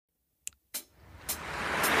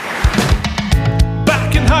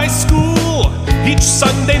school, each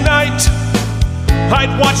Sunday night,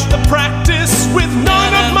 I'd watch the practice with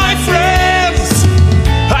none of my friends.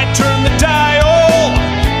 I'd turn the dial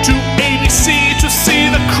to ABC to see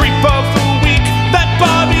the creep of the week that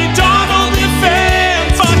Bobby Donald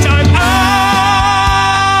defends. But I'm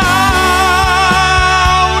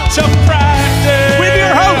out of practice. With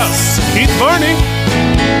your hosts, Keith Varney.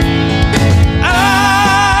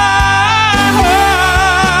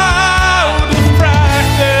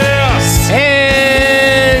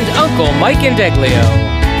 Mike Indeglio.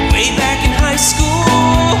 Way back in high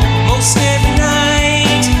school, most every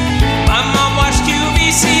night, my mom watched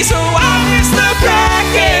QVC, so I missed the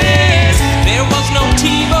practice. There was no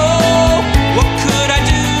TiVo, what could I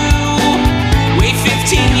do? Wait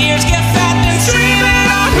 15 years, get fat, then stream it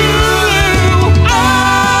on Hulu.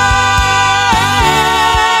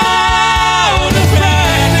 Out of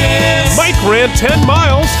practice. Mike ran 10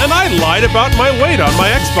 miles, and I lied about my weight on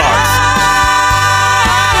my Xbox.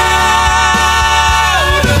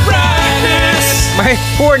 My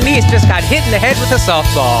poor niece just got hit in the head with a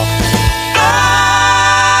softball. Out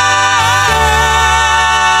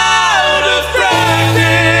of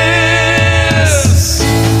practice!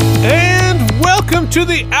 And welcome to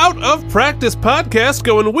the Out of Practice podcast,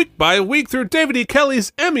 going week by week through David E.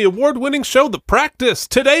 Kelley's Emmy Award-winning show, The Practice.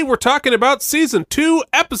 Today we're talking about Season 2,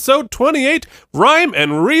 Episode 28, Rhyme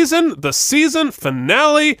and Reason, the season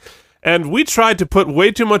finale. And we tried to put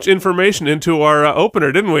way too much information into our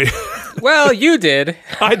opener, didn't we? Well, you did.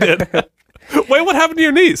 I did. Wait, what happened to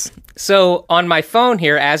your niece? So on my phone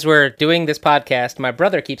here, as we're doing this podcast, my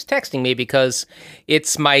brother keeps texting me because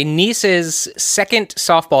it's my niece's second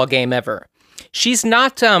softball game ever. She's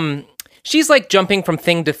not, she's like jumping from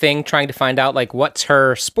thing to thing, trying to find out like what's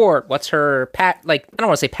her sport, what's her, I don't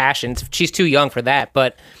want to say passion. She's too young for that,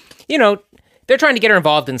 but you know, they're trying to get her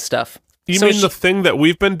involved in stuff. You mean the thing that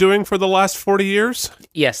we've been doing for the last 40 years?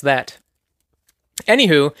 Yes, that.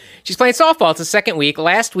 Anywho, she's playing softball. It's the second week.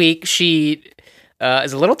 Last week, she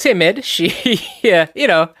is a little timid. She, you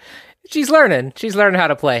know, she's learning. She's learning how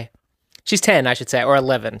to play. She's 10, I should say, or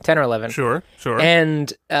 11. 10 or 11. Sure.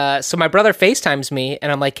 And so my brother FaceTimes me,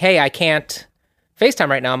 and I'm like, hey, I can't FaceTime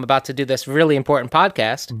right now. I'm about to do this really important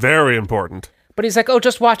podcast. Very important. But he's like, oh,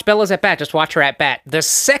 just watch Bella's at bat. Just watch her at bat. The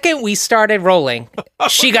second we started rolling,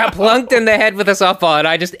 she got plunked in the head with a softball, and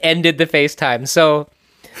I just ended the FaceTime. So,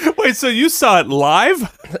 wait, so you saw it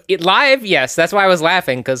live? Live, yes. That's why I was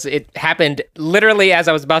laughing, because it happened literally as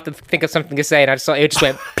I was about to think of something to say, and I just saw it just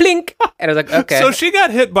went plink, and I was like, okay. So she got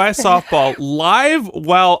hit by a softball live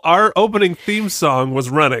while our opening theme song was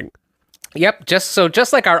running. Yep, just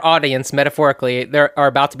like our audience, metaphorically, they are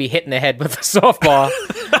about to be hit in the head with a softball.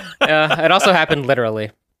 It also happened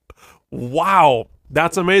literally. Wow,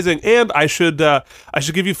 that's amazing. And I should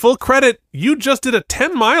give you full credit. You just did a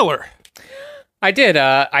 10-miler. I did.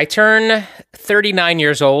 I turn 39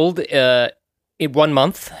 years old in 1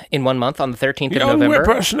 month. In 1 month, on the 13th of November.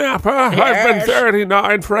 Whippersnapper. Yes. I've been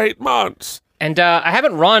 39 for 8 months. And I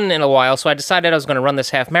haven't run in a while, so I decided I was going to run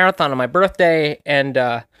this half marathon on my birthday. And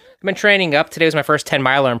I've been training up. Today was my first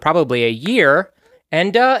 10-miler in probably a year.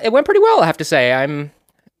 And it went pretty well, I have to say. I'm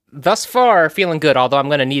thus far feeling good, although I'm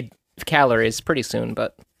going to need calories pretty soon.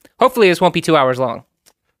 But hopefully this won't be 2 hours long.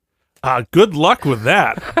 Good luck with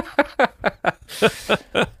that.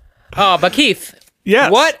 Oh, but Keith,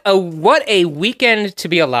 yes. What a weekend to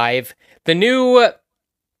be alive. The new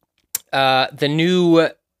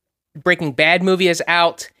Breaking Bad movie is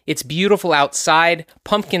out. It's beautiful outside.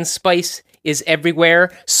 Pumpkin spice is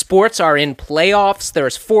everywhere. Sports are in playoffs.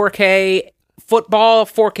 There's 4K football,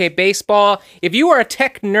 4K baseball. If you are a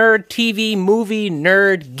tech nerd, TV, movie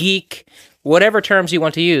nerd, geek, whatever terms you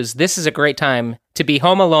want to use, this is a great time to be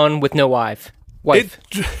home alone with no wife. Well,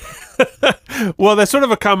 that's sort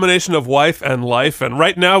of a combination of wife and life, and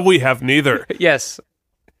right now we have neither. Yes.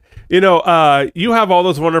 You know, you have all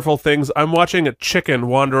those wonderful things. I'm watching a chicken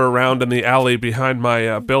wander around in the alley behind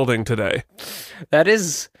my building today. That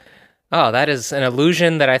is an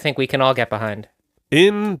illusion that I think we can all get behind.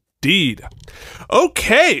 Indeed.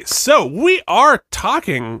 Okay, so we are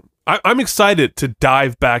talking. I'm excited to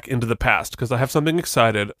dive back into the past because I have something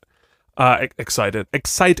exciting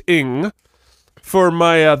for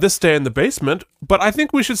my This Day in the Basement. But I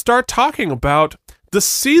think we should start talking about the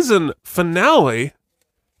season finale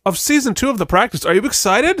of Season 2 of The Practice. Are you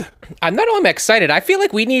excited? I'm not only excited, I feel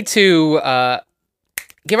like we need to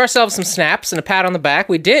give ourselves some snaps and a pat on the back.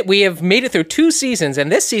 We have made it through 2 seasons,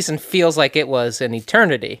 and this season feels like it was an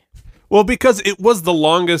eternity. Well, because it was the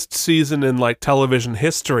longest season in, like, television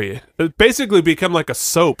history. It basically became like a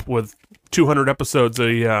soap with 200 episodes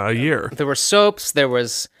a year. There were soaps, there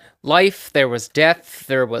was life, there was death,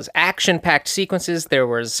 there was action-packed sequences, there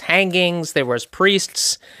was hangings, there was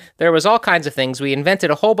priests, there was all kinds of things. We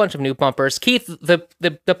invented a whole bunch of new bumpers. Keith,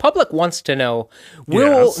 the public wants to know,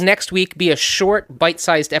 will next week be a short,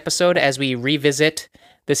 bite-sized episode as we revisit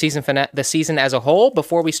the season as a whole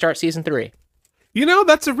before we start season 3? You know,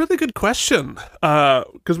 that's a really good question.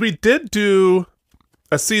 Because we did do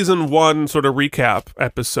a season 1 sort of recap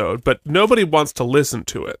episode, but nobody wants to listen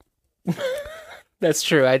to it. That's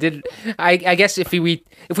true. I guess if we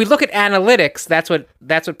look at analytics,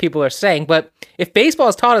 that's what people are saying. But if baseball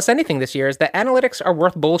has taught us anything this year, is that analytics are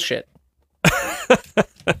worth bullshit.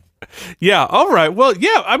 Yeah. All right. Well,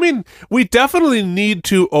 yeah. I mean, we definitely need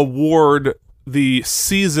to award the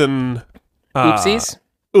season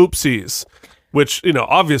oopsies, which, you know,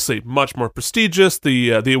 obviously much more prestigious.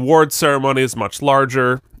 The award ceremony is much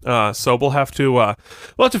larger. So we'll have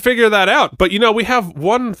to figure that out. But, you know, we have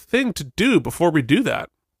one thing to do before we do that.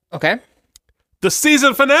 Okay. The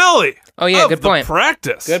season finale. Oh, yeah, of good point.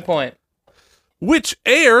 Practice. Good point. Which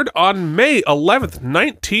aired on May 11th,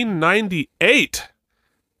 1998.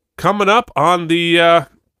 Coming up on the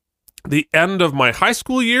end of my high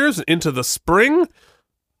school years into the spring.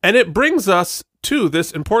 And it brings us to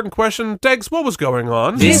this important question. Degs, what was going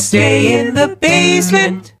on? This day in the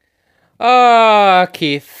basement.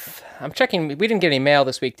 Keith, I'm checking. We didn't get any mail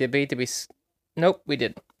this week, did we? Nope, we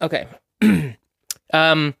did. Okay.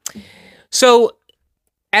 So,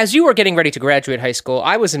 as you were getting ready to graduate high school,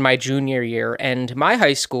 I was in my junior year, and my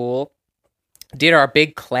high school did our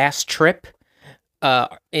big class trip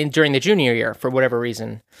during the junior year for whatever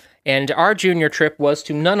reason. And our junior trip was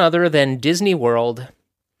to none other than Disney World.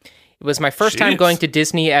 It was my first time going to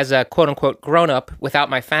Disney as a quote-unquote grown-up without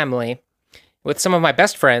my family, with some of my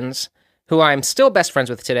best friends, who I'm still best friends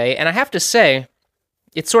with today. And I have to say,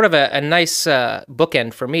 it's sort of a nice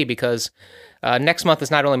bookend for me because next month is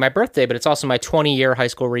not only my birthday, but it's also my 20-year high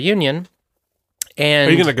school reunion. And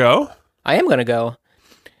are you going to go? I am going to go.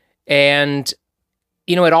 And,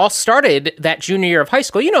 you know, it all started that junior year of high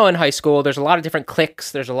school. You know, in high school, there's a lot of different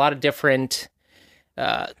cliques. There's a lot of different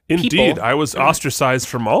Indeed. people. I was ostracized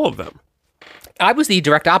from all of them. I was the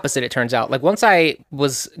direct opposite, it turns out. Like, once I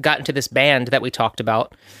got into this band that we talked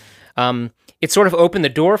about, it sort of opened the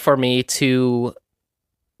door for me to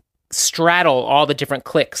straddle all the different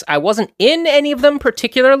cliques. I wasn't in any of them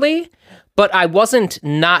particularly, but I wasn't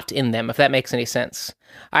not in them, if that makes any sense.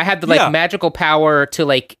 I had the magical power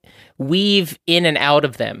to weave in and out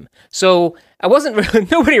of them. So I wasn't really,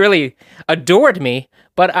 nobody really adored me,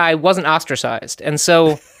 but I wasn't ostracized. And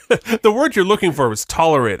so the word you're looking for was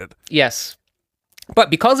tolerated. Yes. But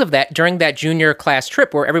because of that, during that junior class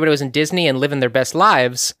trip where everybody was in Disney and living their best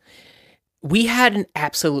lives, we had an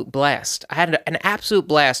absolute blast. I had an absolute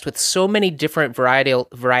blast with so many different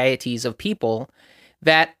varieties of people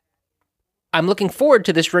that I'm looking forward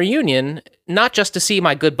to this reunion, not just to see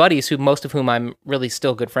my good buddies, most of whom I'm really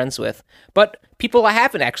still good friends with, but people I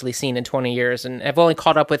haven't actually seen in 20 years and have only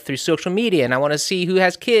caught up with through social media, and I want to see who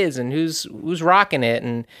has kids and who's rocking it.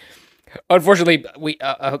 And unfortunately,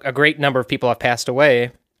 a great number of people have passed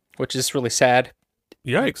away, which is really sad.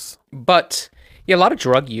 Yikes. But yeah, a lot of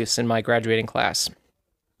drug use in my graduating class.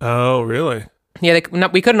 Oh, really? Yeah,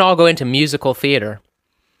 we couldn't all go into musical theater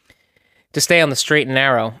to stay on the straight and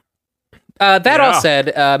narrow. All said,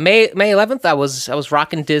 May 11th, I was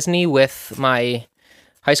rocking Disney with my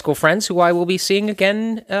high school friends, who I will be seeing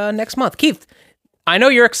again next month. Keith, I know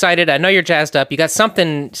you're excited. I know you're jazzed up. You got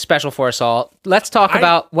something special for us all. Let's talk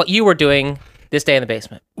about what you were doing this day in the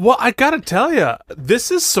basement. Well, I gotta tell you, this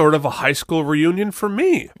is sort of a high school reunion for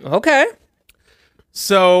me. Okay.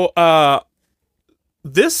 So,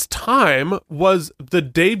 this time was the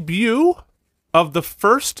debut of the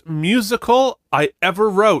first musical I ever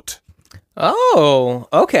wrote. Oh,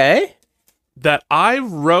 okay. That I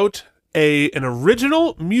wrote an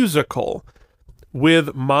original musical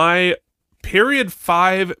with my period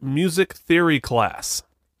 5 music theory class.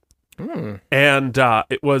 And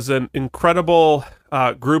it was an incredible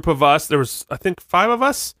group of us. There was, I think, 5 of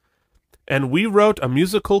us. And we wrote a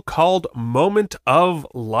musical called Moment of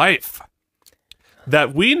Life.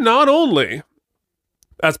 That we not only,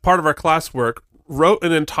 as part of our classwork, wrote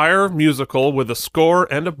an entire musical with a score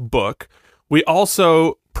and a book, we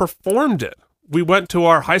also performed it. We went to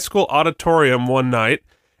our high school auditorium one night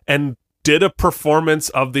and did a performance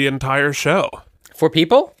of the entire show. For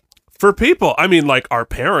people? For people. I mean, like our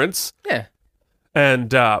parents. Yeah. And,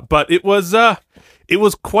 but it was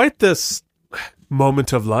quite this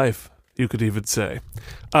moment of life, you could even say,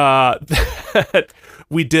 that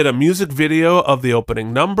We did a music video of the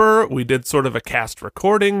opening number. We did sort of a cast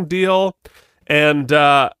recording deal. And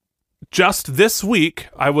just this week,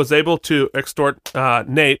 I was able to extort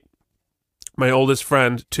Nate, my oldest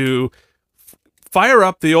friend, to fire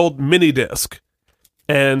up the old mini disc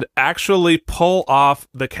and actually pull off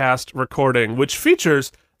the cast recording, which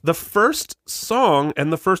features the first song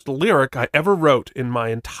and the first lyric I ever wrote in my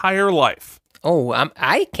entire life. Oh,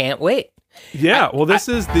 I can't wait. Yeah, well, this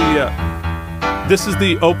is the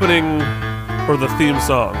opening or the theme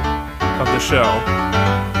song of the show. A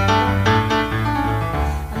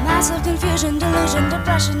massive confusion, delusion,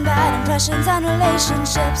 depression, bad impressions and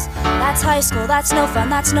relationships. That's high school, that's no fun,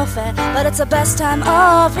 that's no fair, but it's the best time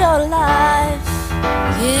of your life.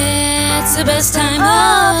 Yeah, it's the best time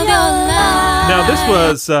of your life. Now, this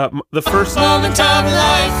was the first moment of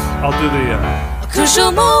life. I'll do the... A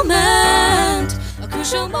crucial moment. A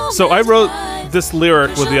crucial moment. So I wrote this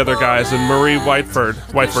lyric with the other guys, and Marie Whiteford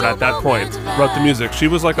at that point wrote the music. She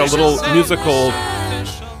was like a little musical,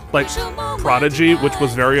 like, prodigy, which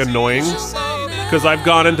was very annoying, because I've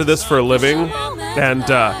gone into this for a living, and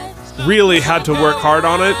really had to work hard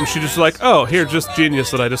on it, and she just like, oh, here, just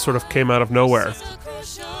genius that I just sort of came out of nowhere.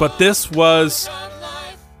 But this was...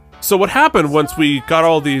 So what happened once we got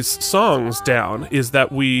all these songs down is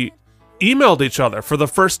that we emailed each other for the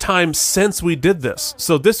first time since we did this.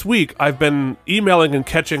 So this week, I've been emailing and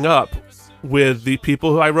catching up with the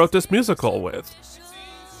people who I wrote this musical with.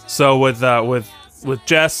 So with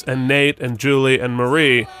Jess and Nate and Julie and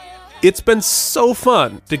Marie, it's been so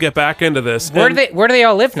fun to get back into this. Where do they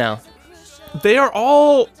all live now? They are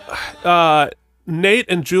all... Nate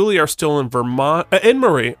and Julie are still in Vermont, and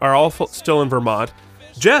Marie are all still in Vermont.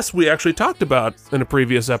 Jess, we actually talked about in a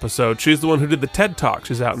previous episode. She's the one who did the TED Talk.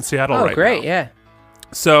 She's out in Seattle right now. Oh, great, yeah.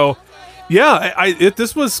 So, yeah,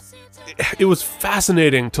 it was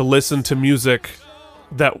fascinating to listen to music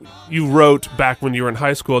that you wrote back when you were in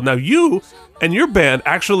high school. Now, you and your band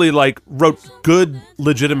actually, like, wrote good,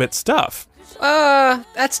 legitimate stuff.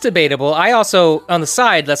 That's debatable. I also, on the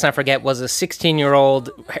side, let's not forget, was a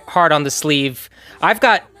 16-year-old, hard on the sleeve. I've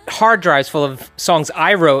got hard drives full of songs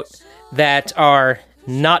I wrote that are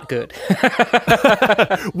not good.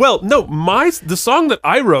 Well, no, the song that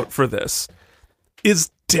I wrote for this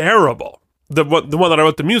is terrible. The one that I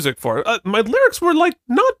wrote the music for. My lyrics were, like,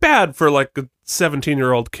 not bad for, like, a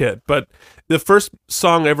 17-year-old kid, but the first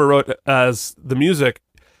song I ever wrote as the music,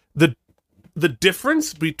 the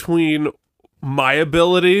difference between my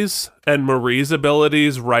abilities and Marie's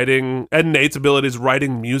abilities writing, and Nate's abilities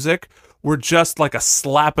writing music, were just like a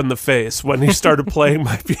slap in the face when he started playing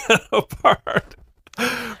my piano part.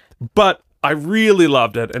 But I really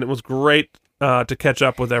loved it, and it was great to catch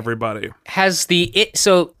up with everybody.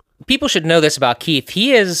 So people should know this about Keith.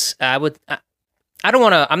 He is, I'm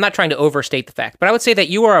not trying to overstate the fact, but I would say that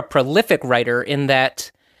you are a prolific writer in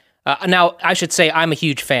that. Now, I should say I'm a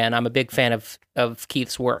huge fan. I'm a big fan of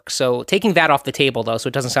Keith's work. So taking that off the table, though, so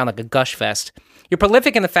it doesn't sound like a gush fest, you're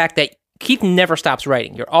prolific in the fact that Keith never stops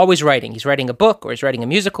writing. You're always writing. He's writing a book, or he's writing a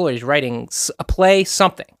musical, or he's writing a play,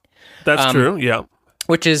 something. That's true, yeah.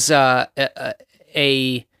 Which is an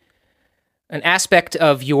aspect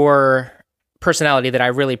of your personality that I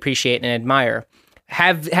really appreciate and admire.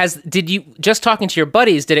 Did you, just talking to your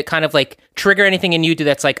buddies, did it kind of like trigger anything in you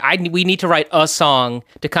that's like, we need to write a song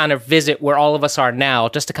to kind of visit where all of us are now,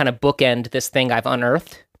 just to kind of bookend this thing I've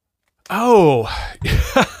unearthed? Oh,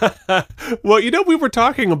 well, we were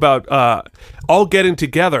talking about all getting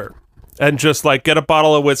together and just like get a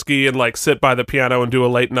bottle of whiskey and like sit by the piano and do a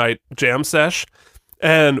late night jam sesh,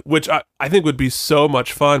 and which I think would be so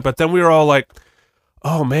much fun. But then we were all like,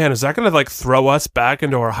 oh man, is that going to like throw us back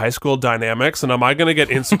into our high school dynamics? And am I going to get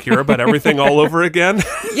insecure about everything all over again?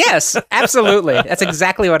 Yes, absolutely. That's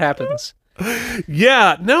exactly what happens.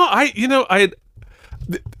 Yeah, no,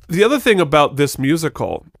 the other thing about this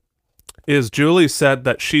musical is Julie said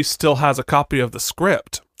that she still has a copy of the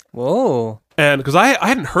script. Whoa. And because I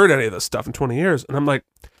hadn't heard any of this stuff in 20 years. And I'm like,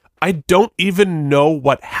 I don't even know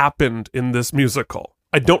what happened in this musical.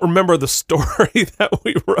 I don't remember the story that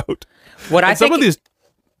we wrote. Go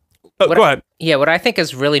ahead. Yeah, what I think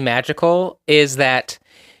is really magical is that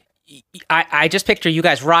I just picture you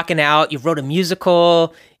guys rocking out. You wrote a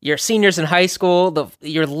musical. You're seniors in high school.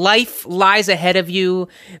 Your life lies ahead of you.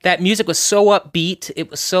 That music was so upbeat.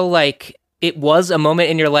 It was so like it was a moment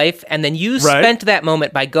in your life. And then you spent that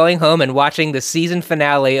moment by going home and watching the season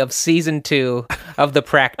finale of season 2 of The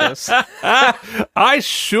Practice. I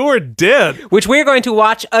sure did. Which we're going to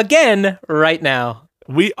watch again right now.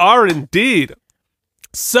 We are indeed.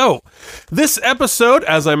 So, this episode,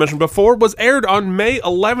 as I mentioned before, was aired on May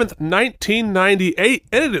 11th, 1998,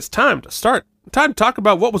 and it is time to start time to talk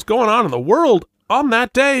about what was going on in the world on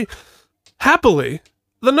that day. Happily,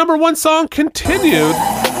 the number one song continued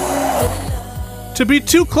to be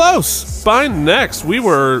Too Close by Next. We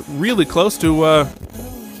were really close to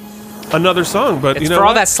another song, but It's you know for all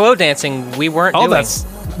what? that slow dancing we weren't All doing. that's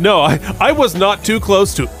no, I was not too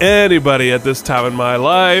close to anybody at this time in my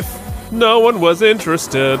life. No one was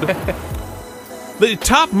interested. The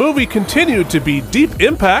top movie continued to be Deep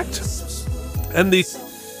Impact, and the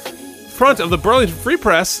front of the Burlington Free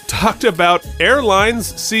Press talked about airlines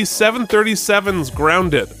see 737s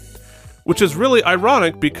grounded, which is really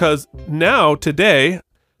ironic because now, today,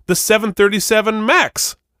 the 737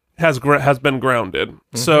 MAX has been grounded.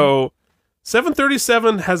 So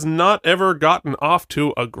 737 has not ever gotten off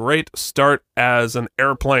to a great start as an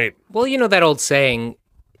airplane. Well, you know that old saying,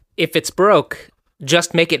 if it's broke,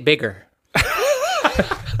 just make it bigger.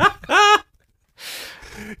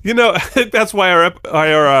 You know, I think that's why our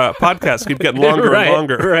podcasts keep getting longer and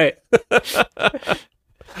longer. Right.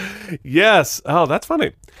 Yes. Oh, that's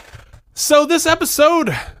funny. So this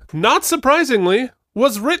episode, not surprisingly,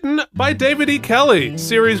 was written by David E. Kelley,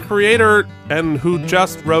 series creator and who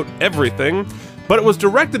just wrote everything, but it was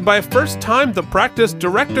directed by first-time The Practice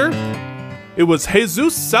director. It was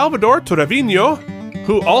Jesus Salvador Torrevino,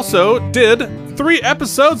 who also did 3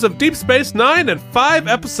 episodes of Deep Space Nine and 5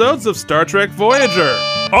 episodes of Star Trek Voyager.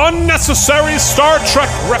 Unnecessary Star Trek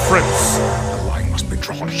reference. The line must be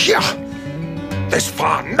drawn here. This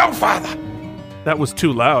far, no farther. That was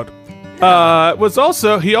too loud.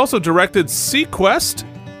 He also directed Sequest,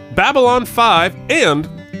 Babylon 5, and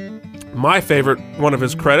my favorite one of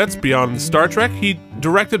his credits beyond Star Trek, he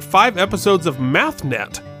directed 5 episodes of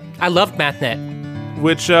MathNet, I loved MathNet.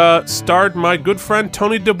 which starred my good friend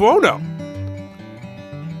Tony DeBuono.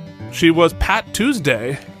 She was Pat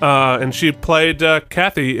Tuesday, and she played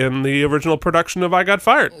Kathy in the original production of I Got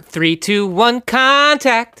Fired. 3, 2, 1,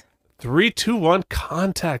 contact. 3, 2, 1,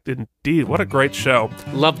 Contact, indeed. What a great show.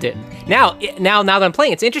 Loved it. Now that I'm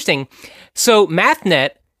playing, it's interesting. So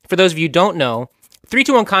MathNet, for those of you who don't know, 3,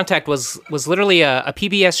 2, 1, contact was literally a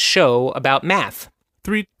PBS show about math.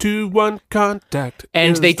 3, 2, 1, Contact.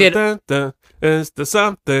 And is they the did- dun-dun, is the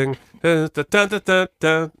something. Is the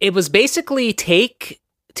dun-dun-dun-dun. It was basically take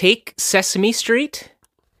Sesame Street,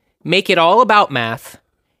 make it all about math,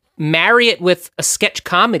 marry it with a sketch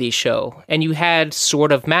comedy show, and you had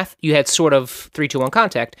sort of 3, 2, 1,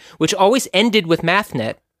 contact, which always ended with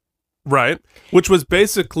MathNet. Right. Which was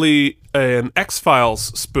basically an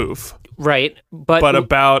X-Files spoof, Right, but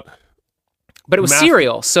about... But it was math.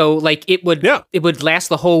 serial, so like it would Yeah. last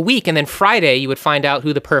the whole week, and then Friday you would find out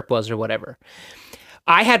who the perp was or whatever.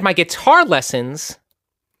 I had my guitar lessons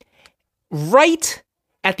right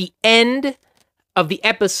at the end of the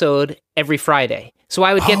episode every Friday, so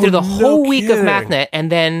I would get through the whole week of kidding. MathNet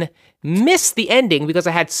and then miss the ending because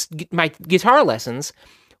I had my guitar lessons,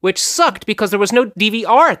 which sucked because there was no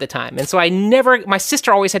DVR at the time, and so my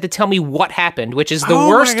sister always had to tell me what happened, which is the Oh my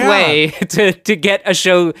worst God. way to get a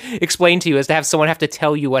show explained to you, is to have someone have to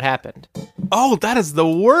tell you what happened. Oh, that is the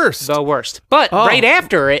worst. The worst. But right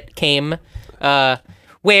after it came,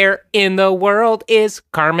 Where in the World is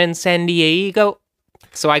Carmen Sandiego?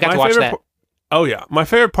 So I got to watch that. Oh, yeah. My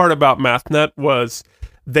favorite part about MathNet was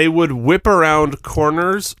they would whip around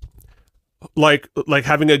corners like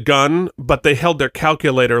having a gun, but they held their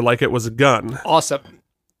calculator like it was a gun. Awesome.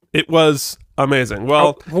 It was amazing.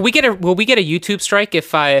 Well, Will we get a YouTube strike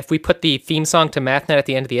if we put the theme song to MathNet at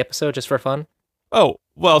the end of the episode just for fun? oh,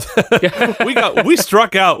 well, we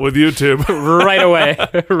struck out with YouTube Right away.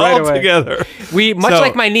 Right away. altogether. We much So-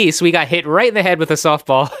 like my niece, we got hit right in the head with a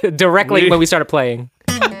softball directly when we started playing.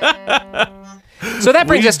 So that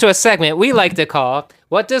brings us to a segment we like to call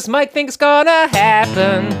 "What Does Mike Think's Gonna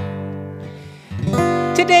Happen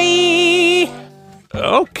Today?"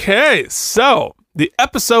 Okay, so the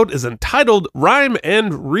episode is entitled Rhyme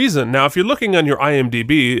and Reason. Now, if you're looking on your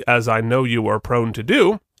IMDb, as I know you are prone to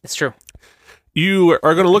do, It's true. you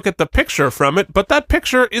are going to look at the picture from it, but that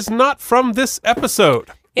picture is not from this episode.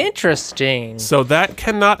 Interesting. So that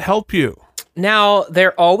cannot help you. Now,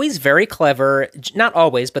 they're always very clever. Not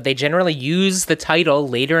always, but they generally use the title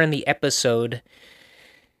later in the episode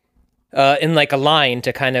in like a line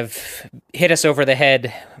to kind of hit us over the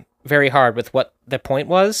head very hard with what the point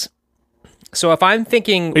was. So if I'm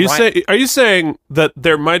thinking... Are you saying that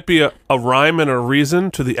there might be a rhyme and a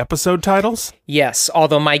reason to the episode titles? Yes,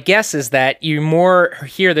 although my guess is that you more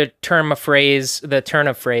hear the turn of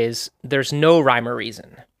phrase, there's no rhyme or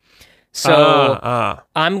reason. So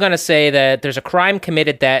I'm going to say that there's a crime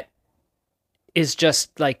committed that is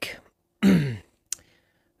just like, I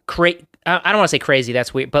don't want to say crazy,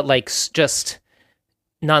 that's weird, but like just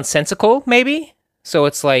nonsensical, maybe. So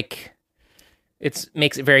it's like it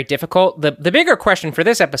makes it very difficult. The bigger question for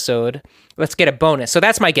this episode, let's get a bonus. So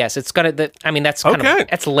that's my guess. It's gonna. That's kind of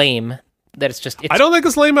that's lame. That it's just. I don't think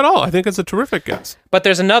it's lame at all. I think it's a terrific guess. But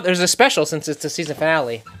there's a special since it's the season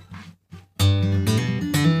finale.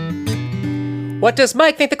 What does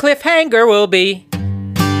Mike think the cliffhanger will be?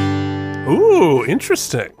 Ooh,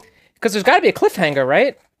 interesting. Because there's got to be a cliffhanger,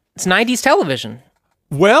 right? It's 90s television.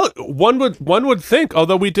 Well, one would think,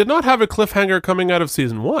 although we did not have a cliffhanger coming out of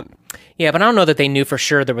season 1. Yeah, but I don't know that they knew for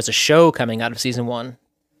sure there was a show coming out of season 1.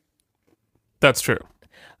 That's true.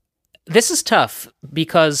 This is tough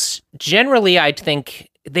because generally I'd think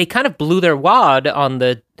they kind of blew their wad on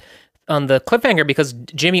the cliffhanger because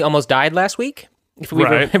Jimmy almost died last week. If we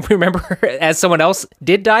remember, as someone else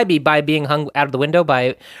did die by being hung out of the window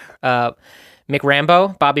by Mick Rambo,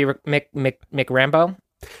 Bobby Mick Rambo.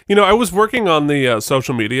 You know, I was working on the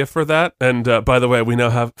social media for that, and by the way, we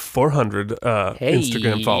now have 400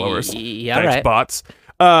 Instagram followers. Yeah, thanks, right. bots.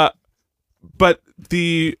 But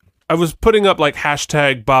I was putting up like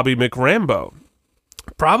hashtag Bobby McRambo.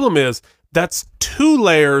 Problem is, that's 2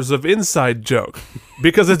 layers of inside joke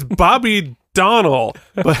because it's Bobby Donald,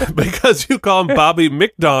 but because you call him Bobby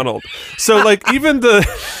McDonald. So like even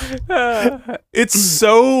it's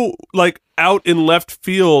so like out in left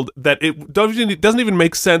field that it doesn't even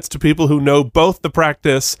make sense to people who know both The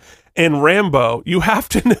Practice and Rambo. You have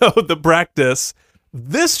to know The Practice,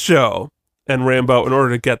 this show, and Rambo in order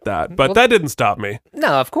to get that. But that didn't stop me.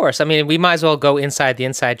 No, of course. I mean, we might as well go inside the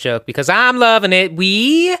inside joke because I'm loving it.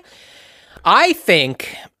 I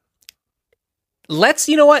think,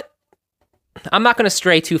 you know what? I'm not going to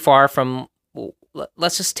stray too far from,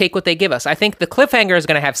 let's just take what they give us. I think the cliffhanger is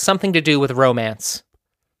going to have something to do with romance.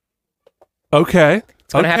 Okay.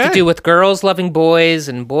 It's going to have to do with girls loving boys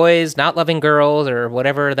and boys not loving girls or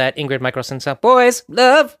whatever that Ingrid Michaelson song. Boys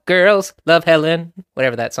love girls, love Helen,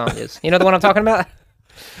 whatever that song is. You know the one I'm talking about?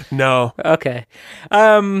 No. Okay.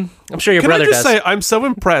 I'm sure your brother does. Can I just say, I'm so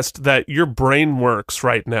impressed that your brain works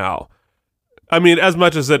right now. I mean, as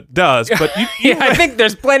much as it does, but you I think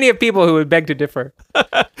there's plenty of people who would beg to differ.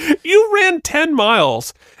 You ran 10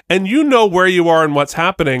 miles, and you know where you are and what's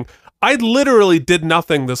happening. I literally did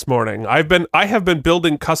nothing this morning. I have been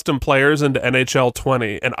building custom players into NHL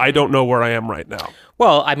 20, and I don't know where I am right now.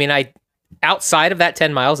 Well, I mean, outside of that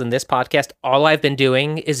 10 miles in this podcast, all I've been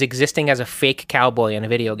doing is existing as a fake cowboy in a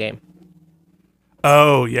video game.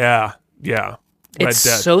 Oh, yeah. Yeah. It's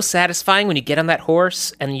so satisfying when you get on that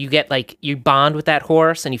horse and you bond with that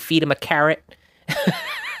horse and you feed him a carrot.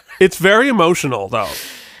 It's very emotional, though.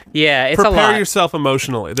 Yeah, it's a lot. Prepare yourself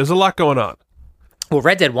emotionally. There's a lot going on. Well,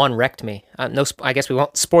 Red Dead 1 wrecked me. I guess we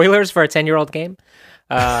won't. Spoilers for a 10-year-old game.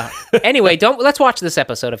 Anyway, let's watch this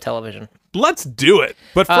episode of television. Let's do it.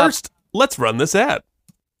 But first, let's run this ad.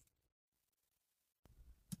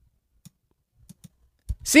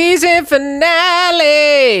 Season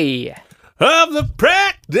finale of The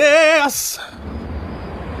Practice.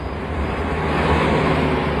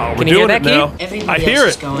 Oh, Can you hear that, now. I hear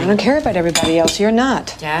it. I don't care about everybody else. You're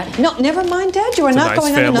not. Dad? No, never mind, Dad. You are not nice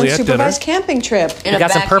going on an family at unsupervised dinner. camping trip. We got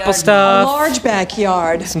some purple A stuff, large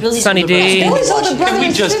backyard. some Sunny D. Billy's older brother we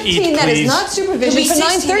is just 15. eat, That is please? not supervision It'll for be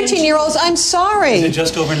 9 16. 13-year-olds. I'm sorry. Is it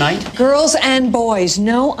just overnight? Girls and boys.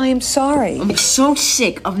 No, I am sorry. I'm so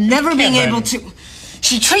sick of never being Kevin. able to.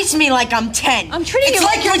 She treats me like I'm 10. I'm treating it's you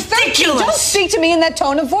like you're 13. ridiculous. Don't speak to me in that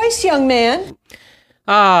tone of voice, young man.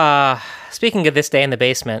 Speaking of this day in the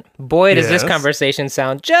basement, boy, does this Yes. conversation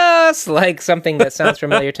sound just like something that sounds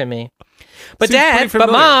familiar to me. But Seems pretty Dad, but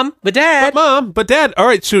familiar. Mom, but Dad. But Mom, but Dad. All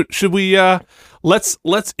right, should we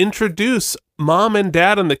let's introduce Mom and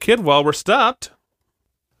Dad and the kid while we're stopped.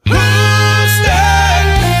 Who's that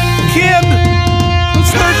kid? Who's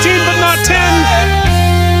 13 but not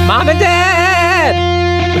 10? Mom and Dad.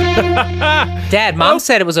 Dad, Mom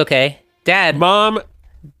said it was okay. Dad. Mom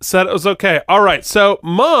said it was okay. All right, so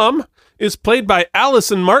Mom is played by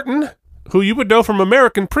Allison Martin, who you would know from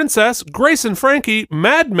American Princess, Grace and Frankie,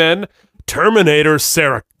 Mad Men, Terminator,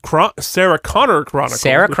 Sarah Connor Chronicles.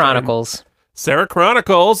 Sarah Chronicles. Sarah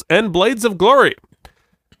Chronicles, and Blades of Glory.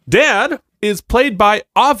 Dad is played by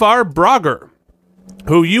Avar Brogger,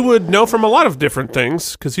 who you would know from a lot of different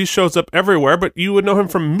things, because he shows up everywhere, but you would know him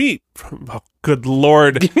from Meat. Oh, good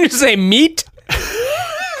Lord. Did you say meat?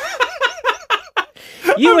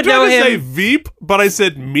 You would know I him. say Veep, but I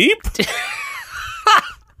said Meep.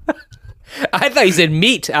 I thought you said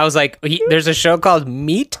meat. I was like, there's a show called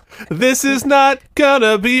Meat? This is not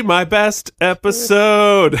gonna be my best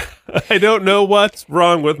episode. I don't know what's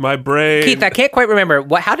wrong with my brain. Keith, I can't quite remember.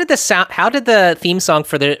 How did the theme song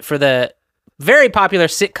for the very popular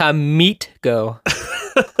sitcom Meat go?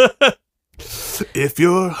 If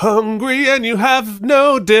you're hungry and you have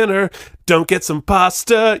no dinner, don't get some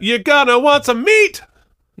pasta. You're gonna want some meat.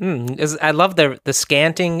 I love the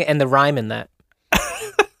scanting and the rhyme in that.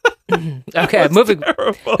 Okay, moving.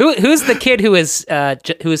 Who's the kid who is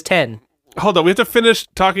 10? Hold on, we have to finish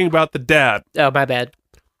talking about the dad. Oh, my bad.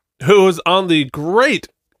 Who was on the great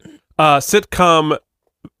sitcom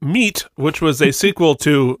Meat, which was a sequel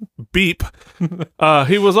to Beep.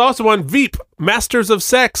 He was also on Veep, Masters of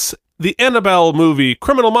Sex, the Annabelle movie,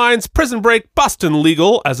 Criminal Minds, Prison Break, Boston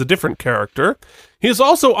Legal as a different character. He is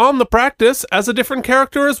also on The Practice as a different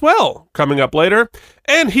character as well, coming up later.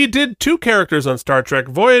 And he did 2 characters on Star Trek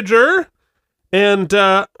Voyager. And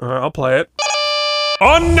I'll play it.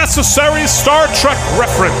 Unnecessary Star Trek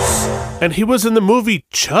reference. And he was in the movie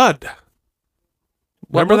Chud.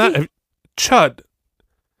 Remember that? Chud.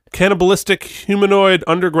 Cannibalistic humanoid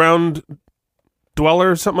underground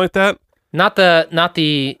dweller, something like that. Not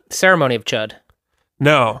the ceremony of Chud.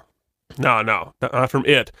 No, not from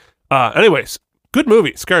it. Anyways, good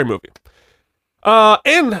movie, scary movie.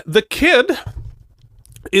 And the kid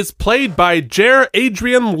is played by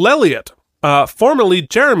Adrian Lelliot, formerly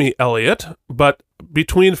Jeremy Elliott, but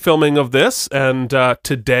between filming of this and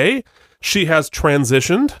today, she has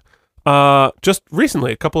transitioned. Just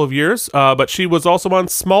recently, a couple of years, but she was also on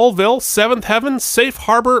Smallville, Seventh Heaven, Safe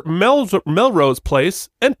Harbor, Melrose Place,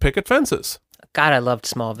 and Picket Fences. God, I loved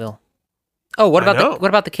Smallville. Oh, what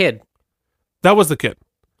about the kid? That was the kid.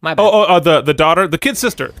 My bad. The daughter, the kid's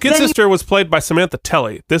sister. The kid's sister was played by Samantha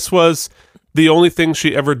Telly. This was the only thing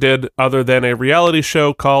she ever did other than a reality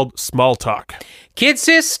show called Small Talk. Kid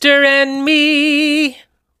sister and me.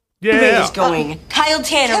 Yeah. Is going. Kyle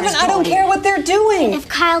Tanner Kevin, is I don't going. care what they're doing. If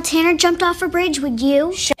Kyle Tanner jumped off a bridge, would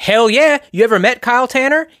you? Hell yeah. You ever met Kyle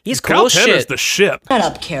Tanner? He's cool Kyle as Tanner's shit. the shit. Shut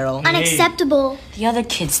up, Carol. Unacceptable. The other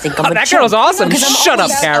kids think I'm a That girl's joke. awesome. Because I'm Shut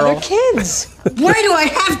up, always- Carol. Other kids. Why do I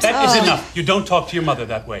have to? That is enough. You don't talk to your mother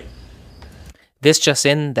that way. This just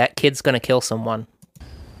in, that kid's gonna kill someone.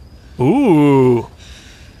 Ooh.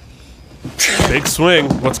 Big swing.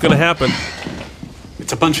 What's going to happen?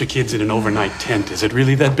 It's a bunch of kids in an overnight tent. Is it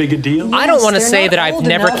really that big a deal? I don't want to they're say not that I've old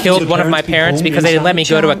never enough. killed Should one of my parents be parents home because they didn't let me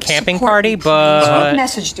go to a John, camping support party, me, please. but What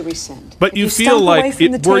message do we send? But you You feel stomp away like,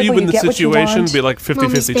 from the were you table, in you the get what you situation, want. be like 50-50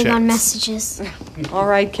 Mommy's big on chance? messages. All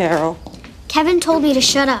right, Carol. Kevin told me to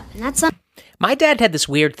shut up, and that's not. my dad had this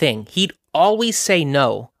weird thing. He'd always say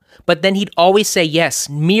no, but then he'd always say yes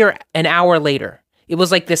mere an hour later. It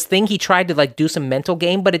was like this thing he tried to like do some mental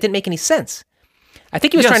game, but it didn't make any sense. I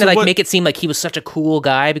think he was Yeah, trying so to like what- make it seem like he was such a cool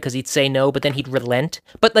guy because he'd say no, but then he'd relent.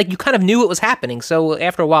 But like you kind of knew it was happening, so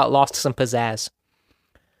after a while it lost some pizzazz.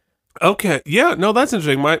 Okay. Yeah, no, that's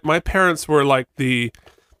interesting. My parents were like you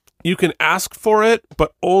can ask for it,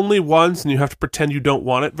 but only once, and you have to pretend you don't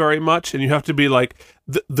want it very much, and you have to be like,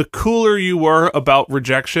 the cooler you were about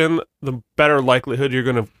rejection, the better likelihood you're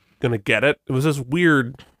gonna get it. It was this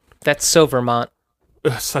weird, That's so Vermont.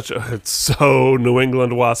 it's so New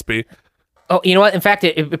England waspy. Oh, you know what? In fact,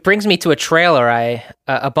 it brings me to a trailer,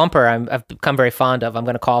 a bumper I've become very fond of. I'm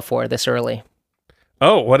going to call for this early.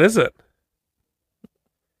 Oh, what is it?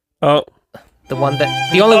 Oh,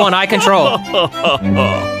 The only one I control.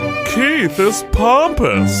 Keith is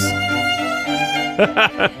pompous.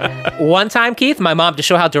 One time, Keith, my mom, to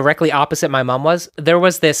show how directly opposite my mom was, there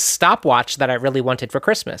was this stopwatch that I really wanted for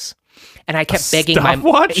Christmas. And I kept begging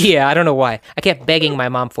stopwatch? Yeah, I don't know why. I kept begging my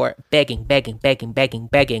mom for it. Begging,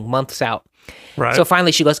 months out. Right. So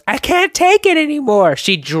finally she goes, I can't take it anymore.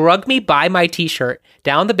 She dragged me by my t-shirt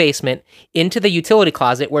down the basement into the utility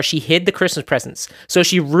closet where she hid the Christmas presents. So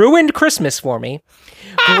she ruined Christmas for me,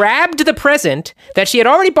 grabbed the present that she had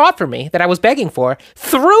already bought for me that I was begging for,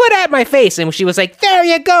 threw it at my face, and she was like, there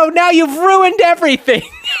you go, now you've ruined everything,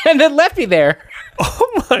 and then left me there.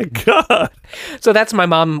 Oh my God. So that's my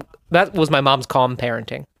mom. That was my mom's calm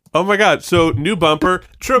parenting. Oh my God. So new bumper,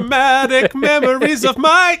 traumatic memories of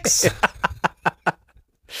Mike's.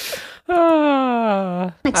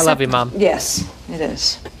 I love you, Mom. Yes, it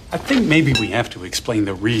is. I think maybe we have to explain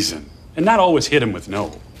the reason and not always hit him with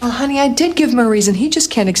no. Well, honey, I did give him a reason. He just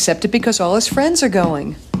can't accept it because all his friends are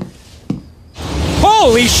going.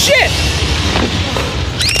 Holy shit!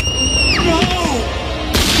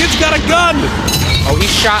 Kid's got a gun. Oh, he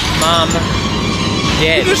shot Mom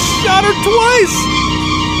dead. He just shot her twice.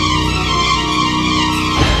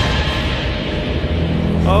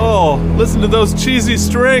 Oh, listen to those cheesy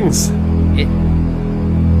strings.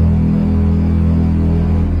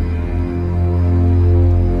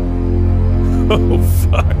 Oh,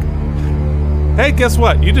 fuck. Hey, guess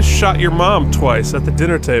what? You just shot your mom twice at the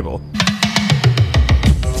dinner table.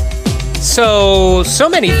 So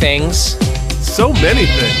many things. so many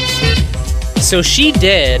things. So she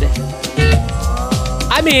did.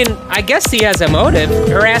 I mean, I guess he has a motive.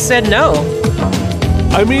 Her ass said no.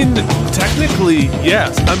 I mean, technically,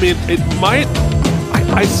 yes. I mean, it might...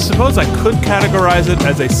 I suppose I could categorize it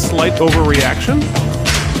as a slight overreaction.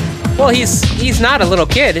 Well, he's not a little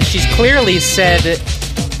kid. She's clearly said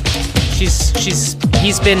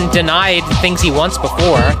he's been denied things he wants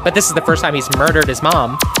before, but this is the first time he's murdered his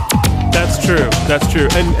mom. That's true. That's true.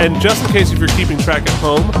 And just in case if you're keeping track at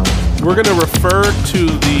home, we're going to refer to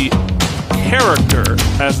the character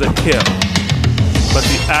as a him, but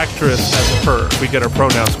the actress as a her. We get her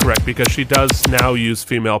pronouns correct because she does now use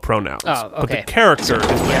female pronouns. Oh, okay. But the character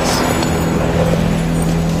is Yes.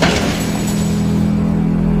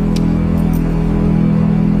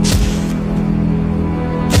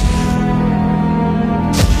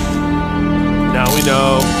 Now we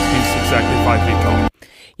know he's exactly 5 feet tall.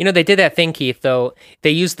 You know, they did that thing, Keith, though. They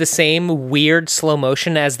used the same weird slow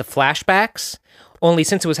motion as the flashbacks, only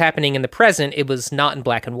since it was happening in the present, it was not in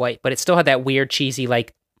black and white, but it still had that weird, cheesy,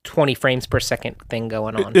 like, 20 frames per second thing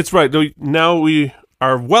going on. It's right. Now we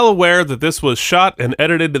are well aware that this was shot and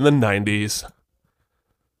edited in the 90s.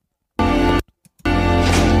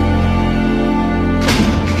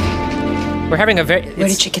 We're having a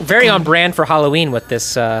very on brand for Halloween with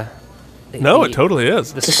this. No, it totally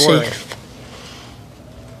is. The score.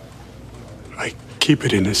 I keep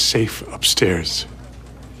it in a safe upstairs.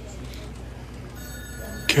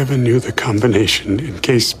 Kevin knew the combination in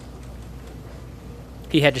case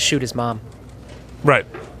He had to shoot his mom. Right.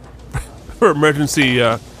 For emergency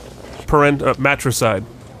matricide.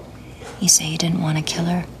 You say you didn't want to kill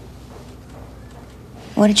her?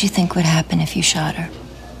 What did you think would happen if you shot her?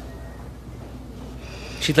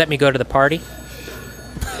 She'd let me go to the party?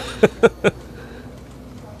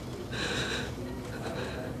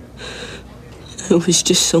 I was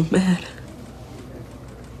just so mad.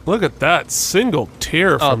 Look at that single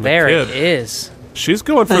tear from the there kid. it is. She's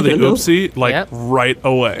going for I the don't know. oopsie, like, right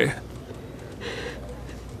away.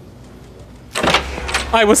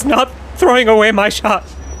 I was not throwing away my shot.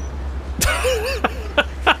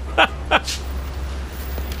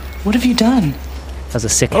 What have you done? That was a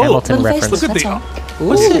sick Hamilton reference. Look at the...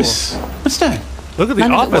 What's this? What's that? Look at the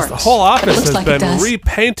None of it office. The works. whole It office looks has like it been does.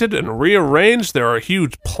 repainted and rearranged. There are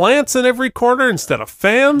huge plants in every corner instead of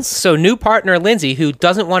fans. So new partner Lindsay, who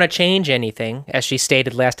doesn't want to change anything, as she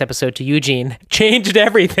stated last episode to Eugene, changed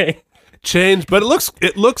everything. But it looks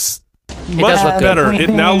does much look good. better. It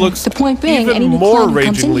now looks The point being, even any new more client who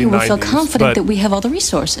comes in ragingly here will feel 90s, confident but- that we have all the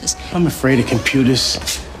resources. I'm afraid of computers.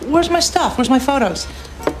 Where's my stuff? Where's my photos?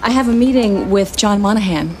 I have a meeting with John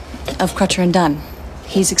Monahan of Crutcher and Dunn.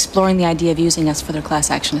 He's exploring the idea of using us for their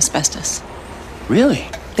class action asbestos. Really?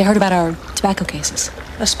 They heard about our tobacco cases.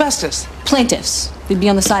 Asbestos? Plaintiffs. We'd be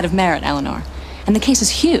on the side of merit, Eleanor. And the case is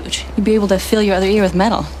huge. You'd be able to fill your other ear with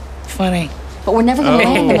metal. Funny. But we're never going to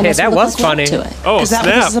land them unless that we look was like we're up funny. to it. Oh, Is that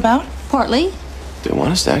what this is about? Partly. They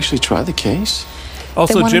want us to actually try the case?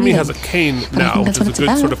 Also, want a Jimmy meeting. has a cane But I now, think which that's is what a it's good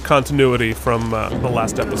about. sort of continuity from the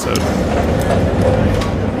last episode.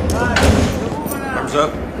 Thumbs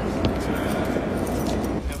up.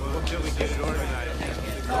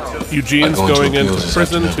 Eugene's I'm going to going appeal into this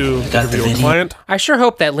prison afternoon. to Got the interview a video? client. I sure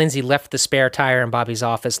hope that Lindsay left the spare tire in Bobby's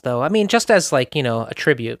office, though. I mean, just as, like, you know, a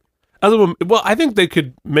tribute. Well, I think they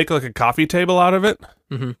could make like a coffee table out of it.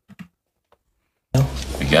 We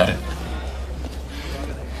got it.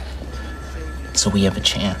 So we have a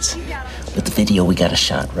chance. With the video, we got a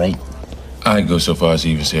shot, right? I'd go so far as to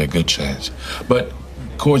even say a good chance. But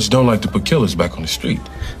courts don't like to put killers back on the street.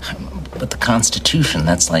 But the Constitution,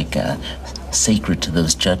 that's like sacred to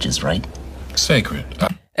those judges, right? Sacred.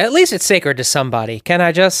 At least it's sacred to somebody, can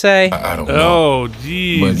I just say? I don't know. Oh,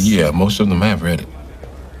 geez. But yeah, most of them have read it.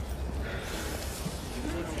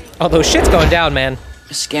 Although shit's going down, man.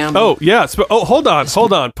 Scam. Oh, yeah. Hold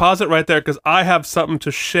on. Pause it right there because I have something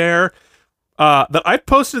to share. That I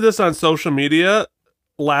posted this on social media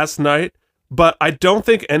last night, but I don't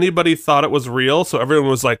think anybody thought it was real. So everyone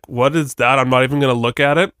was like, "What is that?" I'm not even going to look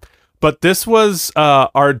at it. But this was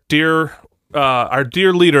our dear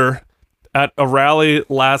leader at a rally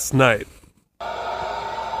last night.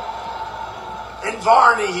 And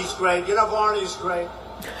Varney, he's great. You know, Varney's great.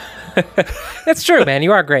 That's true, man.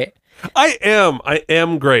 You are great. I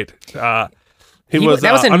am great. That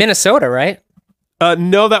was in Minnesota, right?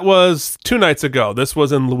 No, that was 2 nights ago. This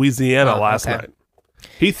was in Louisiana last okay. night.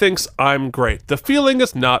 He thinks I'm great. The feeling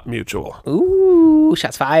is not mutual. Ooh,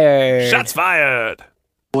 shots fired. Shots fired.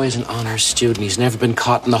 Boy's an honors student. He's never been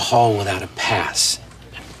caught in the hall without a pass.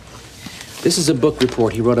 This is a book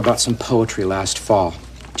report he wrote about some poetry last fall.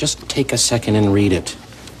 Just take a second and read it.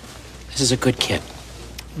 This is a good kid.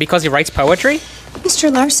 Because he writes poetry?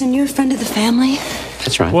 Mr. Larson, you're a friend of the family.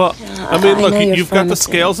 That's right. Well, I mean, I look, know you're you've got from the as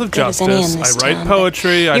scales of good as any in justice. this I write town,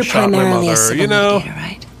 poetry. I you're shot my primarily a mother. civil You know, litigator,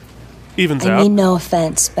 right? evens I out. mean no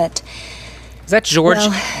offense, but Is that George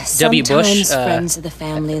well, W. Bush sometimes friends of the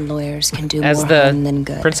family and lawyers can do as more the harm than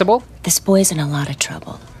good. principal? This boy's in a lot of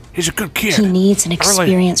trouble. He's a good kid. He needs an I really-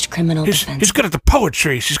 experienced criminal He's defense. good at the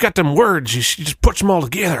poetry. She's got them words. She just puts them all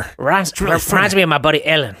together. Reminds me of my buddy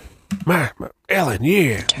Ellen. My Ellen,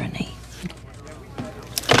 yeah. Attorney.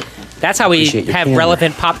 That's how we Appreciate your have candor.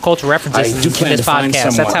 relevant pop culture references I do in plan this to find podcast.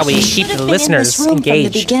 That's someone. how we You keep should the have been in this listeners room from the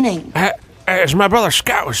engaged. beginning. As my brother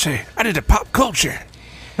Scott would say, I did the pop culture.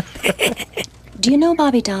 Do you know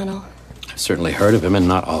Bobby Donnell? I've certainly heard of him, and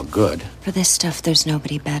not all good. For this stuff, there's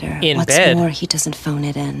nobody better. In What's bed. more, he doesn't phone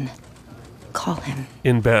it in. Call him.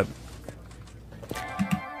 In bed.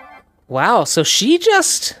 Wow, so she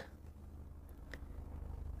just...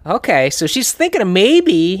 Okay, so she's thinking of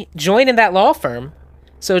maybe joining that law firm.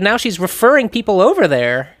 So now she's referring people over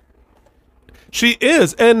there. She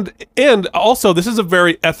is, and also this is a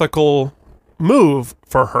very ethical move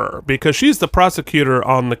for her because she's the prosecutor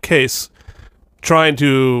on the case trying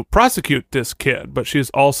to prosecute this kid, but she's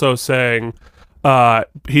also saying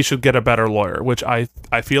he should get a better lawyer, which I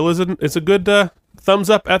feel is a good thumbs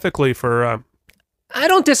up ethically for. I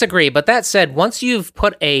don't disagree, but that said, once you've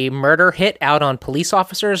put a murder hit out on police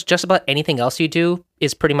officers, just about anything else you do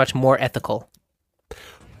is pretty much more ethical.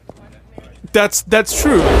 That's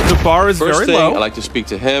true. The bar is First very thing, low. I'd like to speak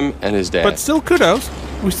to him and his dad. But still, kudos.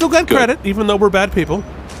 We still got Good. credit, even though we're bad people.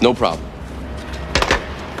 No problem.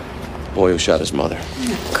 Boy who shot his mother.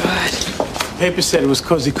 Paper said it was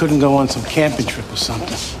because he couldn't go on some camping trip or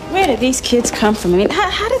something. Where did these kids come from? I mean,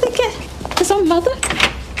 how did they get his own mother?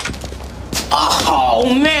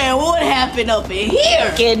 Oh, man, what happened up in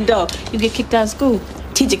here? Getting though. You get kicked out of school.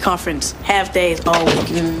 Teacher conference, half days, all week.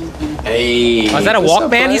 Hey. Oh, is that a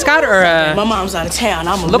Walkman he's got, or a... My mom's out of town.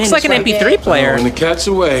 I'm a Looks like an menace MP3 right player. When the cat's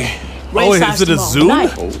away. Oh, is it a Zoom?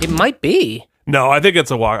 It might be. No, I think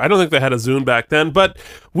it's a walk. I don't think they had a Zoom back then, but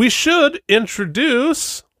we should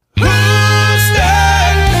introduce Eugene's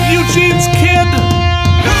kid.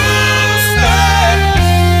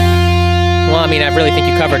 Well, I mean, I really think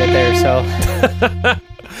you covered it there, so...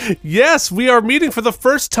 Yes, we are meeting for the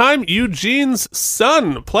first time Eugene's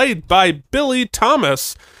son, played by Billy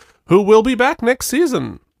Thomas, who will be back next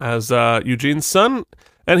season as Eugene's son.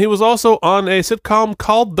 And he was also on a sitcom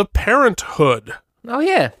called The Parenthood. Oh,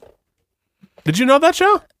 yeah. Did you know that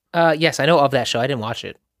show? Yes, I know of that show. I didn't watch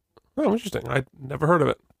it. Oh, interesting. I'd never heard of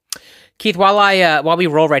it. Keith, while we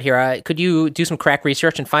roll right here, could you do some crack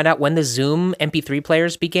research and find out when the Zoom MP3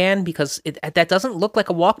 players began? Because that doesn't look like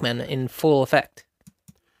a Walkman in full effect.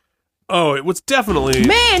 Oh, it was definitely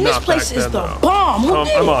Man, this not place back is then, the though. bomb. Who did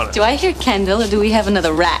I'm it? on it. Do I hear Kendall or do we have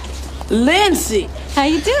another rat? Lindsay. How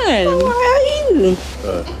you doing? How are you?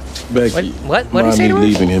 Becky, What did he mind say me to her?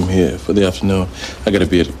 leaving him here for the afternoon. I gotta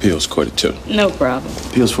be at appeals court at 2. No problem.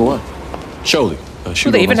 Appeals for what? Surely. Well,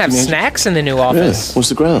 they even have snacks in the new office. Yeah. What's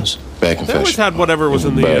the grounds? Bad They always confession. had whatever was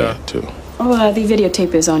in the... Bad, too. Oh, the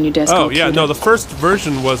videotape is on your desk. Oh, yeah, no, the first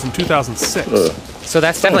version was in 2006. So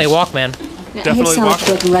that's definitely a Walkman. I hate Definitely to sound like a Walkman.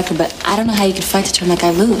 broken record, but I don't know how you could fight to turn that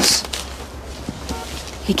guy loose.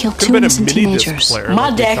 He killed Could've two been a innocent mini disc teenagers. player. My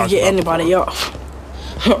like we dad talked could get about anybody before.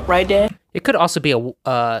 off. Right, Dad? It could also be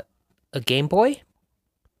a Game Boy.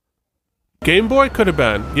 Game Boy could have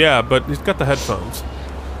been, yeah, but he's got the headphones.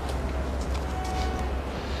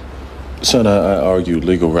 Son, I argue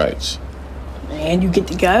legal rights. And you get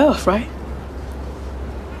the guy off, right?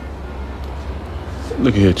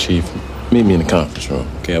 Look here, Chief. Meet me in the conference room.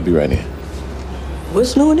 Okay, I'll be right in.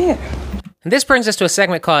 What's new in there? And this brings us to a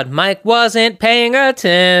segment called Mike Wasn't Paying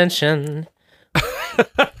Attention.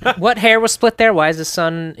 What hair was split there? Why is his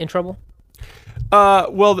son in trouble?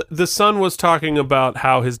 Well, the son was talking about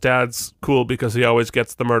how his dad's cool because he always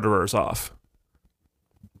gets the murderers off.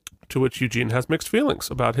 To which Eugene has mixed feelings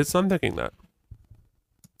about his son thinking that.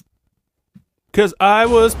 Because I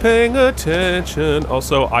was paying attention.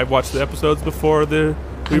 Also, I watched the episodes before we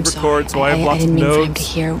record, so I have lots I didn't of mean for him notes.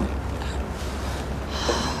 to hear.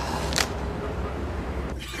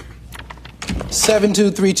 Seven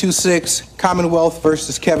 72326, Commonwealth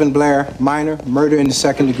versus Kevin Blair, minor, murder in the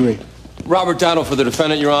second degree. Robert Donald for the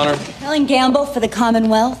defendant, Your Honor. Helen Gamble for the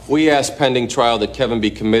Commonwealth. We ask pending trial that Kevin be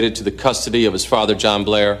committed to the custody of his father, John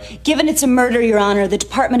Blair. Given it's a murder, Your Honor, the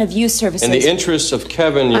Department of Youth Services. In the interests of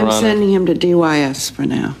Kevin, Your I'm Honor. sending him to DYS for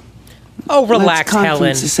now. Oh, relax, Let's conference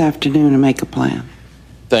Helen. this afternoon and make a plan.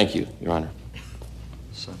 Thank you, Your Honor.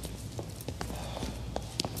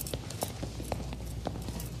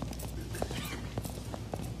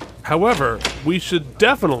 However, we should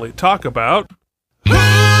definitely talk about...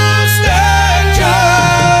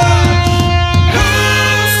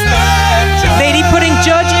 Lady putting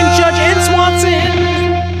Judge in Judge and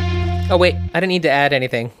Swanson. Oh wait, I didn't need to add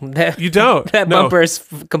anything. You don't. That No. bumper is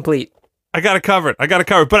complete. I got it covered.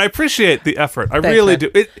 But I appreciate the effort. I Thanks, really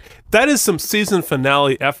man. do. That is some season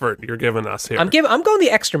finale effort you're giving us here. I'm going the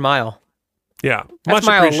extra mile. Yeah, That's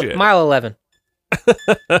much appreciated. mile 11.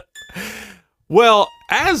 Well,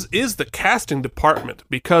 as is the casting department,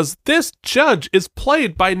 because this judge is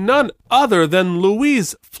played by none other than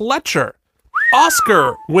Louise Fletcher,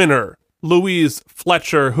 Oscar winner Louise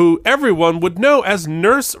Fletcher, who everyone would know as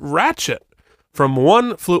Nurse Ratched from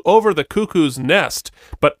One Flew Over the Cuckoo's Nest.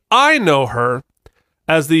 But I know her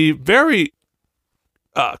as the very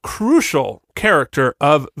crucial character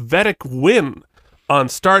of Vedic Wynn on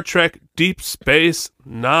Star Trek Deep Space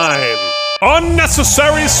Nine.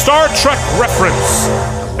 Unnecessary Star Trek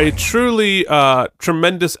reference! A truly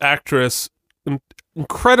tremendous actress,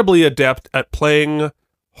 incredibly adept at playing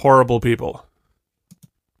horrible people.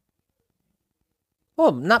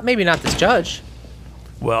 Well, maybe not this judge.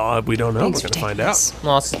 Well, we don't know. We're going to find out.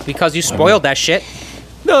 Well, it's because you spoiled that shit.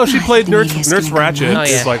 No, she played Nurse Ratched. Oh, yeah.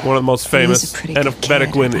 Is like one of the most famous, and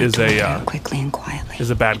Vedic Wynn is quickly and quietly. is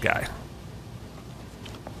a bad guy.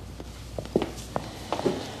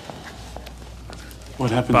 What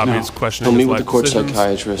happens Bobby's now? questioning He'll his meet with life the court decisions.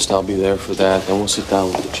 psychiatrist. I'll be there for that. Then we'll sit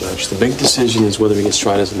down with the judge. The big decision is whether he gets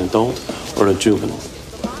tried as an adult or a juvenile.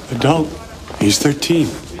 Adult? He's 13.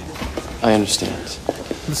 I understand.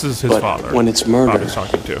 This is his But father. when it's murder- Bobby's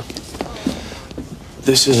talking to.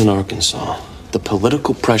 This is in Arkansas. The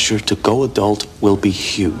political pressure to go adult will be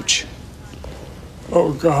huge.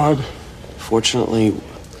 Oh, God. Fortunately,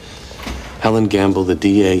 Helen Gamble, the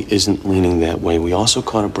DA, isn't leaning that way. We also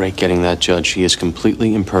caught a break getting that judge. She is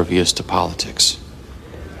completely impervious to politics.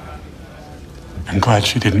 I'm glad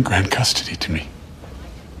she didn't grant custody to me.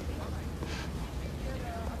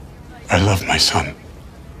 I love my son,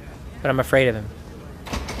 But I'm afraid of him.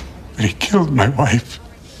 but he killed my wife.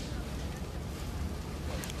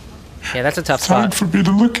 Yeah, that's a tough It's hard spot. for me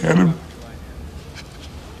to look at him.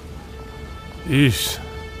 Eesh.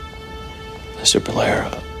 Mr.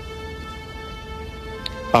 Belair,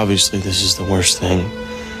 obviously this is the worst thing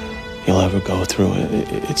he'll ever go through.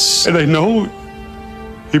 It's... And I know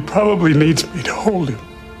he probably needs me to hold him.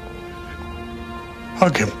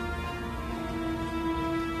 Hug him.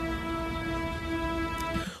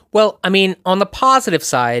 Well, I mean, on the positive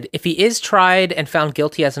side, if he is tried and found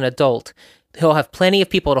guilty as an adult, he'll have plenty of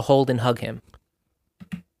people to hold and hug him.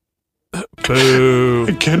 Boo.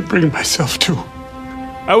 I can't bring myself to.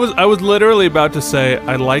 I was literally about to say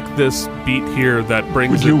I like this beat here that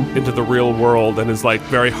brings it into the real world and is like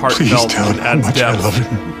very heartfelt Please tell him and how adds much I depth. love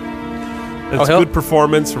him. It's good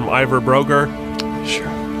performance from Ivor Broger. Sure.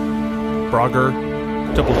 Brogger.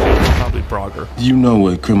 Double G, probably Brogger. You know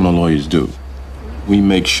what criminal lawyers do. We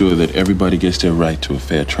make sure that everybody gets their right to a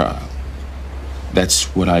fair trial.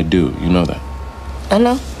 That's what I do, you know that. I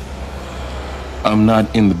know. I'm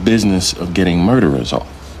not in the business of getting murderers off.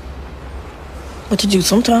 But you do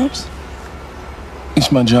sometimes.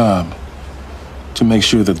 It's my job to make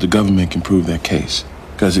sure that the government can prove their case.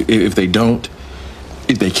 Because if they don't,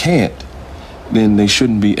 if they can't, then they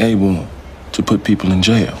shouldn't be able to put people in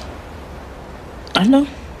jail. I know.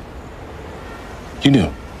 You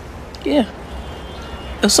do. Yeah.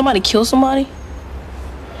 If somebody kills somebody,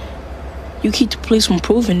 you keep the police from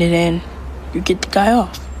proving it and you get the guy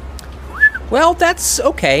off. Well, that's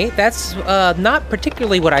okay. That's not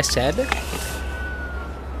particularly what I said.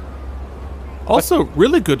 Also,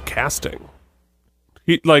 really good casting.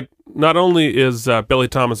 He like not only is Billy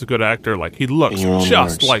Thomas a good actor, like he looks In your own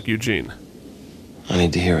just words. like Eugene. I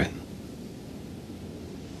need to hear it.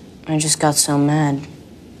 I just got so mad.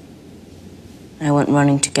 I went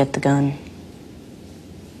running to get the gun.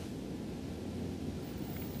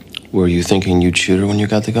 Were you thinking you'd shoot her when you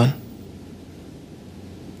got the gun?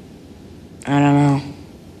 I don't know.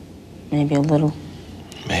 Maybe a little.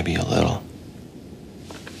 Maybe a little.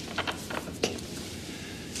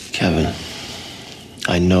 Kevin,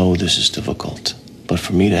 I know this is difficult, but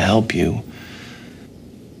for me to help you,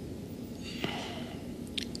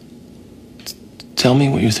 tell me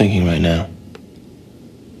what you're thinking right now.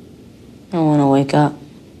 I want to wake up.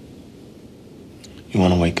 You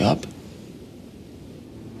want to wake up?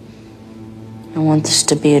 I want this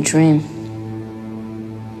to be a dream.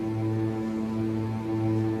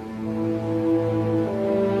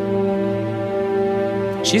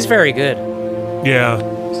 She's very good. Yeah.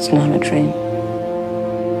 It's not a dream.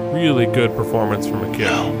 Really good performance from a kid.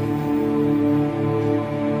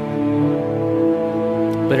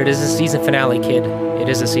 But it is a season finale, kid. It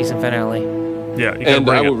is a season finale. Yeah, you And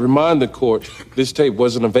I would remind the court, this tape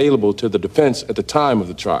wasn't available to the defense at the time of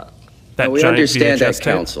the trial. That we giant understand VHS that, tape.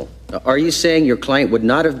 counsel. Are you saying your client would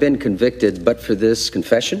not have been convicted but for this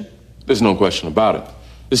confession? There's no question about it.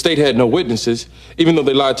 The state had no witnesses, even though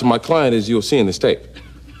they lied to my client, as you'll see in this tape.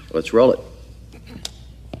 Let's roll it.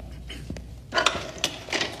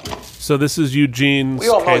 So this is Eugene's We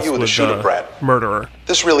all know case you were the with shooter, the Brad. murderer.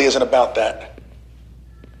 This really isn't about that.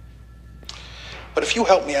 But if you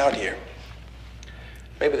help me out here,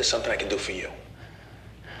 maybe there's something I can do for you.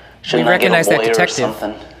 Shouldn't We I get a recognize that lawyer or detective.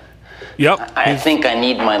 something? Yep. I think I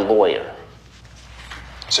need my lawyer.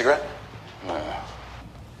 Cigarette?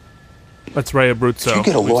 That's Ray Abruzzo. If you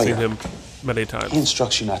get a We've lawyer, seen him many times. He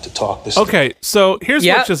instructs you not to talk this Okay, so here's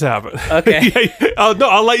Yeah. what just happened. Okay. Oh no,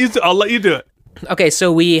 I'll let you do it. Okay,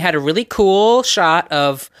 so we had a really cool shot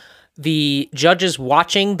of the judges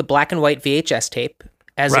watching the black and white VHS tape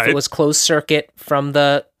as if Right. it was closed circuit from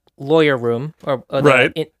the lawyer room or the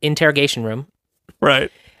Right. interrogation room.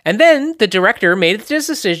 Right. And then the director made this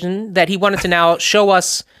decision that he wanted to now show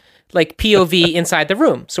us like POV inside the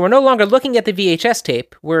room. So we're no longer looking at the VHS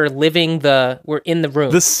tape. We're in the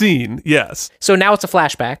room. The scene, yes. So now it's a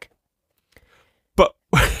flashback.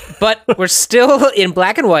 But we're still in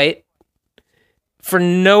black and white for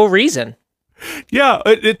no reason. Yeah,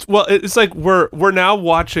 it's like we're now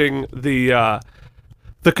watching the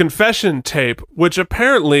confession tape, which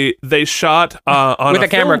apparently they shot on With a a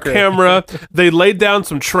camera film crew. camera. They laid down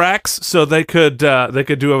some tracks so they could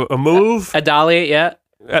do a move. A dolly, yeah.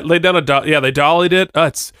 Laid down they dollied it.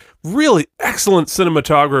 It's really excellent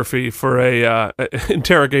cinematography for a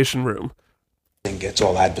interrogation room. And gets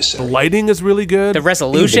all adversary. The lighting is really good. The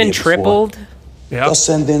resolution tripled. Yeah. They'll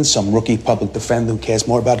send in some rookie public defender who cares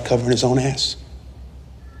more about covering his own ass.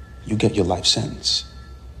 You get your life sentence.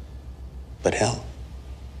 But hell,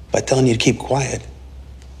 by telling you to keep quiet,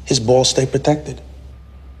 his balls stay protected.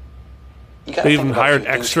 They even hired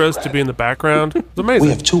extras to be in the background. It's amazing. We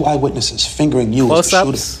have 2 eyewitnesses fingering you as the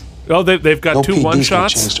Close-ups. shooter. Oh, they've got No 2 PD's gonna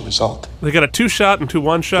one-shots. change the result. They got a 2-shot and 2 And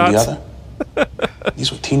one-shots. the other,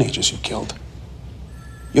 these were teenagers you killed.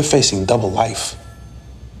 You're facing double life.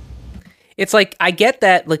 It's like, I get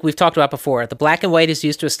that, like we've talked about before, the black and white is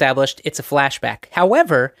used to establish it's a flashback.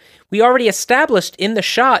 However, we already established in the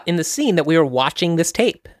shot, in the scene, that we were watching this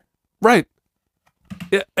tape. Right.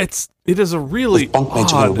 It is a really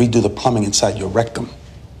Bunkmates are odd. gonna redo the plumbing inside your rectum.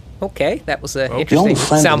 Okay, that was an The interesting only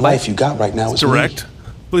friend in soundbite. life you got right now is direct. me.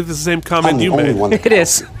 I believe it's the same comment I'm the you only made. one that It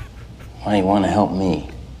is. Why you want to help me?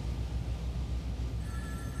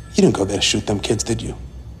 You didn't go there to shoot them kids, did you?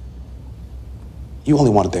 You only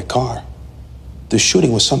wanted their car. The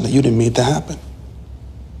shooting was something that you didn't mean to happen.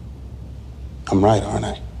 I'm right, aren't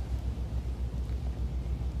I?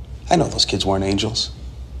 I know those kids weren't angels.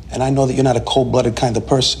 And I know that you're not a cold-blooded kind of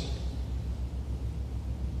person.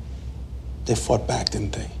 They fought back,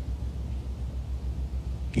 didn't they?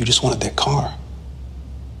 You just wanted their car.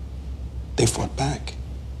 They fought back.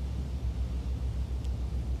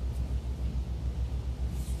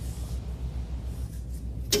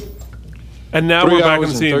 And now 3 we're back hours in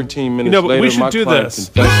and scene. 13 minutes But later, we my should do client this.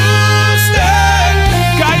 confessed.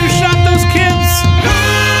 Guy who shot those kids.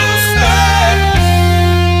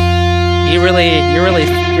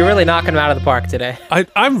 You're really knocking them out of the park today.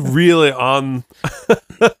 I'm really on.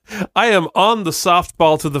 I am on the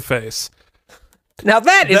softball to the face. Now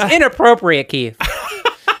that is inappropriate, Keith.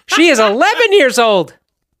 She is 11 years old.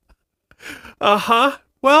 Uh-huh.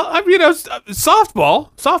 Well, I mean, softball.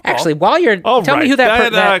 Actually, while you're All tell me right. who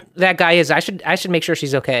that guy is, I should make sure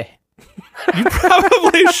she's okay. You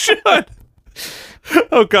probably should.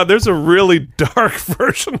 Oh God, there's a really dark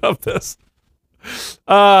version of this.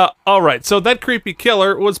 All right. So that creepy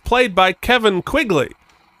killer was played by Kevin Quigley,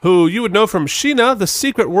 who you would know from Sheena, The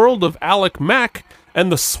Secret World of Alec Mack,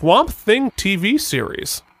 and the Swamp Thing TV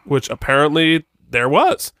series, which apparently there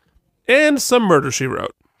was, and some Murder, She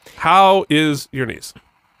Wrote. How is your niece?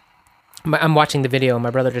 I'm watching the video.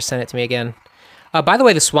 My brother just sent it to me again. By the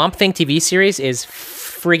way, the Swamp Thing TV series is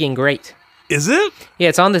friggin' great. Is it? Yeah,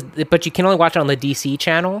 it's on but you can only watch it on the DC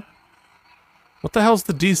channel. What the hell's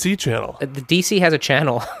the DC channel? The DC has a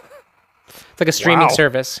channel. It's like a streaming Wow.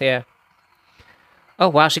 service, yeah. Oh,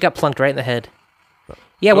 wow, she got plunked right in the head.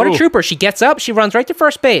 Yeah, what a Ooh. trooper. She gets up, she runs right to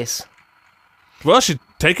first base. Well, she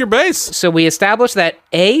take your base. So we established that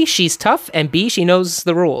A, she's tough, and B, she knows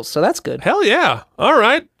the rules. So that's good. Hell yeah. All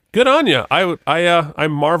right. Good on you. I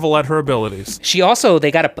marvel at her abilities. She also, they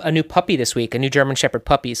got a new puppy this week, a new German Shepherd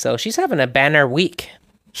puppy. So she's having a banner week.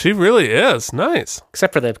 She really is. Nice.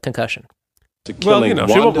 Except for the concussion. Well, you know,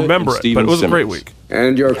 she won't remember it, but it was a great week.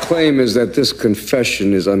 And your claim is that this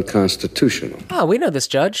confession is unconstitutional. Oh, we know this,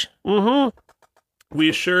 Judge. Mm-hmm.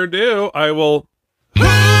 We sure do. I will... Judge!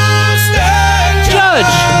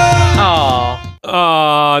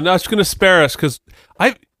 Aw. No, it's going to spare us, because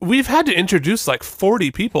we've had to introduce like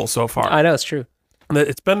 40 people so far. I know, it's true.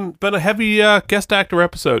 It's been a heavy guest actor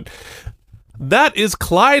episode. That is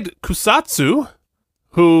Clyde Kusatsu,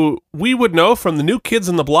 who we would know from the New Kids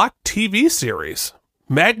on the Block TV series.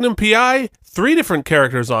 Magnum P.I., 3 different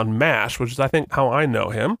characters on MASH, which is, I think, how I know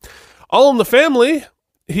him. All in the Family,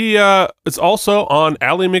 he is also on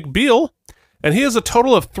Ally McBeal, and he has a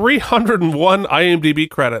total of 301 IMDb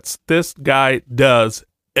credits. This guy does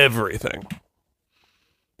everything.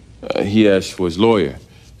 He asked for his lawyer.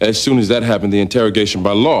 As soon as that happened, the interrogation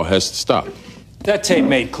by law has to stop. That tape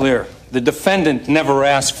made clear. The defendant never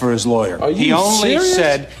asked for his lawyer. Are you He only serious?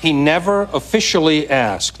 said he never officially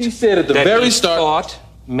asked. He said at the that very he start... thought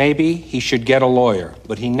maybe he should get a lawyer,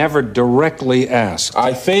 but he never directly asked.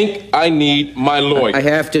 I think I need my lawyer. I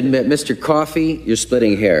have to admit, Mr. Coffey, you're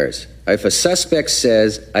splitting hairs. If a suspect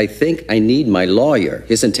says, I think I need my lawyer,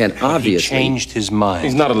 his intent obviously... He changed his mind.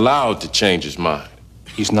 He's not allowed to change his mind.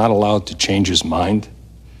 He's not allowed to change his mind?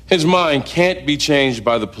 His mind can't be changed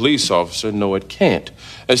by the police officer. No, it can't.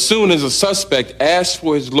 As soon as a suspect asks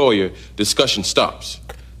for his lawyer, discussion stops.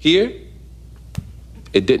 Here,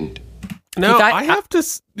 it didn't. Now, I have to...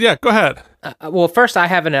 Yeah, go ahead. Well, first, I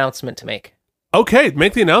have an announcement to make. Okay,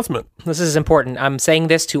 make the announcement. This is important. I'm saying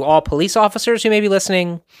this to all police officers who may be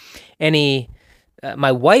listening.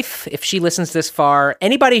 My wife, if she listens this far,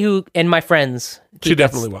 anybody who... And my friends. She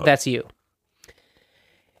definitely will. That's you.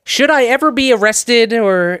 Should I ever be arrested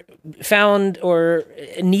or found or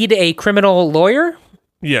need a criminal lawyer?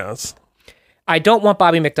 Yes. I don't want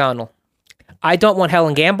Bobby McDonnell. I don't want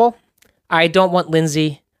Helen Gamble. I don't want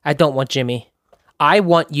Lindsay. I don't want Jimmy. I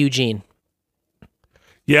want Eugene.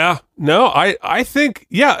 Yeah. No, I think,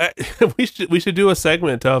 yeah, we should do a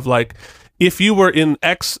segment of like, if you were in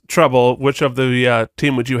X trouble, which of the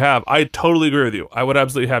team would you have? I totally agree with you. I would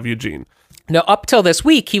absolutely have Eugene. Now, up till this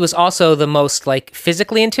week, he was also the most like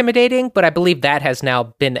physically intimidating, but I believe that has now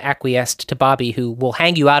been acquiesced to Bobby, who will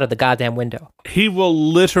hang you out of the goddamn window. He will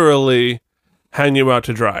literally hang you out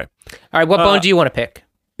to dry. All right, what bone do you want to pick?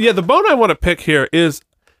 Yeah, the bone I want to pick here is,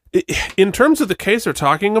 in terms of the case they're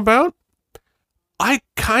talking about, I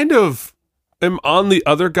kind of am on the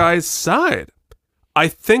other guy's side. I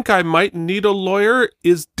think I might need a lawyer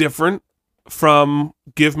is different from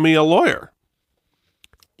give me a lawyer.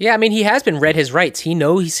 Yeah, I mean, he has been read his rights. He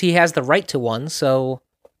knows he has the right to one, so...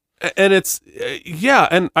 And it's... Yeah,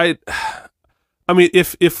 and I mean,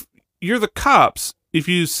 if you're the cops, if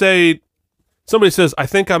you say... Somebody says, I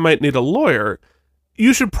think I might need a lawyer,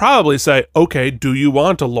 you should probably say, okay, do you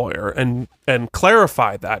want a lawyer? And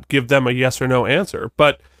clarify that. Give them a yes or no answer.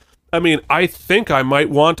 But, I mean, I think I might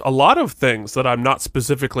want a lot of things that I'm not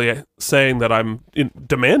specifically saying that I'm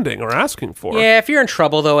demanding or asking for. Yeah, if you're in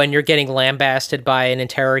trouble, though, and you're getting lambasted by an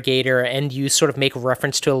interrogator and you sort of make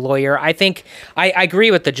reference to a lawyer, I think I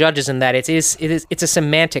agree with the judges in that it's a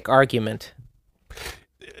semantic argument.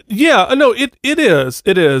 Yeah, no, it is.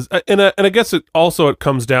 And I guess it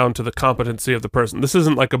comes down to the competency of the person. This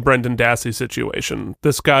isn't like a Brendan Dassey situation.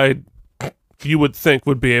 This guy, you would think,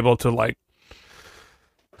 would be able to, like,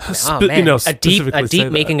 a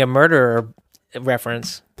deep making a murderer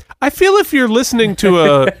reference. I feel if you're listening to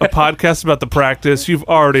a podcast about The Practice, you've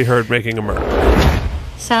already heard Making a Murderer.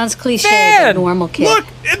 Sounds cliche, but normal kid. Look,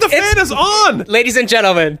 the fan is on! Ladies and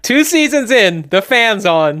gentlemen, 2 seasons in, the fan's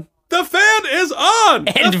on. The fan is on!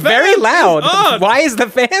 And very loud. Why is the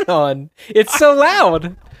fan on? It's so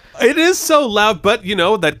loud. It is so loud, but,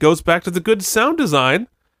 that goes back to the good sound design.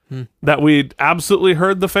 That we absolutely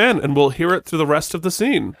heard the fan, and we'll hear it through the rest of the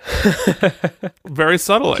scene. Very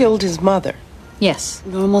subtly. Killed his mother. Yes.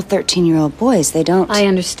 Normal 13-year-old boys, they don't. I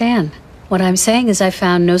understand. What I'm saying is I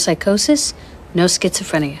found no psychosis, no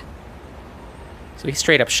schizophrenia. So he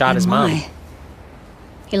straight up shot his mom.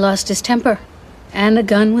 He lost his temper, and a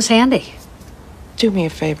gun was handy. Do me a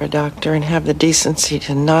favor, Doctor, and have the decency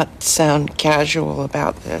to not sound casual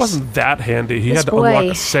about this. It wasn't that handy. He This had to boy-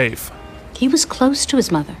 unlock a safe. He was close to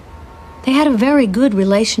his mother. They had a very good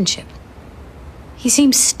relationship. He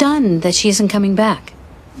seems stunned that she isn't coming back.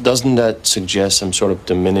 Doesn't that suggest some sort of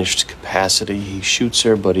diminished capacity? He shoots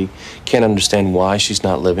her, but he can't understand why she's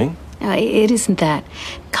not living? It isn't that.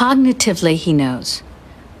 Cognitively, he knows.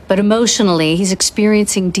 But emotionally, he's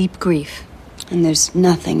experiencing deep grief. And there's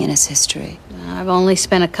nothing in his history. I've only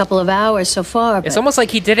spent a couple of hours so far, but It's almost like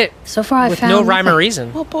he did it so far with I found no rhyme or nothing.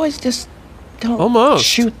 reason. Well, boys just don't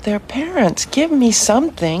shoot their parents. Give me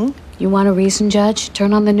something. You want a reason, Judge?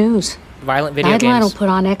 Turn on the news. Violent video Nightline will games. put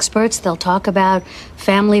on experts. They'll talk about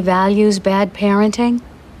family values, bad parenting.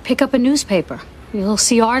 Pick up a newspaper. You'll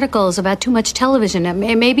see articles about too much television.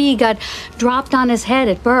 Maybe he got dropped on his head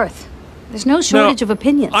at birth. There's no shortage of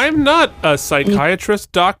opinions. I'm not a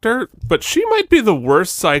psychiatrist, doctor, but she might be the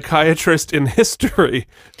worst psychiatrist in history.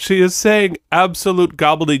 She is saying absolute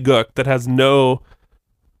gobbledygook that has no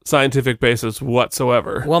scientific basis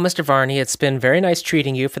whatsoever. Well, Mr. Varney, it's been very nice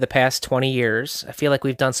treating you for the past 20 years. I feel like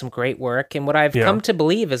we've done some great work, and what I've come to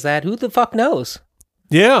believe is that who the fuck knows?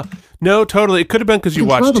 Yeah. No, totally. It could have been because you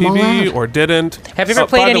watched TV or didn't. Have you ever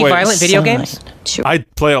played any violent video games? I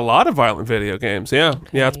play a lot of violent video games, yeah.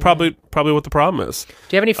 Yeah, it's probably what the problem is.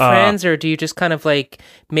 Do you have any friends, or do you just kind of like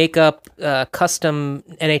make up custom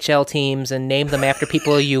NHL teams and name them after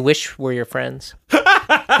people you wish were your friends?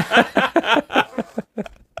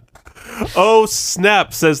 Oh,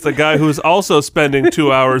 snap, says the guy who's also spending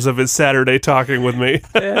 2 hours of his Saturday talking with me.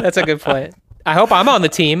 Yeah, that's a good point. I hope I'm on the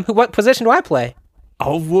team. What position do I play?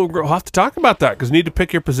 Oh, we'll have to talk about that because you need to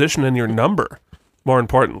pick your position and your number, more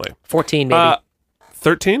importantly. 14, maybe.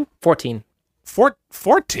 13? 14.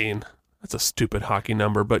 14? That's a stupid hockey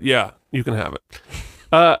number, but yeah, you can have it.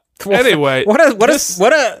 Anyway. What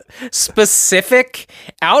a specific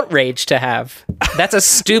outrage to have. That's a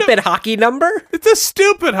stupid hockey number? It's a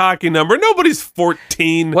stupid hockey number. Nobody's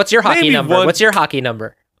 14. What's your hockey number? What's your hockey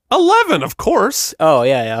number? 11, of course. Oh,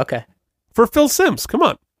 yeah, okay. For Phil Simms, come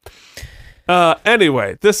on.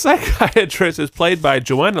 Anyway, this psychiatrist is played by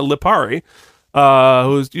Joanna Lipari,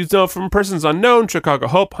 who's you know from Persons Unknown, Chicago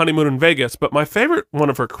Hope, Honeymoon in Vegas. But my favorite one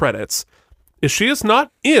of her credits is she is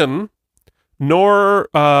not in, nor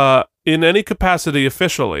in any capacity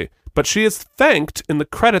officially, but she is thanked in the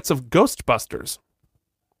credits of Ghostbusters.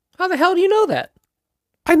 How the hell do you know that?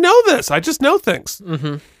 I know this. I just know things.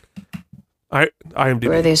 Mm-hmm. IMDb.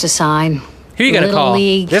 Where there's a sign. Who you gonna Little call?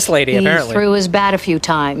 League, This lady, he apparently. threw his bat a few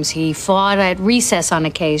times. He fought at recess on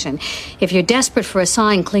occasion. If you're desperate for a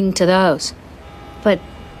sign, cling to those. But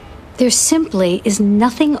there simply is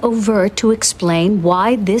nothing overt to explain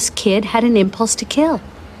why this kid had an impulse to kill.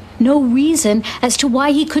 No reason as to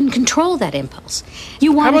why he couldn't control that impulse.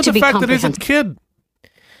 You want How it about to the be fact that he's a comprehensive.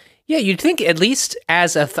 kid? Yeah, you'd think at least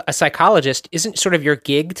as a psychologist, isn't sort of your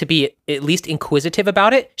gig to be at least inquisitive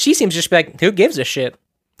about it? She seems just like, who gives a shit?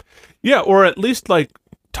 Yeah, or at least like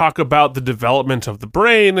talk about the development of the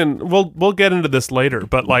brain, and we'll get into this later.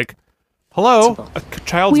 But like, hello, a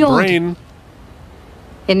child's We all do. brain.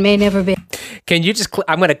 It may never be. Can you just?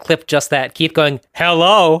 I'm going to clip just that. Keep going.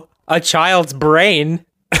 Hello, a child's brain.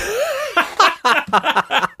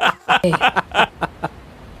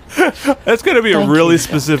 That's going to be a really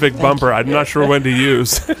specific bumper. I'm not sure when to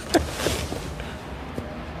use.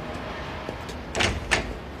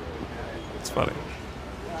 It's funny.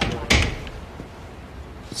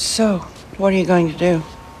 So, what are you going to do?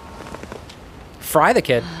 Fry the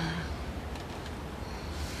kid.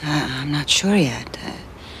 I'm not sure yet.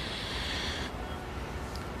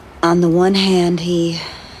 On the one hand,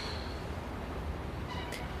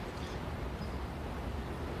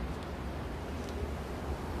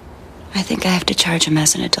 I think I have to charge him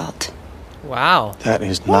as an adult. Wow. That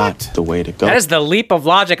is not the way to go. That is the leap of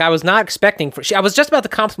logic I was not expecting. I was just about to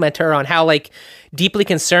compliment her on how like deeply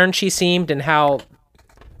concerned she seemed and how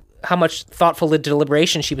much thoughtful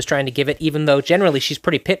deliberation she was trying to give it, even though generally she's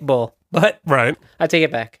pretty pit bull. But right, I take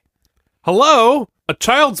it back. Hello, a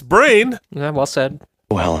child's brain. Yeah, well said.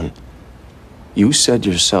 Oh, Helen, you said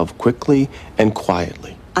yourself quickly and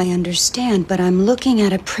quietly. I understand, but I'm looking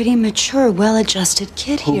at a pretty mature, well-adjusted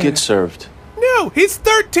kid Who here. gets served? No, he's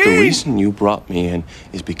 13. The reason you brought me in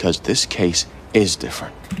is because this case is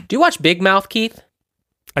different. Do you watch Big Mouth, Keith?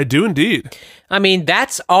 I do indeed. I mean,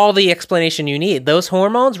 that's all the explanation you need. Those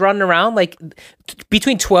hormones running around like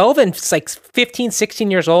between 12 and like 15, 16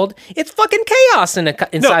 years old, it's fucking chaos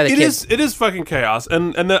inside the kid. It is fucking chaos.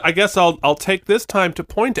 And I guess I'll take this time to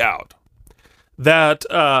point out that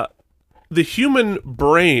the human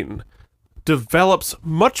brain develops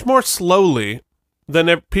much more slowly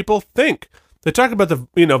than people think. They talk about the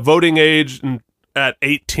voting age at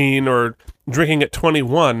 18 or drinking at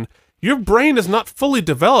 21. Your brain is not fully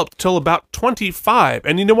developed till about 25.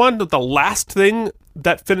 And you know what? The last thing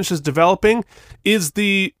that finishes developing is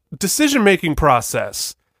the decision-making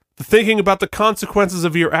process. The thinking about the consequences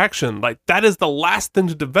of your action. Like, that is the last thing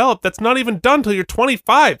to develop. That's not even done till you're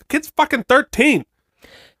 25. The kid's fucking 13.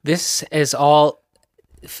 This is all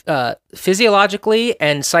physiologically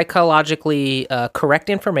and psychologically correct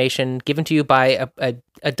information given to you by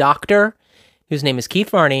a doctor whose name is Keith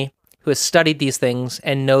Varney, who has studied these things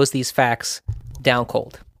and knows these facts down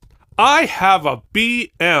cold. I have a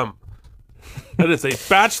BM. That is a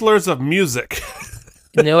bachelor's of music.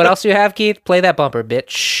 You know what else you have, Keith? Play that bumper,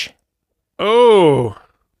 bitch. Oh.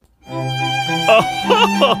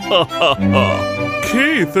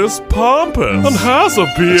 Keith is pompous and has a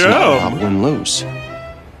It's not about BM. win-lose.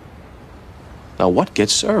 Now, what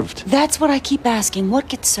gets served? That's what I keep asking. What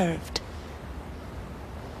gets served?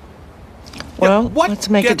 Well, What let's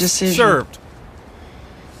make a gets decision. served?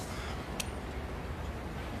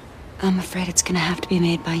 I'm afraid it's gonna have to be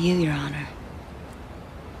made by you, Your Honor.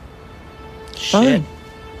 Fine.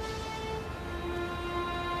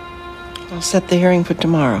 I'll set the hearing for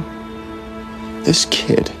tomorrow. This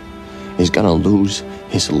kid is gonna lose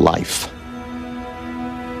his life.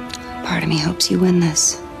 Part of me hopes you win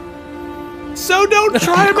this. So don't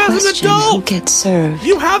try him as an Question, who adult. gets served?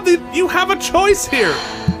 You have a choice here.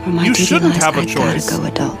 My You duty shouldn't lies, have a I choice. gotta go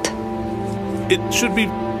adult. It should be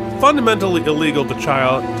fundamentally illegal to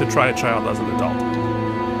try a child as an adult.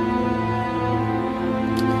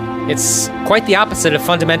 It's quite the opposite of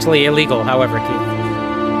fundamentally illegal, however, Keith.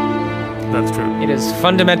 That's true. It is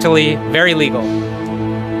fundamentally very legal.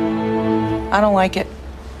 I don't like it.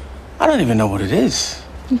 I don't even know what it is.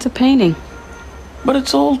 It's a painting. But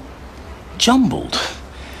it's all jumbled.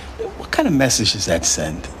 What kind of message does that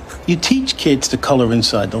send? You teach kids to color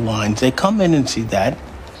inside the lines. They come in and see that.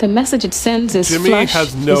 The message it sends is Jimmy flush,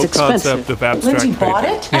 has no is expensive. concept of abstract Lindsay bought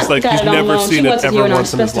painting. it? He's like, Got he's it on never loan. seen She it wasn't ever here when our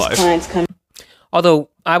once in his asbestos life. clients come. Although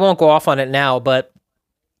I won't go off on it now, but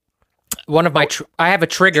one of my I have a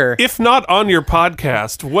trigger. If not on your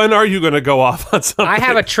podcast, when are you going to go off on something? I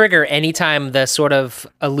have a trigger anytime the sort of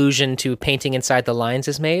allusion to painting inside the lines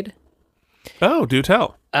is made. Oh, do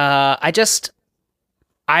tell. I'm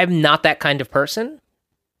not that kind of person.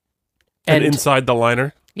 And inside the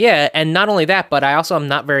liner? Yeah, and not only that, but I also am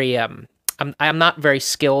not very I'm not very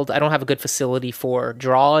skilled. I don't have a good facility for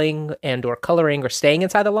drawing and or coloring or staying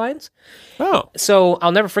inside the lines. Oh. So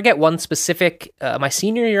I'll never forget one specific my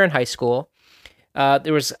senior year in high school. I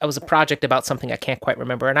was a project about something I can't quite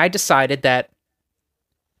remember, and I decided that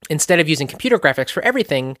instead of using computer graphics for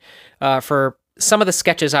everything, for some of the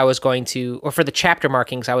sketches I was going to, or for the chapter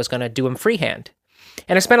markings, I was going to do them freehand.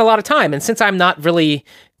 And I spent a lot of time, and since I'm not really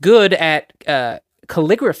good at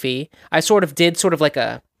calligraphy, I sort of did sort of like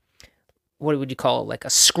a, what would you call it? Like a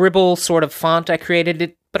scribble sort of font. I created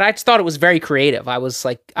it, but I just thought it was very creative. I was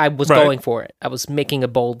going for it. I was making a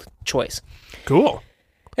bold choice. Cool.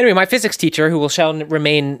 Anyway, my physics teacher, who shall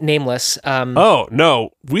remain nameless. Oh,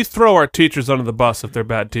 no. We throw our teachers under the bus if they're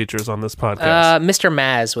bad teachers on this podcast. Mr.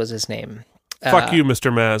 Maz was his name. Fuck you,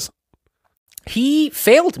 Mr. Maz. He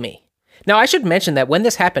failed me. Now, I should mention that when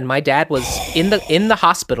this happened, my dad was in the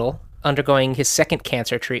hospital undergoing his second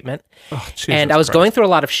cancer treatment. Oh, Jesus and I was Christ. going through a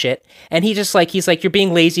lot of shit. And he's like, you're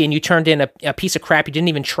being lazy and you turned in a piece of crap. You didn't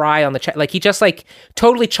even try on the chat. Like, he just like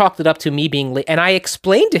totally chalked it up to me being late. And I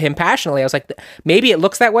explained to him passionately. I was like, maybe it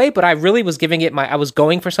looks that way, but I really was giving it I was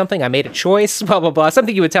going for something. I made a choice, blah, blah, blah.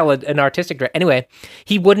 Something you would tell an artistic director. Anyway,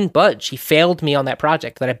 he wouldn't budge. He failed me on that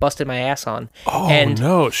project that I busted my ass on. Oh, and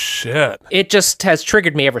no shit. it just has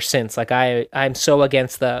triggered me ever since. Like I'm so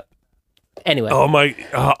against the. Anyway. Oh my!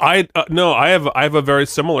 I have a very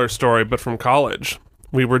similar story, but from college.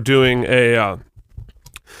 We were doing it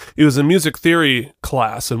was a music theory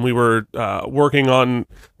class, and we were working on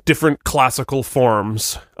different classical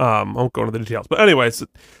forms. I won't go into the details, but anyways,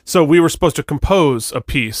 so we were supposed to compose a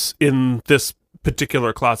piece in this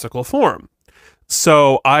particular classical form.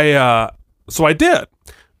 So I did,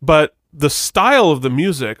 but the style of the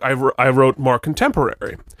music I wrote more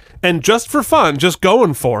contemporary. And just for fun, just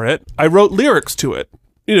going for it, I wrote lyrics to it.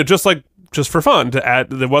 You know, just for fun to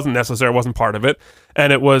add. It wasn't necessary, it wasn't part of it.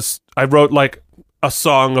 And I wrote like a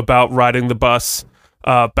song about riding the bus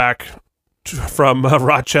back from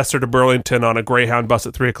Rochester to Burlington on a Greyhound bus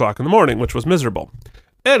at 3:00 in the morning, which was miserable.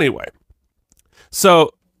 Anyway,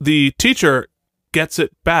 so the teacher gets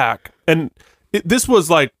it back, and this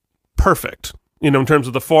was like perfect, you know, in terms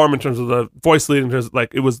of the form, in terms of the voice lead, in terms of,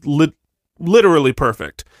 like, it was literally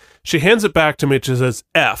perfect. She hands it back to me. She says,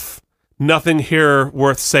 F, nothing here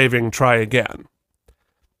worth saving, try again.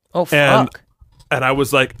 Oh, fuck. And I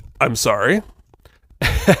was like, I'm sorry.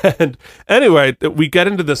 And anyway, we get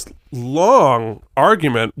into this long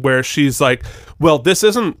argument where she's like, well, this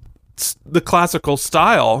isn't the classical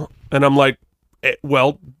style. And I'm like,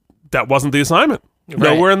 well, that wasn't the assignment.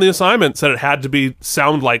 Right. Nowhere in the assignment said it had to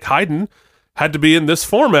sound like Haydn, had to be in this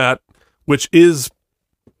format, which is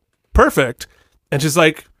perfect. And she's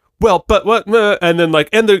like, well, but what? And then like,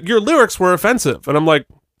 your lyrics were offensive. And I'm like,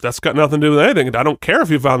 that's got nothing to do with anything. I don't care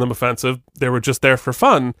if you found them offensive. They were just there for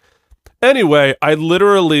fun. Anyway, I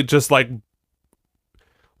literally just like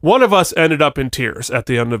one of us ended up in tears at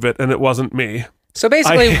the end of it, and it wasn't me. So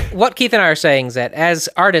basically, what Keith and I are saying is that as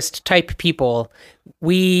artist-type people,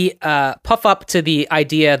 we puff up to the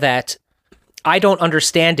idea that I don't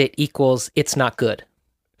understand it equals it's not good.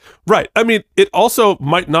 Right. I mean, it also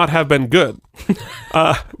might not have been good.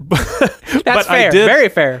 That's but fair. Very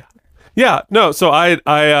fair. Yeah. No. So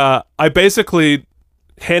I basically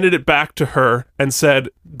handed it back to her and said,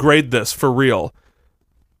 "Grade this for real."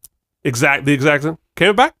 The exact thing.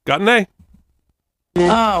 Came back. Got an A.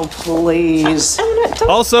 Oh, please.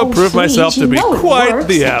 Also proved myself to be quite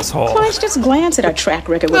the asshole. Clients just glance at our track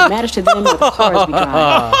record. What matters to them are the cars we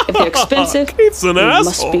drive. If they're expensive, Keith's an they asshole.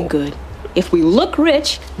 must be good. If we look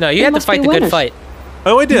rich, No, you they had to must fight be the good winners. fight.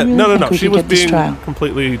 Oh, I did. You No. really think we She could was get this being trial?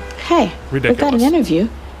 completely Hey, ridiculous. we've got an interview.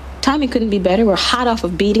 Timing couldn't be better. We're hot off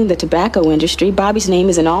of beating the tobacco industry. Bobby's name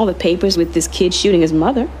is in all the papers with this kid shooting his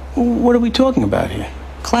mother. What are we talking about here?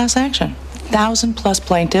 Class action. 1,000+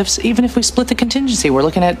 plaintiffs. Even if we split the contingency, we're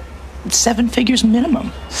looking at 7 figures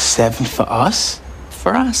minimum. 7 for us?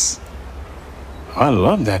 For us. I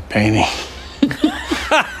love that painting.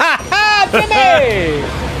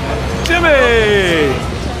 Jimmy!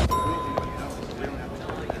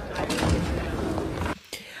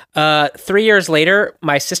 3 years later,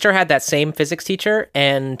 my sister had that same physics teacher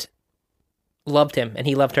and loved him, and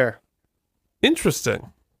he loved her.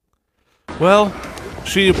 Interesting. Well,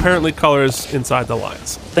 she apparently colors inside the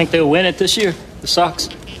lines. Think they'll win it this year, the Sox?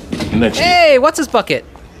 Next year. Hey, what's his bucket?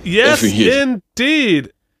 Yes, Every year.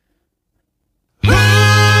 indeed.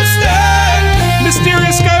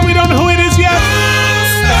 Mysterious guy, we don't know who it is yet.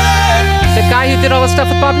 The guy who did all the stuff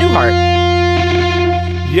with Bob Newhart.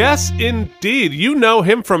 Yes, indeed. You know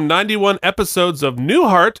him from 91 episodes of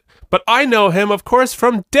Newhart, but I know him, of course,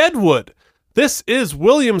 from Deadwood. This is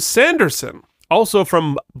William Sanderson, also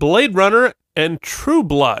from Blade Runner and True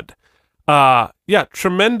Blood. Yeah,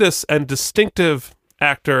 tremendous and distinctive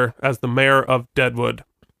actor as the mayor of Deadwood.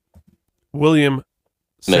 William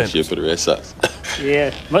Next year for the Red Sox.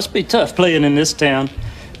 Yeah, must be tough playing in this town.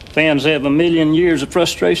 Fans have a million years of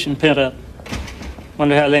frustration pent up.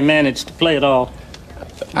 Wonder how they managed to play it all.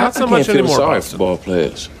 Not so I much can't feel anymore, sorry Boston. for ball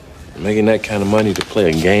players. Making that kind of money to play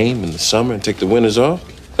a game in the summer and take the winters off?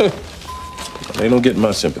 They don't get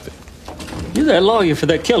my sympathy. You're that lawyer for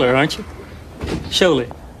that killer, aren't you?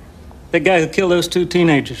 Sholey. That guy who killed those 2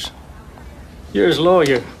 teenagers. You're his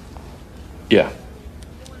lawyer. Yeah.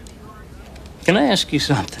 Can I ask you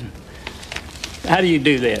something? How do you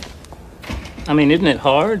do that? I mean, isn't it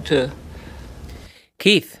hard to...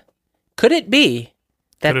 Keith, could it be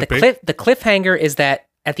that Could it the cliffhanger is that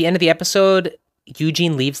at the end of the episode,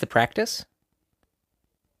 Eugene leaves the practice?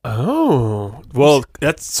 Oh, well,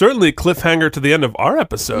 that's certainly a cliffhanger to the end of our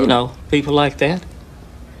episode. You know, people like that.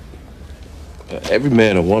 Every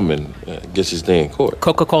man or woman gets his day in court.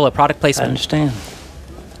 Coca-Cola product I placement. understand.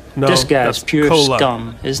 No, This guy's that's pure cola.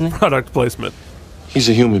 scum, isn't he? Product placement. He's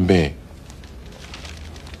a human being.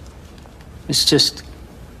 It's just...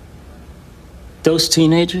 Those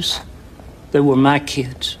teenagers, they were my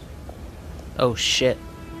kids. Oh, shit.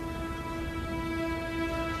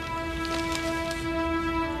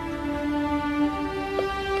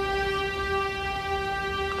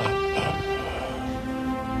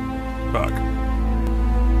 Fuck.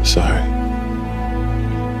 Sorry.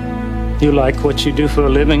 You like what you do for a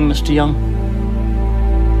living, Mr. Young?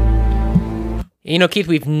 You know, Keith,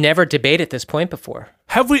 we've never debated this point before.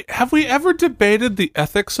 Have we ever debated the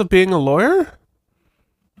ethics of being a lawyer?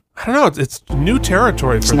 I don't know. It's new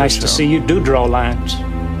territory for It's nice this to show. see you do draw lines.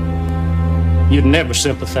 You'd never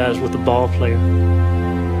sympathize with a ball player.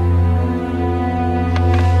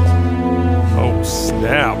 Oh,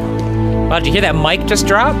 snap. Wow, did you hear that mic just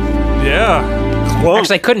drop? Yeah. Clunk.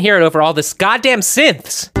 Actually, I couldn't hear it over all this goddamn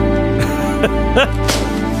synths.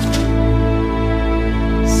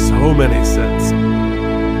 So many cents.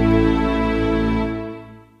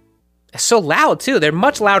 It's so loud, too. They're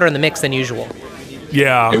much louder in the mix than usual.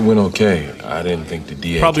 Yeah. It went okay. I didn't think the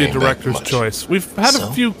DA Probably a came back director's much. choice. We've had So?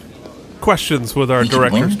 a few questions with our We can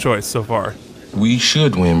director's win? choice so far. We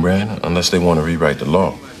should win, Brad, unless they want to rewrite the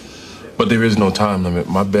law. But there is no time limit.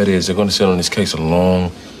 My bet is they're going to sit on this case a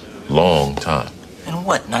long, long time. And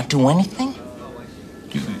what, not do anything?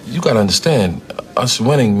 You got to understand, us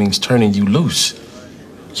winning means turning you loose.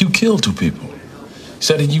 You killed 2 people.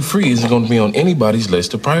 Setting you free isn't going to be on anybody's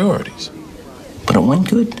list of priorities. But it went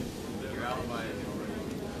good.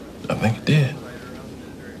 I think it did.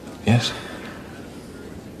 Yes.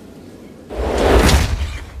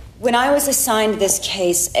 When I was assigned this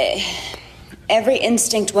case, every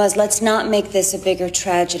instinct was, let's not make this a bigger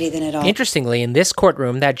tragedy than it all. Interestingly, in this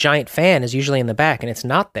courtroom, that giant fan is usually in the back, and it's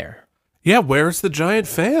not there. Yeah, where's the giant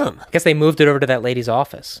fan? I guess they moved it over to that lady's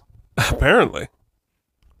office. Apparently.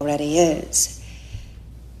 Already is.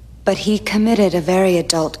 But he committed a very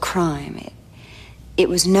adult crime. It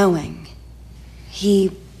was knowing.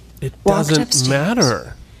 He It walked doesn't upstairs,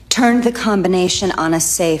 matter. turned the combination on a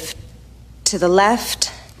safe to the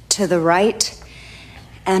left, to the right,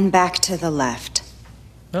 and back to the left.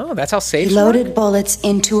 Oh, that's how safe. He loaded bullets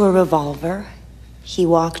into a revolver. He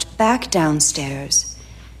walked back downstairs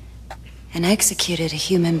and executed a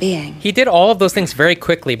human being. He did all of those things very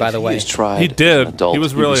quickly, by the way. He's tried. He did. as an adult, He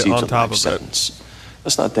was really receives on a top life of it. sentence.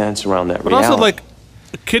 Let's not dance around that But reality. also, like,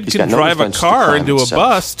 a kid He's can got no drive a defense to car crime into a himself.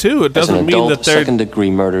 bus, too. It As an doesn't mean adult, that they're...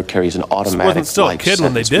 second-degree murder carries an automatic still a life kid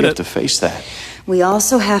when they sentence. did We have it. to face that. We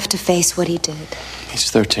also have to face what he did. He's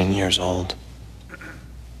 13 years old.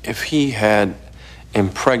 If he had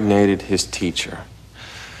impregnated his teacher,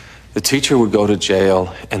 the teacher would go to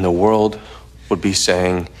jail and the world would be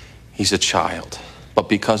saying he's a child. But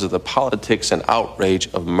because of the politics and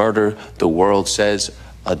outrage of murder, the world says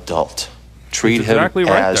adult. Treat That's exactly him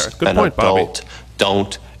right as there. Good an point, Bobby. adult.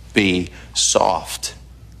 Don't be soft.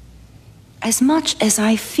 As much as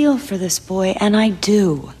I feel for this boy, and I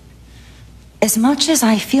do, as much as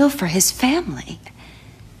I feel for his family,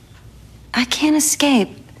 I can't escape.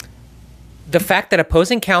 The fact that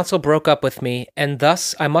opposing counsel broke up with me, and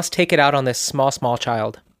thus I must take it out on this small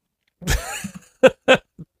child.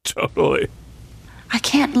 Totally. I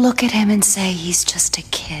can't look at him and say he's just a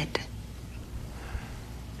kid.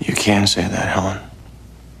 You can say that, Helen.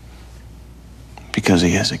 Because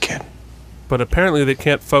he is a kid. But apparently they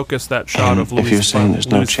can't focus that shot of Louise If you're saying there's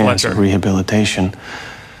no Louise chance Fletcher. of rehabilitation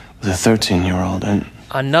with a 13-year-old, and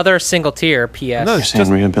Another single tier, P.S. No, you're it's saying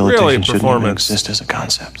just rehabilitation really shouldn't even performance. exist as a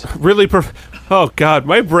concept. Really, oh God,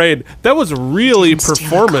 my brain. That was really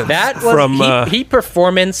performance. That was from he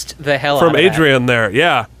performanced the hell from out of that. Adrian there.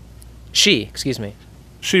 Yeah, Excuse me.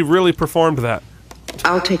 she really performed that.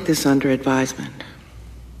 I'll take this under advisement.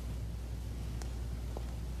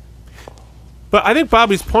 But I think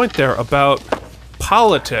Bobby's point there about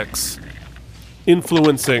politics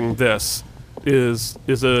influencing this is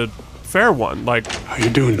a fair one. Like, How you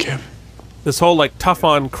doing, Kim? this whole like tough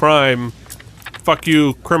on crime, fuck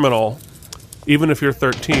you criminal, even if you're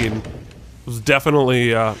 13, was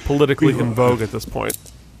definitely politically in vogue at this point.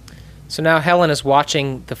 So now Helen is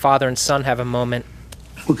watching the father and son have a moment.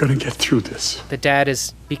 We're gonna get through this. The dad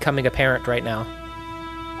is becoming a parent right now.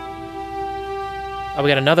 Oh, we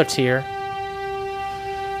got another tear.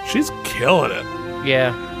 She's killing it.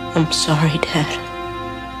 Yeah. I'm sorry, Dad.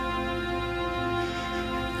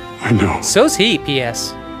 I know. So's he,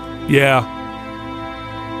 P.S. Yeah.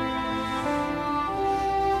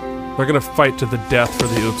 They're gonna fight to the death for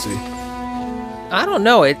the oopsie. I don't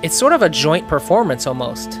know. It's sort of a joint performance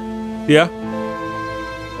almost. Yeah.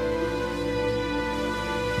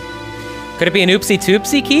 Could it be an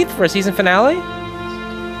oopsie-toopsie, Keith, for a season finale?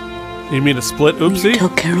 You mean a split oopsie? Tell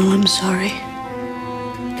Carol I'm sorry.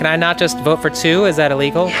 Can I not just vote for 2? Is that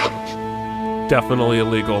illegal? Definitely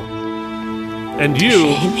illegal. And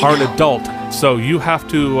you are an adult, so you have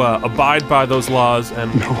to abide by those laws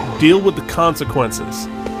and deal with the consequences.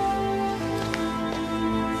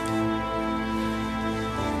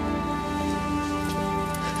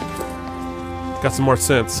 Got some more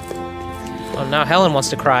sense. Oh, now Helen wants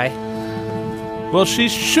to cry. Well, she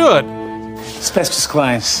should. Asbestos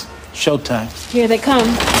clients, showtime. Here they come.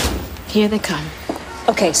 Here they come.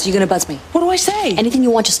 Okay, so you're gonna buzz me. What do I say? Anything you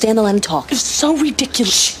want, just stay on the line and talk. It's so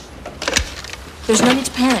ridiculous. There's no need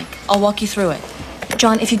to panic. I'll walk you through it.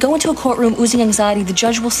 John, if you go into a courtroom oozing anxiety, the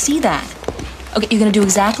judge will see that. Okay, you're gonna do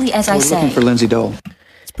exactly as I say. Looking for Lindsay Dole.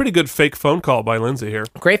 It's a pretty good fake phone call by Lindsay here.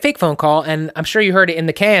 Great fake phone call, and I'm sure you heard it in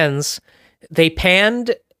the cans. They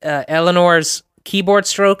panned Eleanor's keyboard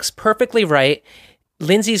strokes perfectly right.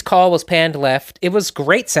 Lindsay's call was panned left. It was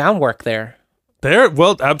great sound work there.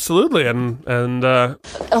 Well, absolutely, and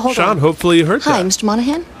hold Sean, on. hopefully you heard Hi, that. Mr.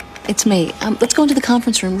 Monahan. It's me. Let's go into the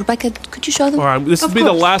conference room. Rebecca, could you show them? All right, this will Of be the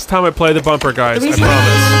course. last time I play the bumper, guys. I reason-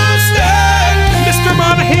 promise. Mr.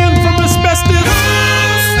 Monahan from Asbestos.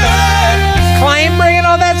 Client bringing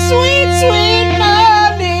all that sweet money.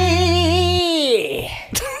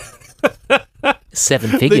 7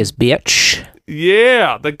 figures, bitch.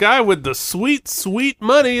 Yeah, the guy with the sweet, sweet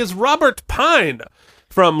money is Robert Pine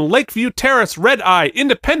from Lakeview Terrace, Red Eye,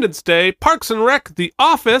 Independence Day, Parks and Rec, The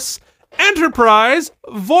Office, Enterprise,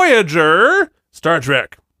 Voyager, Star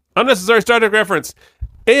Trek. Unnecessary Star Trek reference.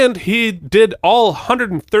 And he did all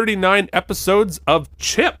 139 episodes of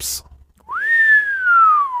Chips.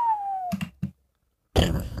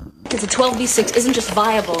 It's means a 12v6 isn't just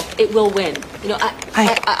viable, it will win. You know,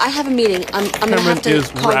 I have a meeting. I'm going to have to is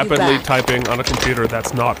call you rapidly back. typing on a computer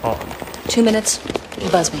that's not on. 2 minutes, you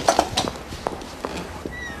buzz me.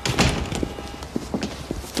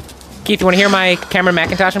 Keith, you want to hear my Cameron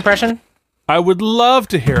McIntosh impression? I would love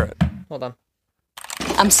to hear it. Hold on.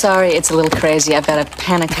 I'm sorry, it's a little crazy. I've got a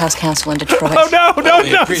panicked house council in Detroit. Oh, no, Well,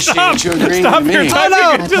 we appreciate stop. you agreeing Stop, to me. you're typing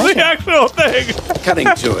Oh, into the actual thing. Cutting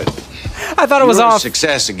to it. I thought it was Your off.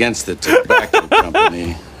 success against the tobacco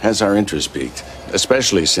company has our interest piqued,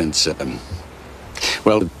 especially since,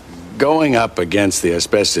 well, going up against the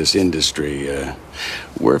asbestos industry,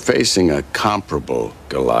 we're facing a comparable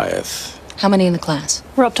Goliath. How many in the class?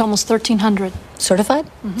 We're up to almost 1,300. Certified?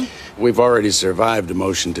 We've already survived a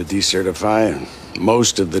motion to decertify, and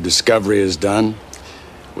most of the discovery is done.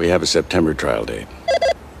 We have a September trial date.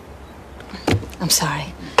 I'm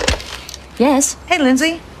sorry. Yes? Hey,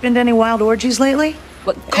 Lindsay. Been to any wild orgies lately?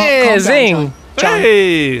 What, Hey, calm Zing. down, John.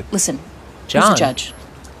 Hey! Listen, John. who's the judge?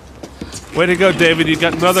 Way to go, David. You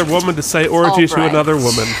got another woman to say orgy to Albright. another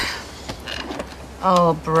woman.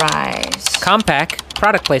 Oh, Bryce. Compact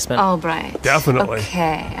product placement. Oh, Bryce. Definitely.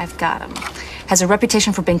 Okay, I've got him. Has a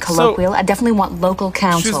reputation for being colloquial. I definitely want local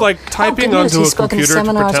counsel. She's like typing good news. onto He's a spoken at computer to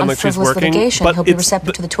seminars pretend on like she's frivolous working, litigation. but He'll be it's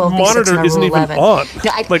receptive to the the 12b6 monitor and isn't Rule even 11. on.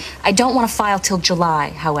 No, Like- I don't want to file till July,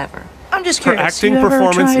 however. I'm just Her curious. acting you ever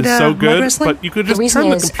performance tried, is so mud good, wrestling? but you could just The reason turn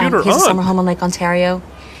the is computer he has a summer on. home on Lake Ontario.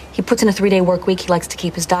 He puts in a 3-day work week. He likes to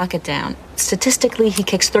keep his docket down. Statistically, he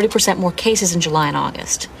kicks 30% more cases in July and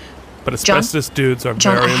August. But asbestos dudes are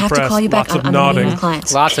John, very I have impressed. to call you back. Lots of I'm meeting nodding. with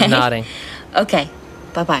clients. Lots of okay? nodding. Okay.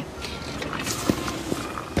 Bye-bye.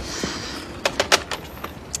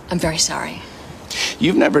 I'm very sorry.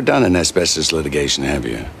 You've never done an asbestos litigation, have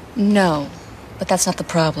you? No, but that's not the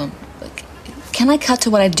problem. Can I cut to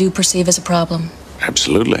what I do perceive as a problem?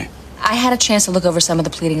 Absolutely. I had a chance to look over some of the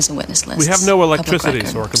pleadings and witness lists. We have no Public electricity,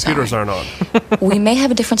 record. so our computers aren't on. We may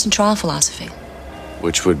have a difference in trial philosophy.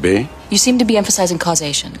 Which would be? You seem to be emphasizing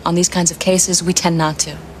causation. On these kinds of cases, we tend not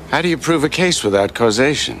to. How do you prove a case without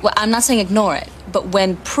causation? Well, I'm not saying ignore it, but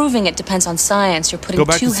when proving it depends on science, you're putting Go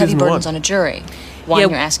back too to heavy season burdens 1. on a jury. One, Yeah.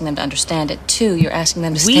 you're asking them to understand it. Two, you're asking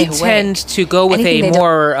them to We stay away. tend to go with Anything a they don't-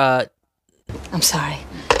 more I'm sorry.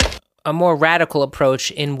 a more radical approach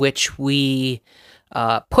in which we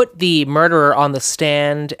put the murderer on the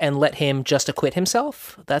stand and let him just acquit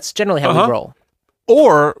himself. That's generally how we roll.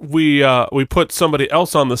 Or we put somebody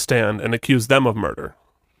else on the stand and accuse them of murder.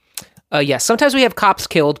 Yes, sometimes we have cops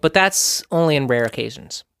killed, but that's only in rare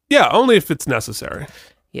occasions. Yeah, only if it's necessary.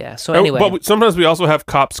 Yeah, so anyway. But sometimes we also have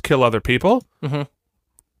cops kill other people. Mm-hmm.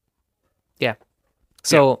 Yeah.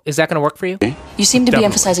 So is that going to work for you? You seem to be Definitely.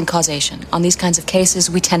 emphasizing causation. On these kinds of cases,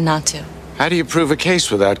 we tend not to. How do you prove a case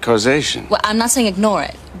without causation? Well, I'm not saying ignore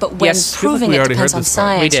it, but when Yes. proving we it already depends heard on this part.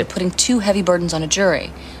 We science, did. you're putting too heavy burdens on a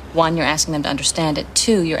jury. One, you're asking them to understand it.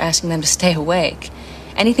 Two, you're asking them to stay awake.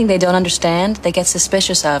 Anything they don't understand, they get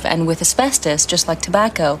suspicious of. And with asbestos, just like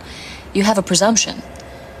tobacco, you have a presumption.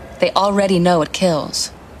 They already know it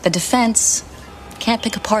kills. The defense can't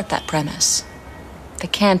pick apart that premise. They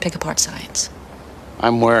can pick apart science.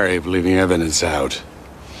 I'm wary of leaving evidence out.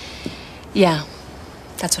 Yeah,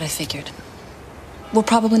 that's what I figured. We're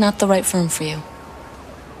probably not the right firm for you.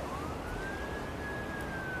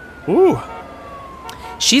 Ooh.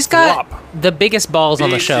 She's got the biggest balls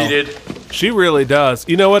on the show. She really does.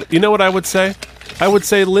 You know what? You know what I would say? I would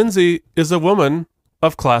say Lindsay is a woman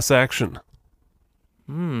of class action.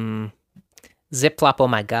 Zip flop, oh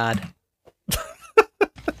my God.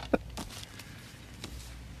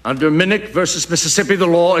 Under Minnick versus Mississippi, the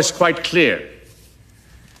law is quite clear.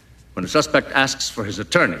 When a suspect asks for his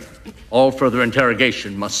attorney, all further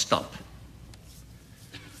interrogation must stop.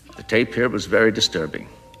 The tape here was very disturbing.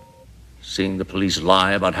 Seeing the police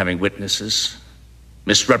lie about having witnesses,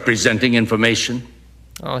 misrepresenting information.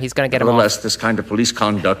 Oh, he's going to get him Nevertheless, off. this kind of police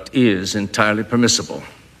conduct is entirely permissible.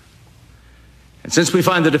 And since we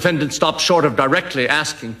find the defendant stopped short of directly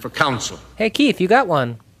asking for counsel, Hey, Keith, you got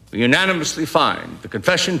one. we unanimously find the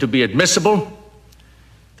confession to be admissible.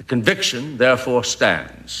 The conviction, therefore,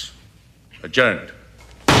 stands. Adjourned.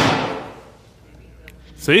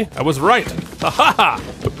 See? I was right. Ha ha ha!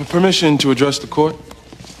 Permission to address the court?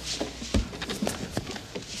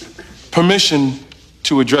 Permission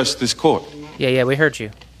to address this court. Yeah, we heard you.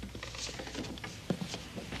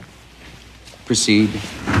 Proceed.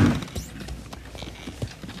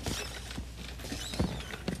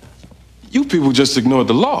 You people just ignored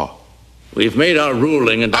the law. We've made our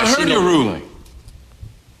ruling, and I heard your ruling.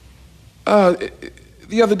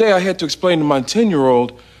 The other day I had to explain to my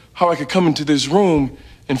 10-year-old how I could come into this room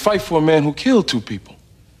and fight for a man who killed 2 people.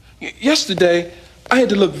 Yesterday, I had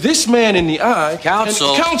to look this man in the eye.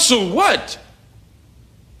 Counsel. Counsel what?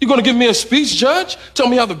 You gonna give me a speech, Judge? Tell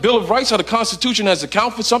me how the Bill of Rights, how the Constitution has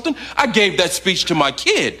account for something? I gave that speech to my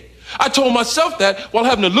kid. I told myself that while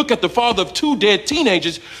having to look at the father of 2 dead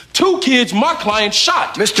teenagers, 2 kids my client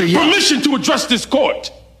shot. Mr. Young. Permission to address this court.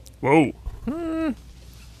 Whoa.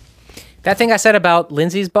 That thing I said about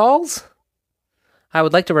Lindsay's balls, I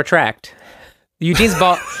would like to retract.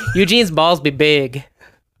 Eugene's balls be big.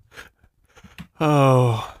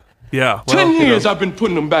 Oh, yeah. Well, 10 years I've been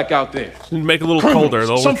putting them back out there. Make it a little Criminals,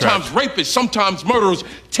 colder. sometimes rapists, sometimes murderers.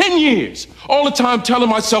 10 years. All the time telling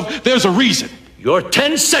myself there's a reason. You're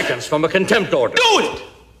 10 seconds from a contempt order. Do it!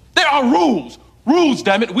 There are rules. Rules,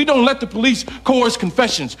 damn it. We don't let the police coerce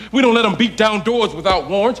confessions. We don't let them beat down doors without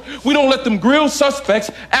warrants. We don't let them grill suspects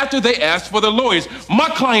after they ask for their lawyers. My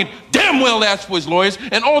client damn well asked for his lawyers,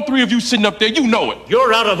 and all 3 of you sitting up there, you know it.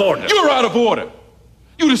 You're out of order. You're out of order.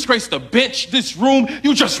 You disgrace the bench, this room.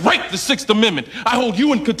 You just raped the 6th Amendment. I hold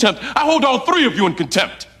you in contempt. I hold all 3 of you in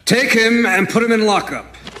contempt. Take him and put him in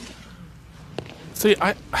lockup. See,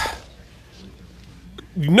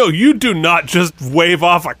 No, you do not just wave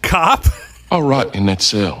off a cop. I'll rot in that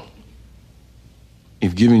cell.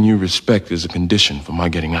 If giving you respect is a condition for my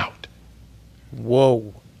getting out.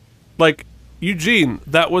 Whoa. Like, Eugene,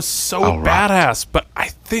 that was so badass, but I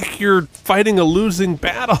think you're fighting a losing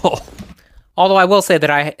battle. Although I will say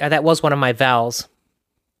that that was one of my vows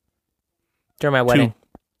during my wedding.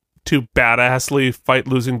 To badassly fight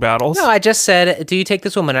losing battles? No, I just said, do you take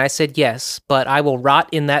this woman? And I said yes, but I will rot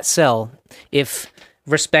in that cell if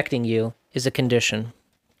respecting you is a condition.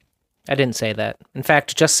 I didn't say that. In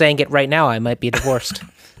fact, just saying it right now, I might be divorced.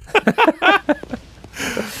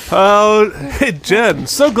 Oh, hey, Jen,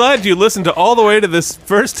 so glad you listened all the way to this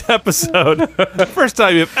first episode. First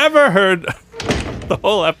time you've ever heard the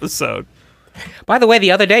whole episode. By the way,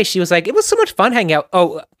 the other day, she was like, it was so much fun hanging out.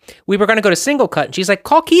 Oh, we were going to go to Single Cut. And she's like,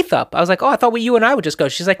 call Keith up. I was like, oh, I thought you and I would just go.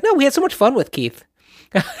 She's like, no, we had so much fun with Keith.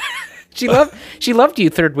 She loved you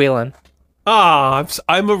third wheeling. Ah,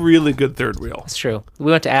 I'm a really good third wheel. That's true.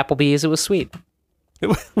 We went to Applebee's. It was sweet.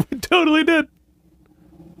 We totally did.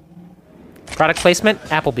 Product placement,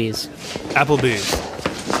 Applebee's. Applebee's.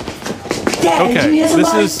 Okay,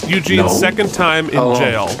 this is Eugene's second time in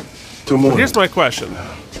jail. Here's my question.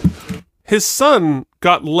 His son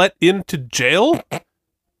got let into jail?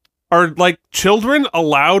 Are, like, children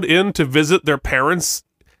allowed in to visit their parents?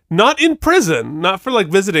 Not in prison, not for, like,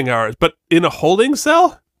 visiting hours, but in a holding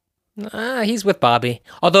cell? He's with Bobby.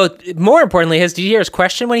 Although, more importantly, did you hear his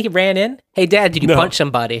question when he ran in? Hey, Dad, did you punch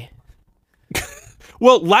somebody?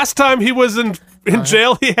 Well, last time he was in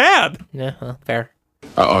jail, he had. Yeah, well, fair.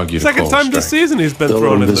 I argued. Second time this season he's been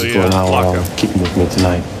thrown in the lockup. Keep him with me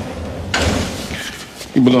tonight.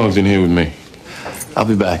 He belongs in here with me. I'll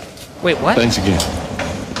be back. Wait, what? Thanks again.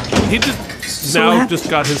 He just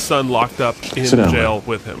got his son locked up in jail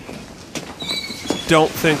with him. Don't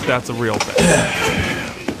think that's a real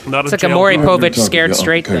thing. Not it's like a Maury Povich scared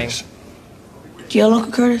straight thing. Jail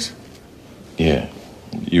Uncle Curtis? Yeah.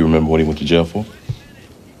 You remember what he went to jail for?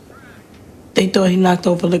 They thought he knocked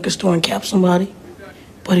over a liquor store and capped somebody,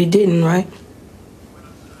 but he didn't, right?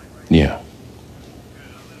 Yeah.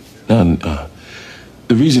 Now,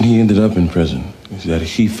 the reason he ended up in prison is that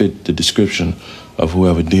he fit the description of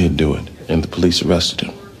whoever did do it, and the police arrested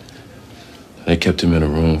him. They kept him in a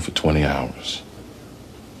room for 20 hours.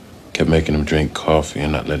 Kept making him drink coffee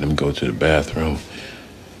and not letting him go to the bathroom.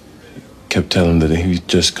 Kept telling him that he would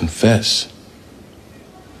just confess,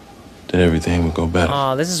 that everything would go better.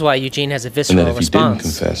 Oh, this is why Eugene has a visceral and that if response. he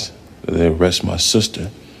didn't confess, that they arrest my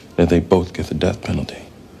sister, that they both get the death penalty.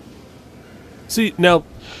 See, now,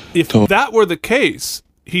 if that were the case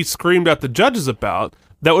he screamed at the judges about,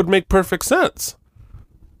 that would make perfect sense.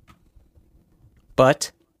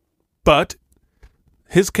 But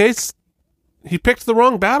his case, he picked the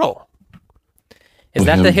wrong battle. Is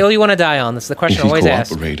that the hill you want to die on? That's the question I always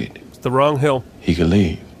ask. It's the wrong hill. He could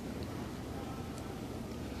leave.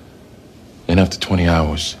 And after 20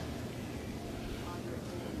 hours,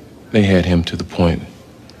 they had him to the point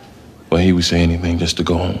where he would say anything just to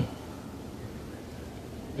go home.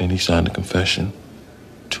 And he signed a confession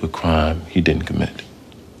to a crime he didn't commit.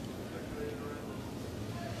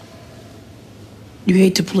 You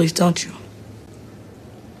hate the police, don't you?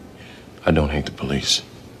 I don't hate the police.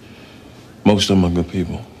 Most of them are good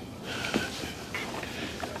people.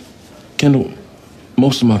 Kendall,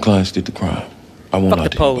 most of my clients did the crime. I won't lie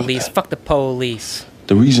to you about that. Fuck the police.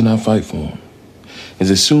 The reason I fight for them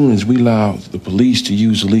is as soon as we allow the police to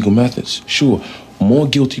use illegal methods, sure, more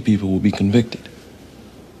guilty people will be convicted,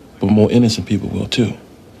 but more innocent people will too.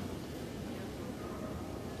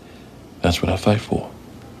 That's what I fight for.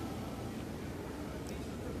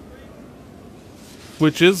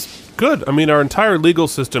 Which is good. I mean, our entire legal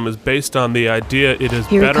system is based on the idea it is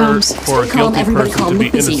Here it better comes. for a Stay calm, guilty everybody person calm. to be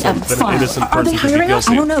Look busy. innocent than an Fine. innocent Are they person to be hiring us?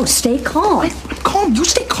 guilty. I don't know. Stay calm. Calm. You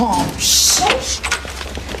stay calm.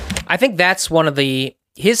 I think that's one of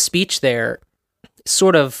his speech there,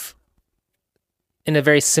 sort of, in a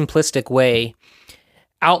very simplistic way,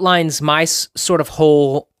 outlines my sort of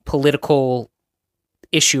whole political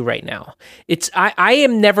issue right now. I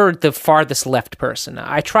am never the farthest left person.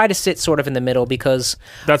 I try to sit sort of in the middle because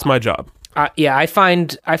that's my job. I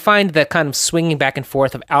find that kind of swinging back and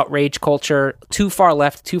forth of outrage culture, too far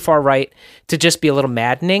left, too far right, to just be a little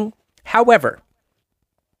maddening. However,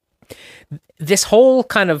 this whole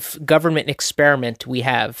kind of government experiment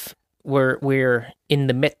we're in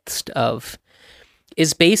the midst of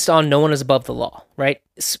is based on no one is above the law, right?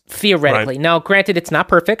 Theoretically. Right. Now, granted, it's not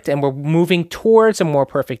perfect, and we're moving towards a more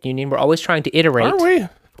perfect union. We're always trying to iterate. Are we?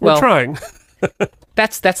 We're trying.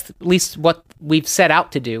 That's at least what we've set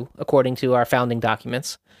out to do, according to our founding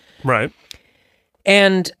documents. Right.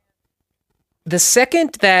 And the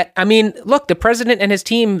second that, look, the president and his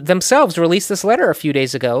team themselves released this letter a few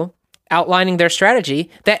days ago outlining their strategy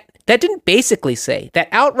that didn't basically say, that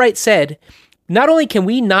outright said, not only can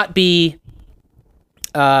we not be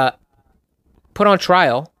put on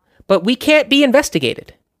trial, but we can't be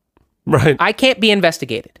investigated. Right. I can't be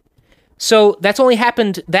investigated. So that's only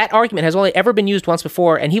happened, that argument has only ever been used once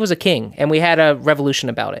before, and he was a king, and we had a revolution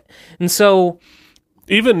about it. And so...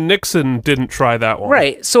 even Nixon didn't try that one.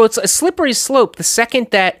 Right. So it's a slippery slope the second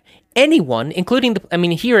that anyone, including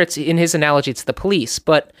here it's in his analogy, it's the police,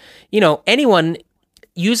 but, anyone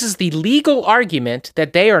uses the legal argument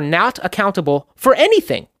that they are not accountable for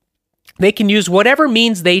anything. They can use whatever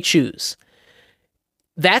means they choose.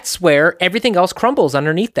 That's where everything else crumbles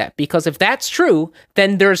underneath that. Because if that's true,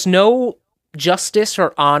 then there's no justice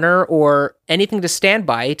or honor or anything to stand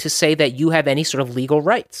by to say that you have any sort of legal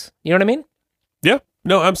rights. You know what I mean? Yeah.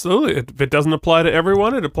 No, absolutely. If it doesn't apply to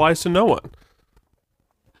everyone, it applies to no one.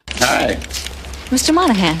 Hi. Mr.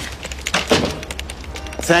 Monahan.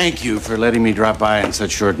 Thank you for letting me drop by on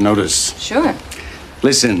such short notice. Sure.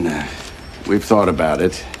 Listen, we've thought about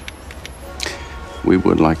it. We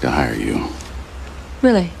would like to hire you.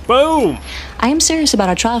 Really? Boom! I am serious about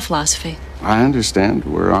our trial philosophy. I understand.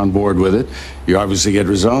 We're on board with it. You obviously get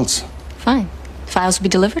results. Fine. Files will be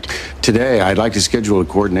delivered? Today, I'd like to schedule a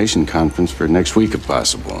coordination conference for next week if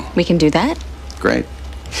possible. We can do that? Great.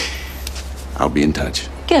 I'll be in touch.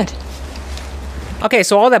 Good. Okay,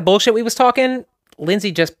 so all that bullshit we was talking,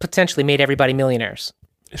 Lindsay just potentially made everybody millionaires.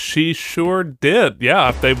 She sure did. Yeah,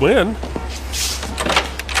 if they win.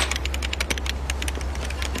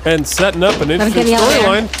 And setting up an interesting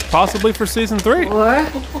storyline, possibly for season 3. 4,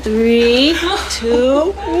 3,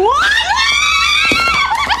 2, 1.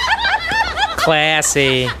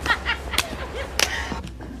 Classy.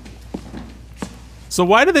 So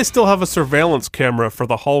why do they still have a surveillance camera for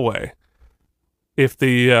the hallway if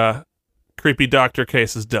the creepy doctor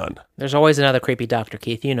case is done? There's always another creepy doctor,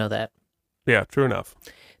 Keith. You know that. Yeah, true enough.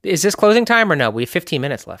 Is this closing time or no? We have 15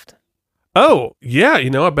 minutes left. Oh, yeah,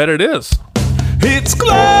 I bet it is. It's closing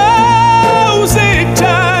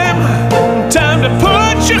time. Time to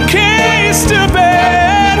put your case to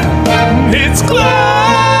bed. It's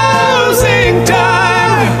closing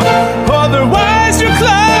time. Otherwise your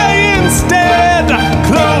client's dead.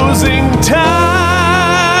 Closing time.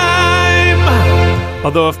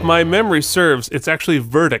 Although if my memory serves, it's actually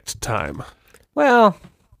verdict time. Well,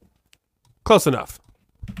 close enough.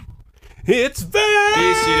 It's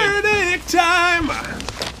verdict time.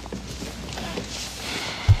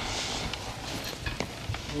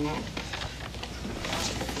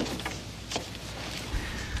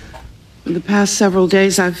 For the past several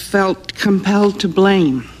days, I've felt compelled to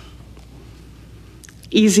blame.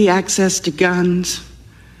 Easy access to guns,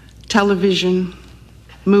 television,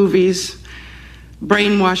 movies,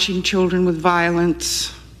 brainwashing children with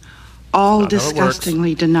violence, all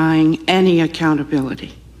disgustingly denying any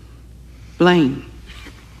accountability. Blame.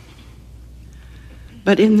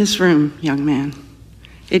 But in this room, young man,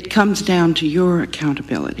 it comes down to your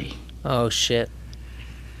accountability. Oh, shit.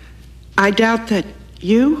 I doubt that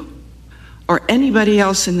you or anybody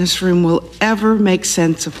else in this room will ever make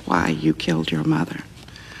sense of why you killed your mother.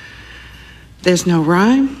 There's no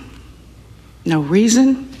rhyme, no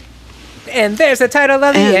reason. And there's the title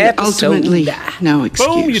of the episode. Ultimately, no excuse.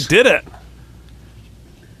 Boom, you did it.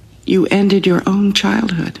 You ended your own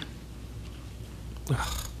childhood.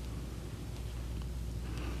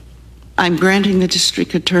 I'm granting the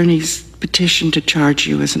district attorney's petition to charge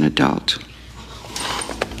you as an adult.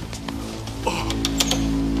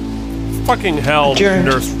 fucking hell, Adjourned.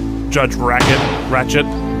 Nurse Judge Ratchet.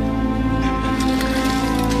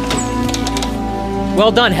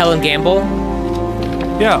 Well done, Helen Gamble.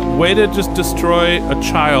 Yeah, way to just destroy a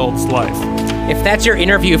child's life. If that's your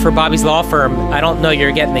interview for Bobby's law firm, I don't know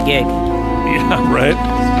you're getting the gig. Yeah, right?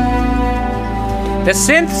 The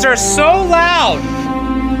synths are so loud!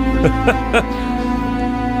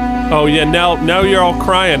 Oh yeah, now you're all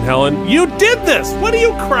crying, Helen. You did this! What are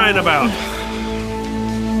you crying about?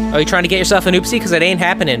 Are you trying to get yourself an oopsie? Because it ain't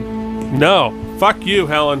happening. No. Fuck you,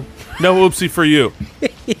 Helen. No oopsie for you.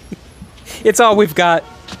 It's all we've got.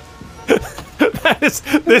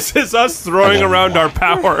 This is us throwing around our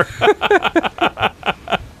power.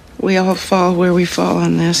 We all fall where we fall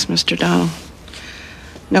on this, Mr. Donald.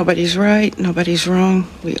 Nobody's right, nobody's wrong.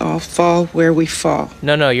 We all fall where we fall.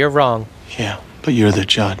 No, you're wrong. Yeah, but you're the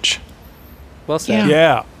judge. Well said.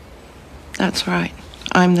 Yeah. That's right.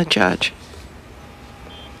 I'm the judge.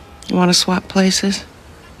 You want to swap places?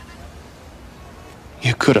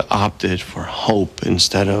 You could have opted for hope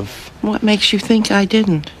instead of... What makes you think I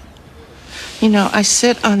didn't? You know, I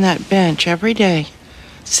sit on that bench every day,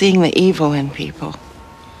 seeing the evil in people.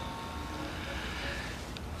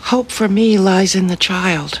 Hope for me lies in the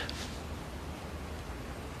child.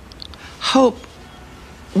 Hope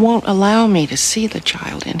won't allow me to see the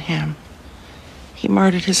child in him. He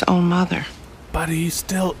murdered his own mother. But he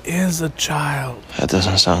still is a child. That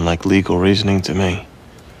doesn't sound like legal reasoning to me.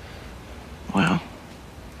 Well,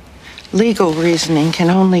 legal reasoning can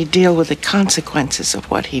only deal with the consequences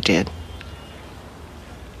of what he did.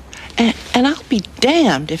 And I'll be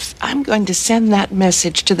damned if I'm going to send that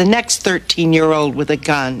message to the next 13-year-old with a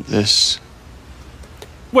gun.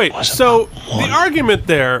 Wait, so the argument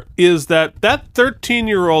there is that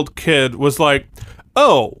 13-year-old kid was like,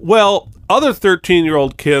 oh, well, other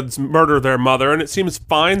 13-year-old kids murder their mother and it seems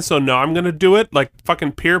fine, so no, I'm going to do it? Like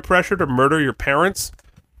fucking peer pressure to murder your parents?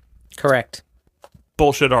 Correct.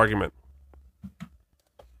 Bullshit argument.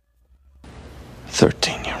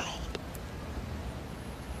 13-year-old.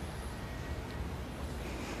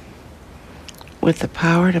 With the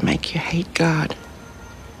power to make you hate God.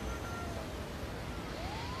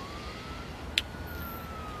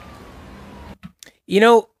 You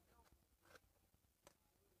know,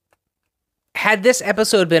 had this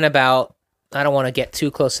episode been about, I don't want to get too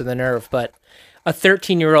close to the nerve, but a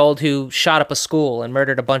 13-year-old who shot up a school and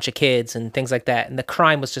murdered a bunch of kids and things like that, and the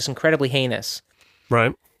crime was just incredibly heinous.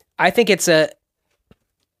 Right. I think it's well,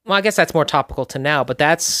 I guess that's more topical to now, but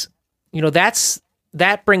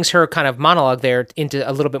that brings her kind of monologue there into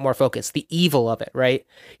a little bit more focus. The evil of it, right?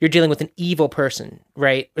 You're dealing with an evil person,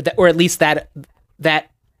 right? Or at least that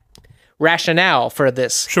rationale for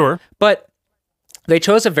this. Sure. But they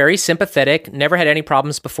chose a very sympathetic, never had any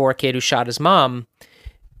problems before kid who shot his mom.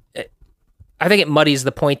 I think it muddies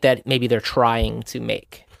the point that maybe they're trying to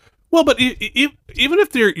make. Well, but even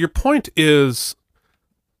if your point is,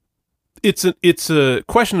 it's a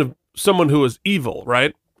question of someone who is evil,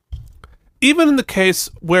 right? Even in the case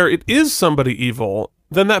where it is somebody evil,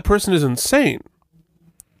 then that person is insane.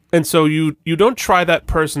 And so you don't try that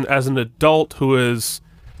person as an adult who is...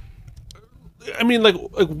 I mean, like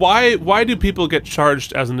why do people get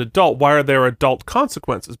charged as an adult? Why are there adult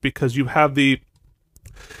consequences? Because you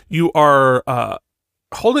are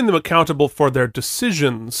holding them accountable for their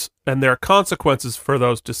decisions and their consequences for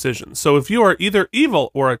those decisions. So if you are either evil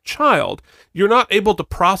or a child, you're not able to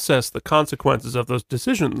process the consequences of those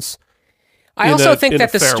decisions. I also think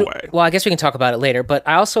that well, I guess we can talk about it later, but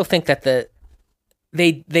I also think that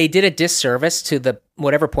they did a disservice to the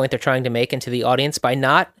whatever point they're trying to make into the audience by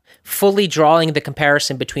not fully drawing the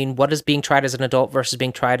comparison between what is being tried as an adult versus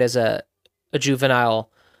being tried as a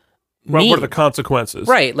juvenile. What are the consequences?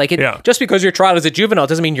 Right, like just because you're tried as a juvenile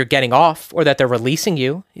doesn't mean you're getting off or that they're releasing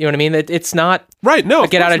you. You know what I mean? It's not right. No, a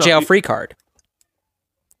get out of jail free card.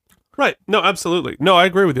 Right. No, absolutely. No, I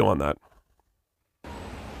agree with you on that.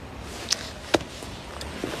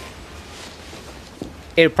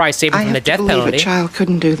 It would probably save him from the death penalty. A child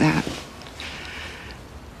couldn't do that.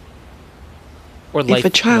 Or life if a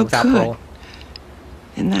child without could, parole.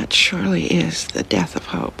 then that surely is the death of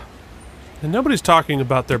hope. And nobody's talking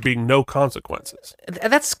about there being no consequences.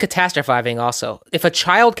 That's catastrophizing also. If a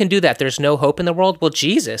child can do that, there's no hope in the world? Well,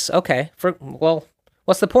 Jesus, okay.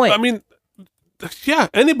 What's the point? I mean, yeah,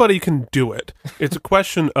 anybody can do it. It's a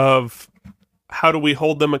question of how do we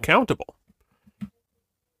hold them accountable?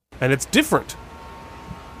 And it's different.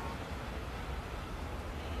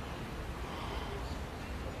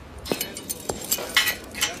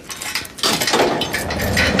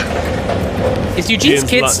 Is Eugene's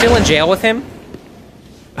kid still in jail with him?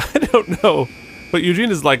 I don't know. But Eugene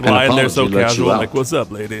is like lying there so casual, like, what's up,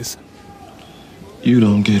 ladies? You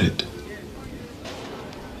don't get it.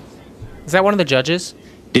 Is that one of the judges?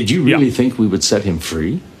 Did you really think we would set him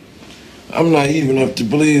free? I'm naive enough to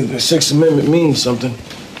believe the Sixth Amendment means something.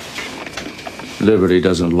 Liberty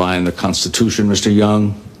doesn't lie in the Constitution, Mr.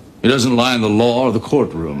 Young. It doesn't lie in the law or the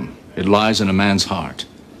courtroom. It lies in a man's heart.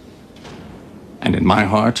 And in my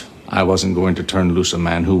heart, I wasn't going to turn loose a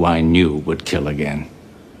man who I knew would kill again.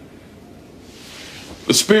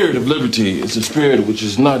 The spirit of liberty is a spirit which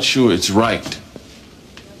is not sure it's right.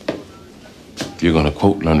 If you're going to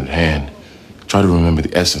quote Leonard Hand, try to remember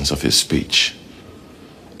the essence of his speech.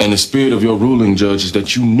 And the spirit of your ruling, Judge, is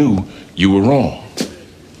that you knew you were wrong.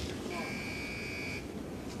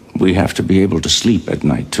 We have to be able to sleep at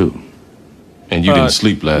night, too. And you didn't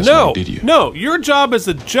sleep last night, did you? No, your job as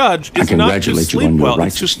a judge is not to sleep well,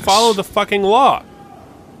 it's to follow the fucking law.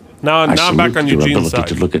 Now I'm back on Eugene's ability side.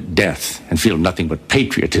 to look at death and feel nothing but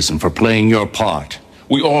patriotism for playing your part.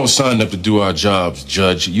 We all signed up to do our jobs,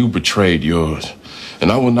 Judge. You betrayed yours.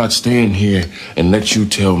 And I will not stand here and let you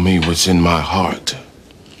tell me what's in my heart.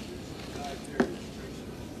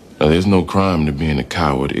 Now, there's no crime to being a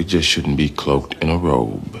coward. It just shouldn't be cloaked in a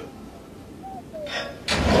robe.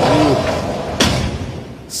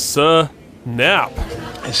 Snap.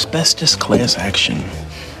 Asbestos class action.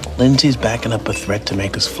 Lindsay's backing up a threat to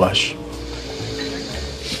make us flush.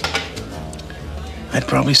 I'd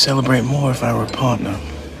probably celebrate more if I were a partner.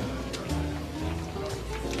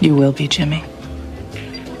 You will be, Jimmy.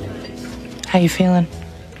 How you feeling?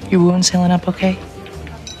 Your wounds healing up okay?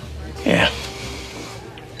 Yeah.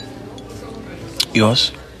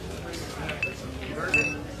 Yours?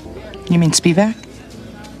 You mean Spivak?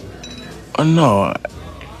 Oh, no.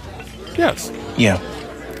 Yes. Yeah.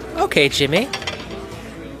 Okay, Jimmy.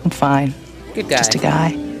 I'm fine. Good guy. Just a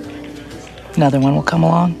guy. Another one will come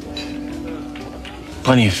along.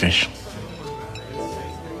 Plenty of fish.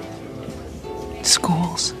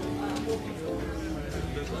 Schools.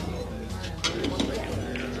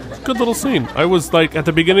 Good little scene. I was like, at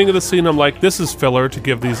the beginning of the scene, I'm like, this is filler to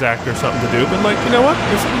give these actors something to do. But like, you know what?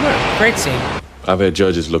 This is good. Great scene. I've had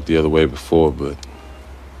judges look the other way before, but...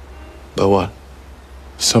 But what?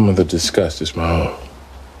 Some of the disgust is my own.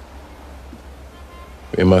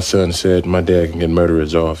 And my son said my dad can get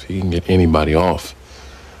murderers off. He can get anybody off.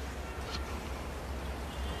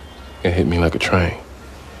 It hit me like a train.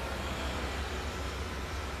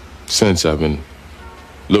 Since I've been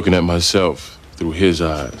looking at myself through his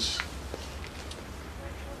eyes.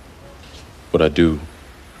 What I do,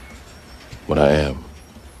 what I am.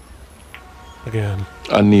 Again.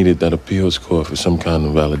 I needed that appeals court for some kind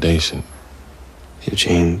of validation.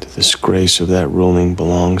 Eugene, the disgrace of that ruling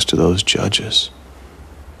belongs to those judges,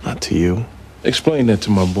 not to you. Explain that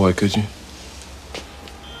to my boy, could you?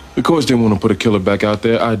 The courts didn't want to put a killer back out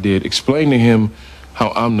there. I did. Explain to him how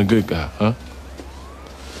I'm the good guy, huh?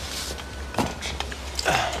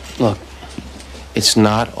 Look, it's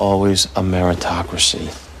not always a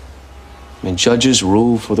meritocracy. I mean, judges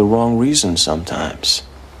rule for the wrong reasons sometimes.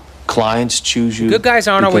 Clients choose you. Good guys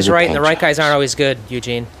aren't always because of right, and the right paychecks. guys aren't always good,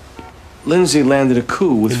 Eugene. Lindsay landed a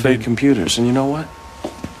coup with fake computers, and you know what?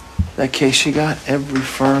 That case she got, every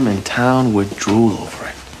firm in town would drool over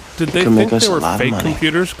it. Did they Could make think us they a were lot of fake money.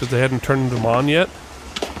 computers because they hadn't turned them on yet?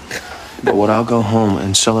 But what I'll go home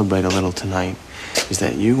and celebrate a little tonight is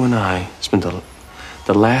that you and I spent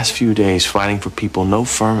the last few days fighting for people no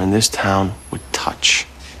firm in this town would touch.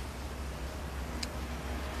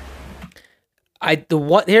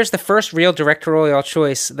 Here's the first real directorial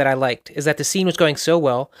choice that I liked, is that the scene was going so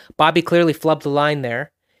well. Bobby clearly flubbed the line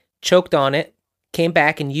there, choked on it, came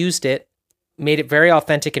back and used it, made it very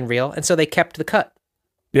authentic and real, and so they kept the cut.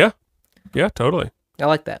 Yeah. Yeah, totally. I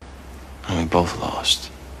like that. And we both lost.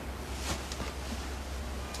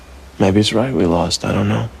 Maybe it's right we lost, I don't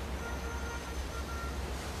know.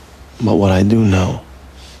 But what I do know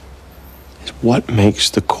is what makes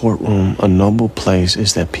the courtroom a noble place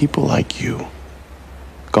is that people like you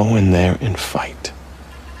go in there and fight.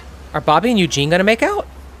 Are Bobby and Eugene going to make out?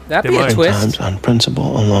 That'd be a twist. Sometimes on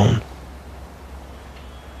principle alone.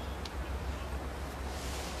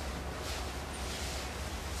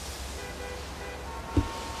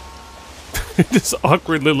 Just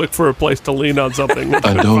awkwardly look for a place to lean on something.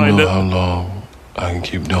 I don't know how long I can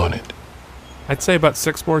keep doing it. I'd say about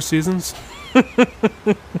 6 more seasons.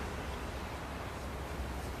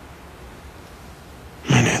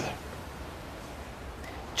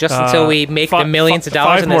 Just until we make the millions of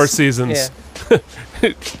dollars 5 in more this. seasons.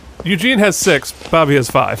 Yeah. Eugene has 6. Bobby has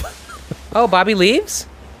 5. Oh, Bobby leaves?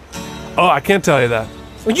 Oh, I can't tell you that.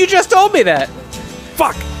 Well, you just told me that.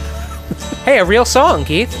 Fuck. Hey, a real song,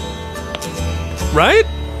 Keith. Right?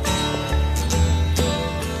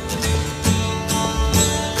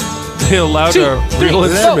 They allowed real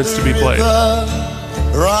instruments to be played.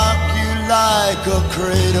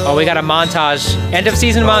 Oh, we got a montage. End of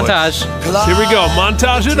season montage. Here we go.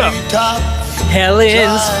 Montage it up.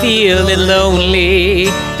 Helen's feeling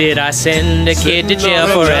lonely. Did I send a kid to jail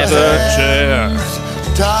forever?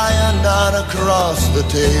 Tying down across the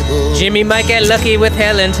table. Jimmy might get lucky with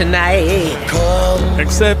Helen tonight.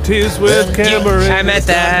 Except he's with Cameron. I'm at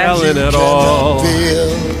that. Helen at all.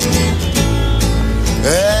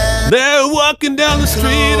 They're walking down the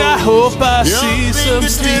street. I hope I see some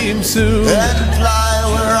steam soon. And fly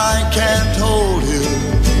where I can't hold you.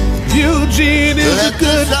 Eugene is a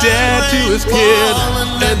good dad to his kid,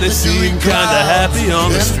 and they seem kinda happy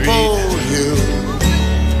on the street.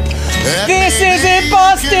 This isn't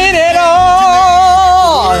Boston at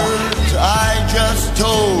all. I just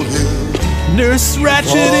told you. Nurse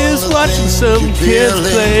Ratched is watching some kids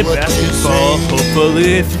play basketball,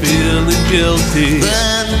 hopefully feeling guilty.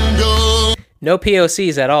 No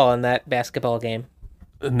POCs at all in that basketball game.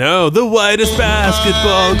 No, the whitest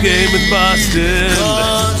basketball game in Boston.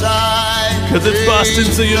 Because it's Boston,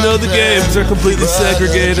 so you know the games are completely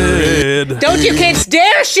segregated. Don't you kids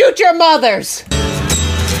dare shoot your mothers!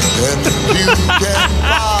 And you can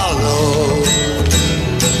follow.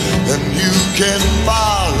 And you can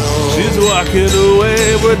follow. She's walking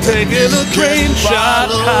away. We're taking a crane shot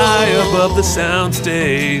high above the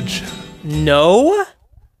soundstage. No?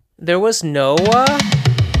 There was no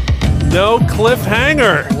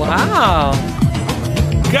cliffhanger. Wow.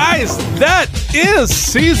 Guys, that is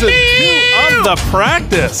season 2 of The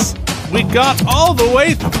Practice. We got all the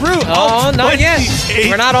way through. Oh, not yet.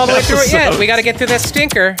 We're not all the way through it yet. We got to get through this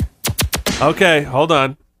stinker. Okay, hold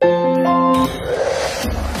on.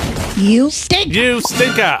 You stink. You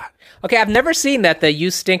stinker. Okay, I've never seen that the You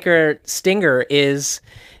Stinker stinger is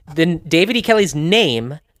the David E. Kelly's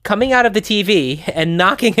name coming out of the TV and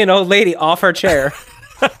knocking an old lady off her chair.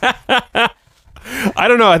 I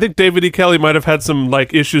don't know. I think David E. Kelly might have had some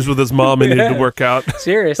issues with his mom and needed to work out.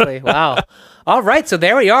 Seriously, wow. All right, so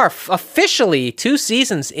there we are. Officially 2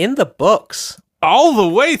 seasons in the books. All the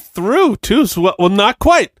way through, too. So, well, not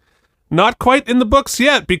quite. Not quite in the books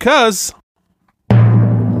yet, because...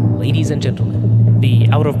 Ladies and gentlemen, the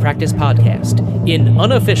Out of Practice podcast, in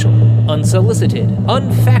unofficial, unsolicited,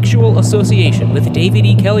 unfactual association with David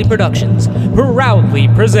E. Kelly Productions, proudly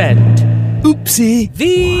present... Oopsie.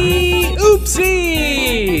 The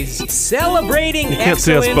Oopsies! Celebrating you can't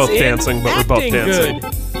see us both dancing, but we're both dancing.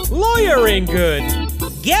 Good, lawyering good,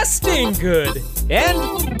 guesting good,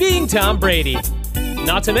 and being Tom Brady.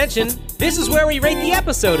 Not to mention, this is where we rate the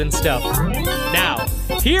episode and stuff. Now,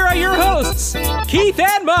 here are your hosts, Keith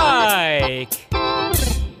and Mike.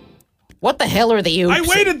 What the hell are the Oopsies? I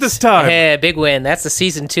waited this time. Yeah, big win. That's the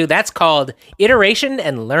season 2. That's called Iteration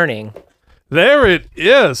and Learning. There it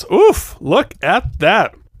is. Oof, look at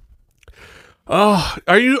that. Oh,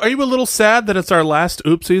 are you a little sad that it's our last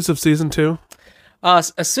Oopsies of season 2?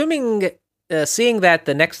 Seeing that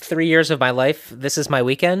the next 3 years of my life, this is my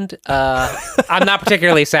weekend, I'm not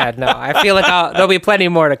particularly sad, no. I feel like there'll be plenty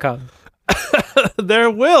more to come.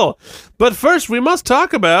 There will. But first, we must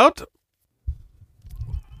talk about...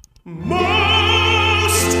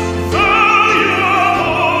 Most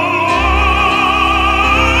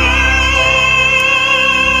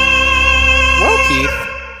Well, Keith,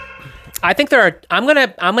 I think there are. I'm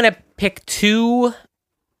gonna pick 2.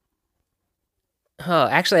 Oh,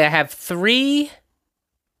 actually, I have 3.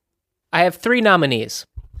 I have 3 nominees.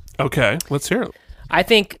 Okay, let's hear it. I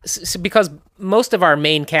think because most of our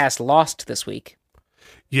main cast lost this week.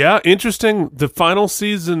 Yeah, interesting. The final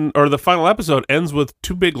season or the final episode ends with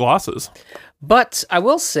 2 big losses. But I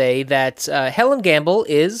will say that Helen Gamble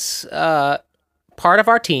is part of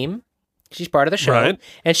our team. She's part of the show. Right.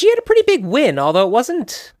 And she had a pretty big win, although it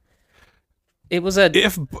wasn't...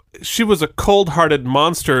 If she was a cold-hearted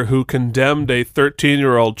monster who condemned a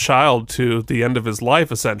 13-year-old child to the end of his life,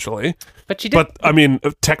 essentially. But she did. But, I mean,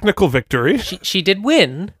 a technical victory. She did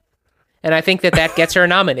win, and I think that gets her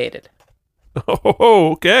nominated.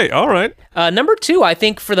 Oh, okay. All right. Number 2, I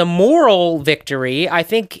think for the moral victory, I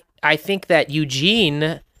think that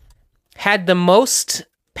Eugene had the most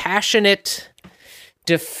passionate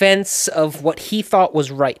defense of what he thought was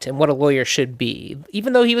right and what a lawyer should be.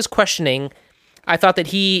 Even though he was questioning, I thought that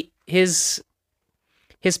his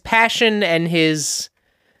passion and his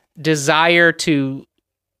desire to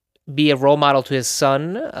be a role model to his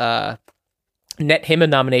son net him a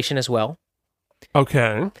nomination as well.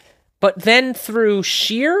 Okay. But then through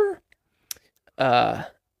sheer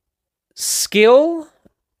skill,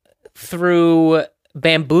 through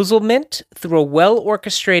bamboozlement through a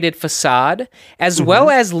well-orchestrated facade, as well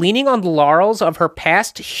as leaning on the laurels of her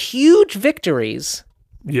past huge victories.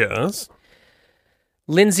 Yes.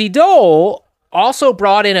 Lindsay Dole also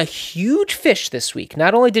brought in a huge fish this week.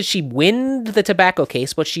 Not only did she win the tobacco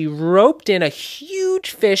case, but she roped in a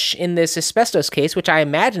huge fish in this asbestos case, which I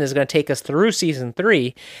imagine is going to take us through season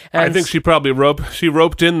 3. And I think she probably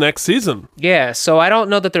roped in next season. Yeah, so I don't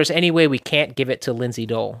know that there's any way we can't give it to Lindsay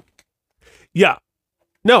Dole. Yeah.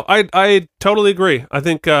 No, I totally agree. I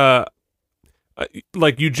think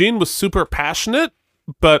like Eugene was super passionate,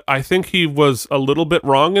 but I think he was a little bit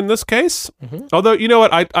wrong in this case. Although, you know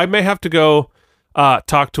what, I may have to go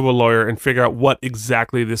talk to a lawyer and figure out what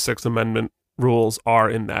exactly the Sixth Amendment rules are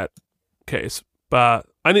in that case. But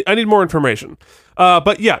I need more information.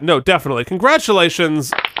 But yeah, no, definitely.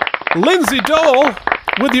 Congratulations, Lindsay Dole,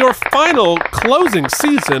 with your final closing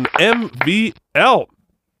season MVL.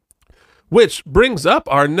 Which brings up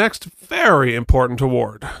our next very important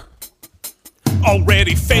award.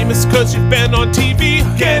 Already famous cause you've been on TV,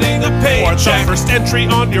 getting a paycheck, or the first entry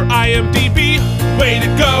on your IMDb. Way to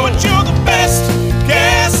go, and you're the best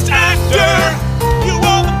guest actor. You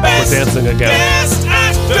are the best. We're dancing again. Guest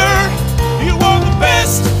actor. You are the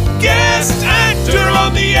best guest actor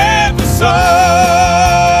on the episode.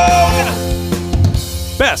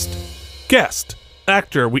 Best guest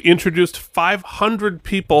actor. We introduced 500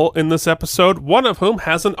 people in this episode, one of whom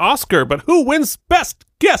has an Oscar. But who wins best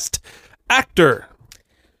guest actor?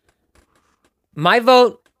 My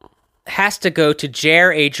vote has to go to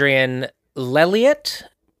Jer Adrian Lelliot.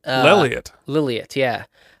 Lelliot, yeah.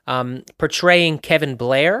 Portraying Kevin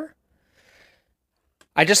Blair.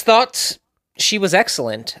 I just thought she was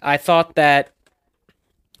excellent. I thought that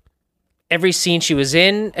every scene she was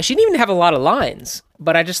in, she didn't even have a lot of lines,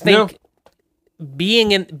 but I just think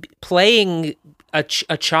playing a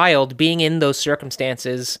child, being in those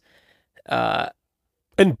circumstances,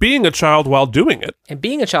 and being a child while doing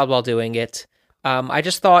it. I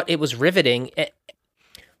just thought it was riveting.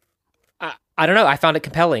 I don't know. I found it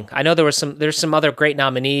compelling. I know there's some other great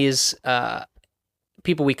nominees,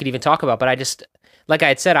 people we could even talk about, but I just, like I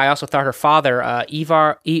had said, I also thought her father,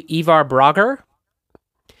 Ivar Bragger,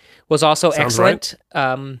 was also Sounds excellent.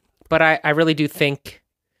 Right. But I really do think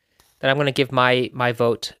that I'm going to give my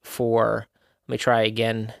vote for, let me try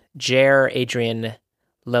again, Jer Adrian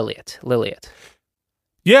Lelliot.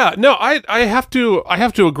 Yeah, no, I have to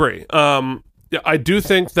agree. Yeah, I do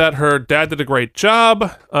think that her dad did a great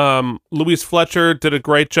job. Louise Fletcher did a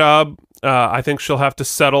great job. I think she'll have to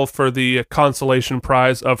settle for the consolation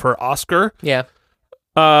prize of her Oscar. Yeah.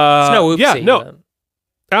 It's no oopsie. Yeah, no,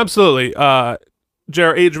 absolutely.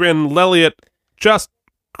 Jer Adrian Lelliot just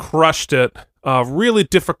crushed it. Really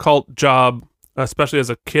difficult job, especially as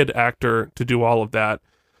a kid actor, to do all of that.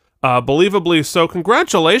 Believably so.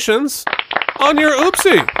 Congratulations on your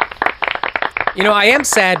oopsie. You know, I am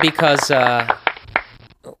sad because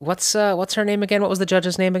what's her name again? What was the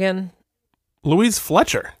judge's name again? Louise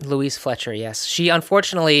Fletcher. Louise Fletcher, yes. She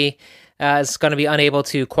unfortunately is going to be unable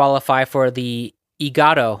to qualify for the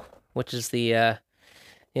EGOT, which is the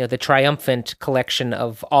the triumphant collection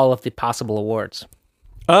of all of the possible awards.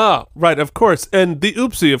 Ah, right, of course. And the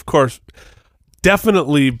oopsie, of course,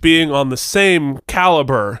 definitely being on the same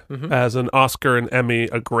caliber as an Oscar, an Emmy,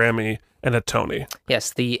 a Grammy, and a Tony.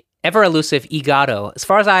 Yes, the ever elusive EGOT. As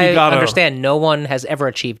far as I understand, no one has ever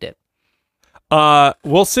achieved it.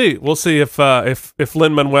 We'll see. We'll see if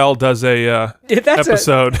Lin-Manuel does a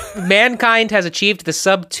episode. Mankind has achieved the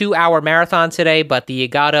sub 2 hour marathon today, but the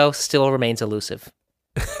EGOT still remains elusive.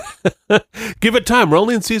 Give it time. We're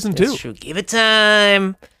only in season 2. That's true. Give it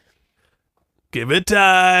time. Give it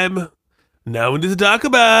time. Now we need to talk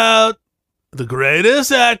about the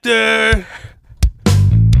greatest actor.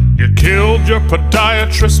 You killed your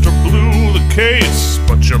podiatrist or blew the case,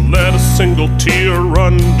 but you let a single tear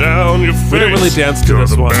run down your face. We didn't really dance to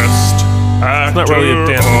this one. Best actor it's not really a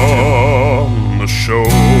dance on the show.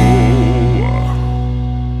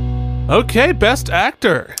 Okay, best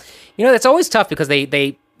actor. You know, it's always tough because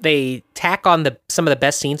they tack on some of the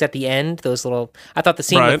best scenes at the end. Those little, I thought the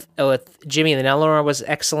scene with Jimmy and Eleanor was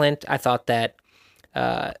excellent. I thought that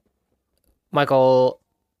Michael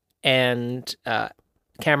and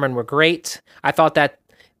Cameron were great. I thought that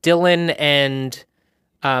Dylan and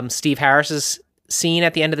Steve Harris's scene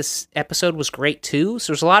at the end of this episode was great too.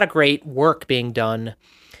 So there's a lot of great work being done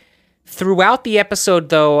throughout the episode.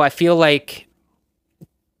 Though I feel like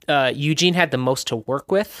Eugene had the most to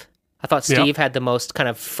work with. I thought Steve had the most kind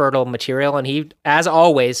of fertile material, and he, as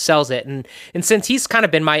always, sells it. And since he's kind of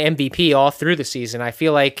been my MVP all through the season, I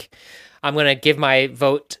feel like I'm going to give my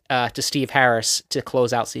vote to Steve Harris to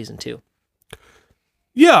close out season 2.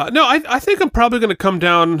 Yeah, no, I think I'm probably going to come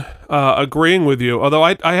down agreeing with you, although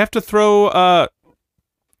I have to throw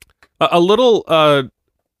a little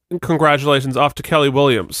congratulations off to Kelly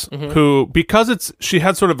Williams, who, because she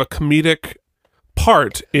had sort of a comedic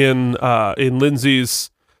part in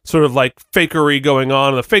Lindsay's sort of like fakery going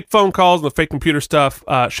on, the fake phone calls and the fake computer stuff,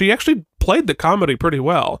 she actually played the comedy pretty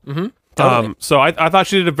well. Totally. So I thought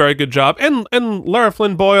she did a very good job. And Lara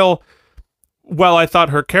Flynn Boyle, while I thought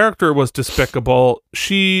her character was despicable,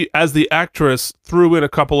 she, as the actress, threw in a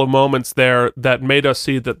couple of moments there that made us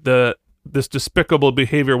see that this despicable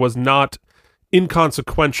behavior was not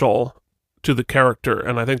inconsequential to the character.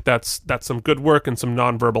 And I think that's some good work and some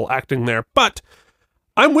nonverbal acting there. But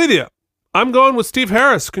I'm with you. I'm going with Steve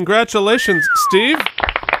Harris. Congratulations, Steve,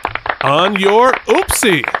 on your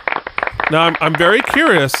oopsie. Now, I'm very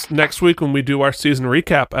curious next week when we do our season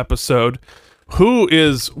recap episode, who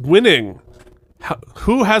is winning?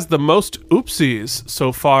 Who has the most oopsies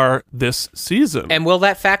so far this season? And will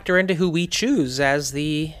that factor into who we choose as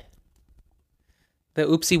the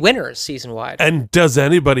oopsie winners season-wide? And does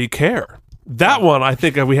anybody care? That one I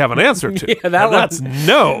think we have an answer to. Yeah, that's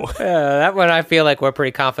no. That one I feel like we're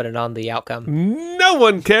pretty confident on the outcome. No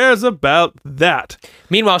one cares about that.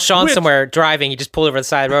 Meanwhile, Sean's somewhere driving. He just pulled over the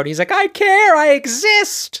side of the road. He's like, I care. I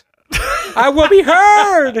exist. I will be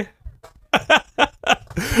heard.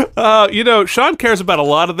 Sean cares about a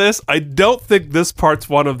lot of this. I don't think this part's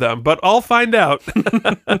one of them, but I'll find out.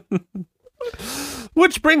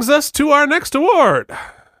 Which brings us to our next award.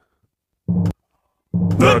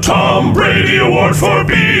 The Tom Brady Award for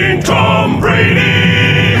being Tom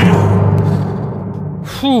Brady.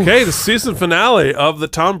 Okay, the season finale of the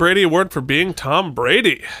Tom Brady Award for being Tom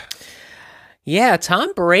Brady. Yeah,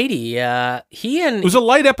 Tom Brady. It was a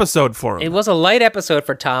light episode for him. It was a light episode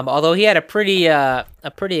for Tom, although he had a pretty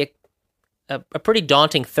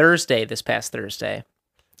daunting Thursday this past Thursday.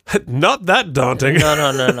 Not that daunting.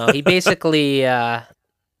 No. He basically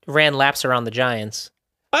ran laps around the Giants.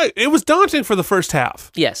 It was daunting for the first half.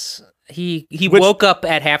 Yes. He woke up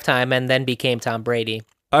at halftime and then became Tom Brady.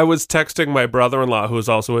 I was texting my brother-in-law, who is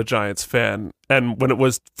also a Giants fan, and when it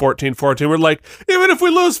was 14-14, we're like, even if we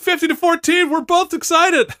lose 50-14, we're both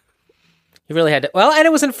excited. He really had to. Well, and it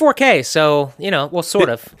was in 4K, so, sort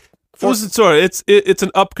of. It's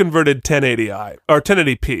an up-converted 1080i, or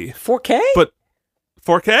 1080p. 4K? But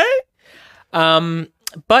 4K?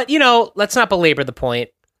 But, let's not belabor the point.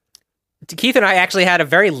 Keith and I actually had a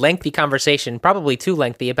very lengthy conversation, probably too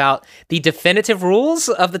lengthy, about the definitive rules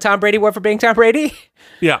of the Tom Brady Award for being Tom Brady.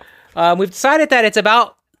 Yeah. We've decided that it's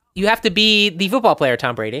about, you have to be the football player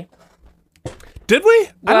Tom Brady. Did we?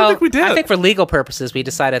 I don't think we did. I think for legal purposes, we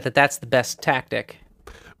decided that that's the best tactic.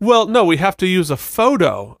 Well, no, we have to use a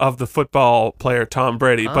photo of the football player Tom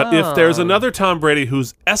Brady. But if there's another Tom Brady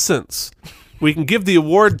whose essence we can give the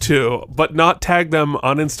award to, but not tag them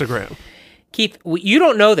on Instagram. Keith, you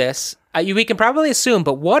don't know this. We can probably assume,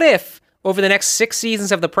 but what if over the next 6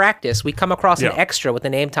 seasons of The Practice, we come across an extra with the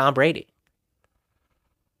name Tom Brady?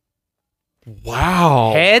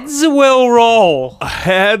 Wow. Heads will roll.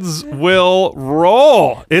 Heads will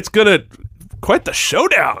roll. It's going to quite the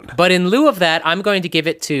showdown. But in lieu of that, I'm going to give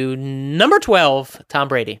it to number 12, Tom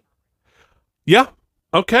Brady. Yeah.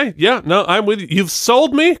 Okay. Yeah. No, I'm with you. You've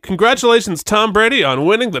sold me. Congratulations, Tom Brady, on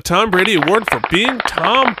winning the Tom Brady Award for being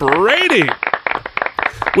Tom Brady.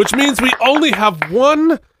 Which means we only have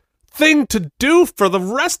one thing to do for the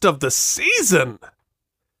rest of the season.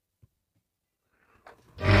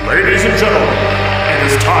 Ladies and gentlemen, it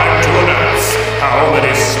is time to announce how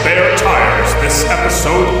many spare tires this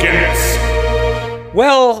episode gets.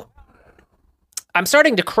 Well, I'm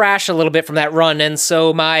starting to crash a little bit from that run, and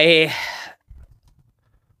so my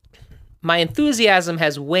enthusiasm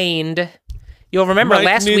has waned. You'll remember Mike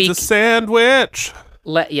last needs week... a sandwich.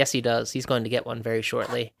 Yes, he does. He's going to get one very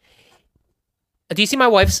shortly. Do you see my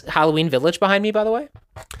wife's Halloween Village behind me, by the way?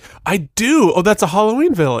 I do. Oh, that's a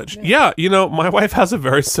Halloween Village. Yeah, my wife has a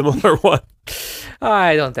very similar one.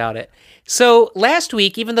 I don't doubt it. So last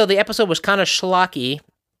week, even though the episode was kind of schlocky,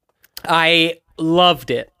 I loved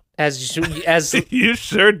it, as you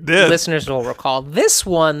sure did. Listeners will recall. This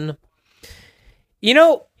one,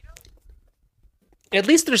 at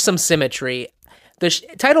least there's some symmetry. The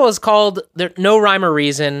title is called No Rhyme or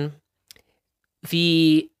Reason.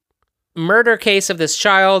 The murder case of this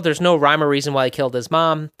child, there's no rhyme or reason why he killed his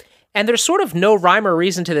mom. And there's sort of no rhyme or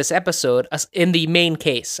reason to this episode in the main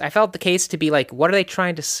case. I felt the case to be like, what are they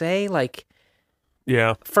trying to say? Like,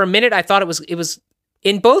 yeah. For a minute, I thought it was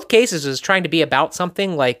in both cases, it was trying to be about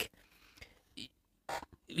something, like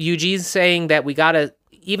Eugene's saying that we gotta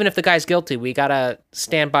even if the guy's guilty, we gotta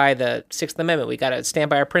stand by the Sixth Amendment. We gotta stand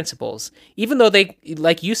by our principles. Even though they,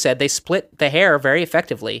 like you said, they split the hair very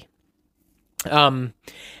effectively. And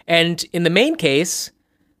in the main case,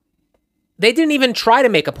 they didn't even try to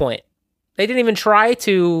make a point. They didn't even try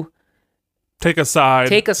to take a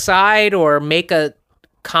side or make a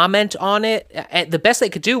comment on it. The best they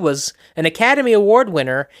could do was an Academy Award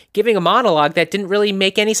winner giving a monologue that didn't really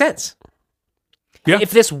make any sense. Yeah.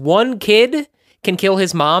 If this one kid can kill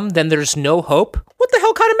his mom, then there's no hope. What the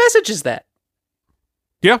hell kind of message is that?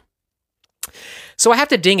 Yeah. So I have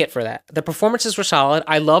to ding it for that. The performances were solid.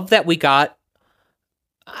 I love that we got...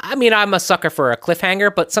 I mean, I'm a sucker for a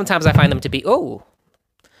cliffhanger, but sometimes I find them to be... Oh,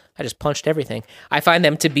 I just punched everything. I find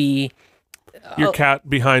them to be... Your cat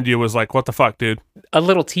behind you was like, what the fuck, dude? A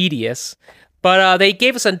little tedious. But they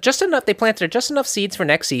gave us just enough... They planted just enough seeds for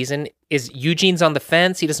next season. Eugene's on the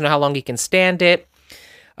fence. He doesn't know how long he can stand it.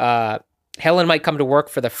 Helen might come to work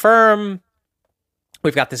for the firm.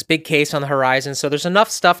 We've got this big case on the horizon. So there's enough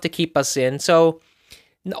stuff to keep us in. So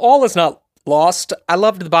all is not lost. I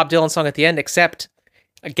loved the Bob Dylan song at the end, except...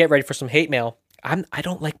 Get ready for some hate mail. I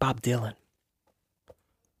don't like Bob Dylan.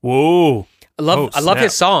 Whoa. I love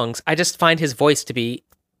his songs. I just find his voice to be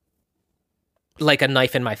like a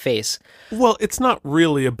knife in my face. Well, it's not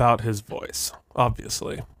really about his voice,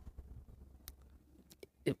 obviously.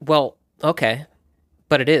 Well, okay.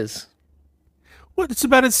 But it is. Well, it's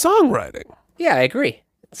about his songwriting. Yeah, I agree.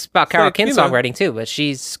 It's about Carole King's songwriting too, but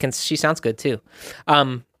she sounds good too.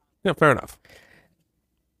 Yeah, fair enough.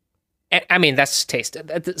 I mean, that's taste.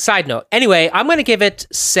 Side note. Anyway, I'm going to give it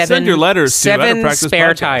 7. Send your letters to seven Practice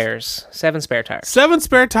spare Podcast. tires. 7 spare tires. 7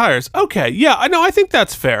 spare tires. Okay, yeah, I know. I think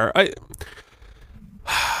that's fair.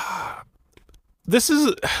 This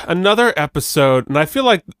is another episode, and I feel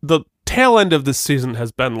like the tail end of this season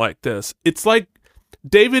has been like this. It's like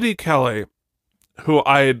David E. Kelley, who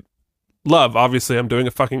I love. Obviously, I'm doing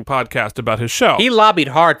a fucking podcast about his show. He lobbied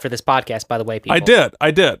hard for this podcast, by the way, people.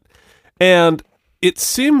 I did. And it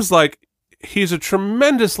seems like he's a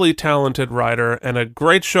tremendously talented writer and a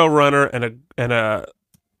great showrunner and a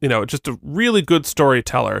just a really good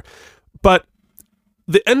storyteller. But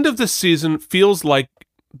the end of this season feels like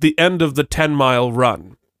the end of the 10-mile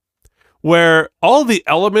run, where all the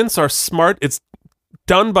elements are smart. It's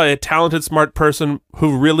done by a talented, smart person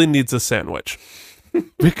who really needs a sandwich.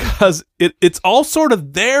 Because it's all sort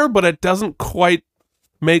of there, but it doesn't quite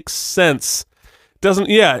make sense.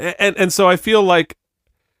 And so I feel like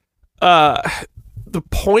the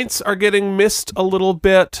points are getting missed a little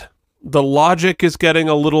bit. The logic is getting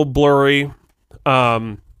a little blurry.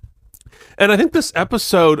 And I think this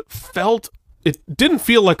episode didn't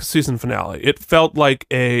feel like a season finale. It felt like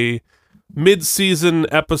a mid-season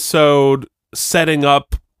episode setting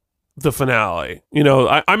up the finale.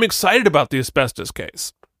 I'm excited about the asbestos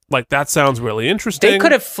case. Like, that sounds really interesting. They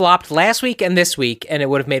could have flopped last week and this week, and it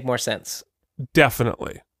would have made more sense.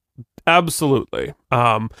 Definitely. Absolutely.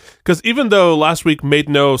 Because even though last week made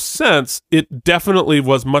no sense, it definitely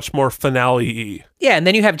was much more finale-y. Yeah, and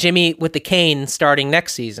then you have Jimmy with the cane starting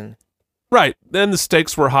next season. Right. Then the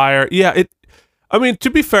stakes were higher. Yeah, I mean, to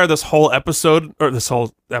be fair, this whole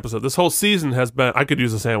season has been, I could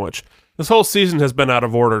use a sandwich. This whole season has been out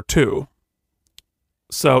of order too.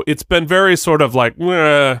 So it's been very sort of like,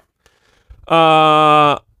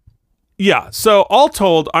 yeah, so all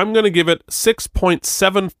told, I'm going to give it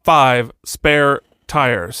 6.75 spare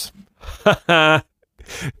tires. I'm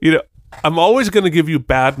always going to give you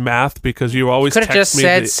bad math because you always text me just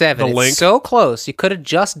said 7. the link. It's so close. You could have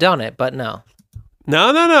just done it, but no.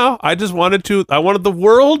 No. I wanted the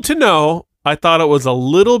world to know I thought it was a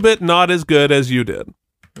little bit not as good as you did.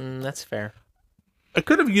 That's fair. I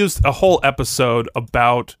could have used a whole episode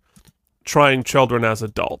about trying children as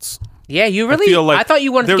adults. Yeah, you really. I thought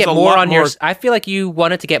you wanted to get more on your. I feel like you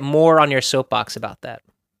wanted to get more on your soapbox about that.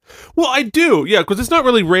 Well, I do, yeah, because it's not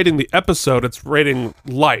really rating the episode; it's rating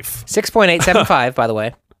life. 6.875, by the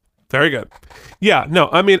way. Very good. Yeah, no,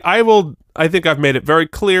 I mean, I think I've made it very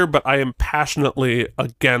clear, but I am passionately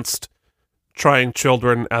against trying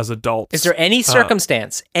children as adults. Is there any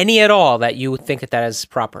circumstance, any at all, that you think that is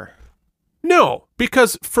proper? No,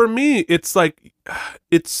 because for me, it's like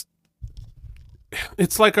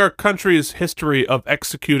our country's history of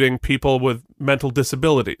executing people with mental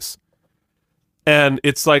disabilities. And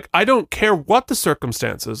it's like, I don't care what the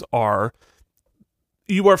circumstances are,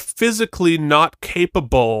 you are physically not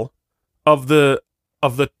capable of the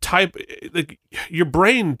type, like, your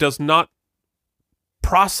brain does not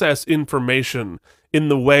process information in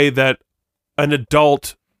the way that an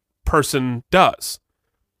adult person does.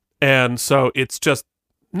 And so it's just,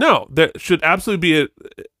 no, there should absolutely be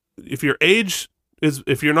if your age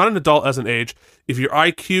if you're not an adult as an age, if your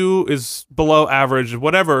IQ is below average,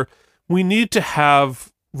 whatever, we need to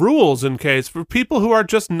have rules in case for people who are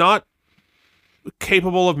just not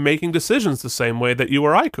capable of making decisions the same way that you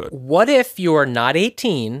or I could. What if you're not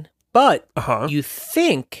 18, but you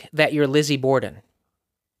think that you're Lizzie Borden?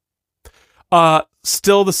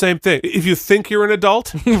 Still the same thing. If you think you're an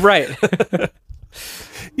adult. Right.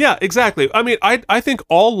 Yeah, exactly. I mean, I think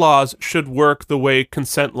all laws should work the way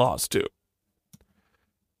consent laws do.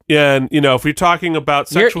 And, you know, if you're talking about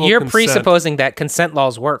sexual you're consent, presupposing that consent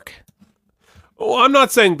laws work. Well, I'm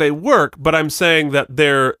not saying they work, but I'm saying that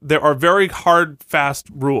there are very hard, fast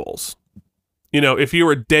rules. You know, if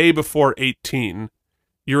you're a day before 18,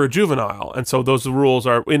 you're a juvenile, and so those rules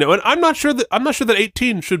are, you know. And I'm not sure that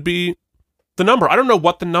 18 should be the number. I don't know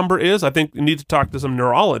what the number is. I think you need to talk to some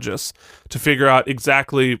neurologists to figure out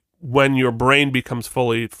exactly when your brain becomes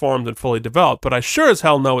fully formed and fully developed. But I sure as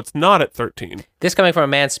hell know it's not at 13. This coming from a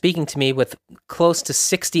man speaking to me with close to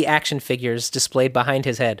 60 action figures displayed behind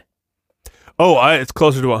his head. Oh, it's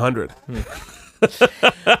closer to 100.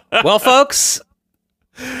 Well, folks.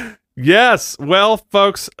 Yes. Well,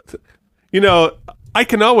 folks, you know, I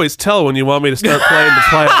can always tell when you want me to start playing the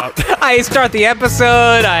play out. I start the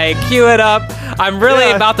episode, I cue it up. I'm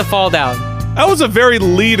really about to fall down. That was a very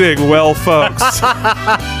leading, well, folks.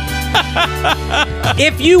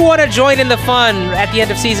 If you want to join in the fun at the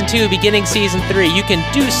end of Season 2, beginning Season 3, you can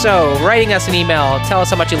do so writing us an email. Tell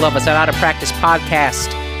us how much you love us at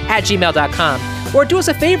outofpracticepodcast@gmail.com. Or do us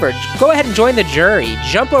a favor, go ahead and join the jury.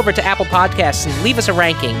 Jump over to Apple Podcasts and leave us a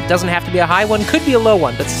ranking. Doesn't have to be a high one, could be a low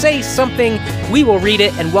one, but say something, we will read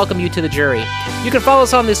it and welcome you to the jury. You can follow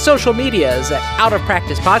us on the social medias at Out of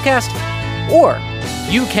Practice Podcast, or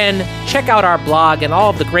you can check out our blog and all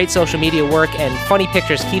of the great social media work and funny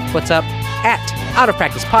pictures Keith puts up at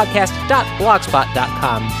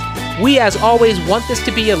outofpracticepodcast.blogspot.com. We, as always, want this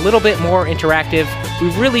to be a little bit more interactive. We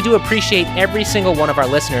really do appreciate every single one of our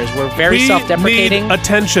listeners. We're very self-deprecating. Need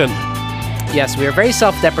attention. Yes, we are very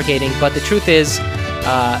self-deprecating, but the truth is,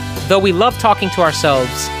 though we love talking to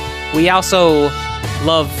ourselves, we also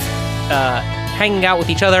love hanging out with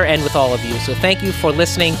each other and with all of you. So thank you for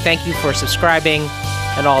listening. Thank you for subscribing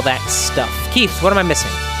and all that stuff. Keith, what am I missing?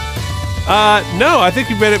 No, I think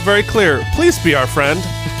you made it very clear. Please be our friend.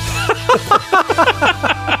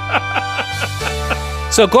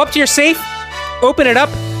 So go up to your safe, open it up,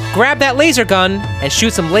 grab that laser gun, and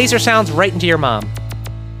shoot some laser sounds right into your mom.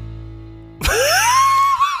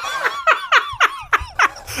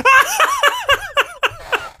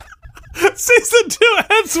 Season 2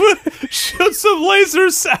 ends with shoot some laser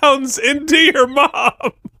sounds into your mom.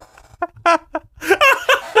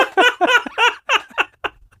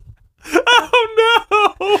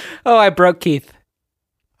 Oh no! Oh, I broke Keith.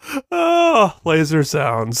 Oh, laser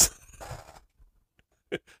sounds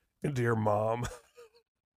into your mom.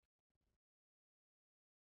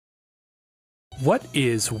 What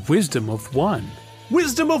is Wisdom of One?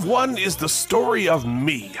 Wisdom of One is the story of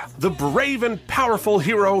me, the brave and powerful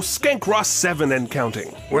hero Skankross 7 and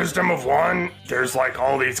counting. Wisdom of One, there's like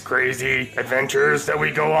all these crazy adventures that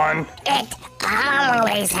we go on. It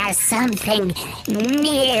always has something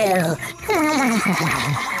new.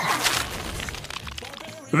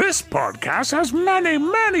 This podcast has many,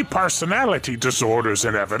 many personality disorders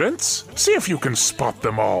in evidence. See if you can spot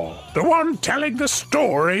them all. The one telling the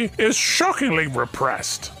story is shockingly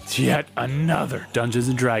repressed. It's yet another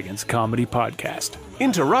Dungeons & Dragons comedy podcast.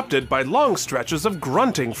 Interrupted by long stretches of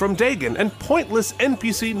grunting from Dagon and pointless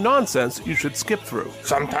NPC nonsense you should skip through.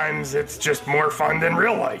 Sometimes it's just more fun than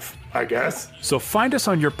real life, I guess. So find us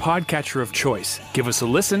on your podcatcher of choice. Give us a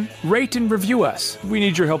listen, rate and review us. We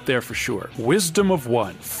need your help there for sure. Wisdom of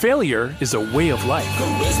One. Failure is a way of life.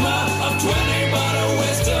 Charisma of 20, but a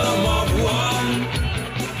wisdom of one.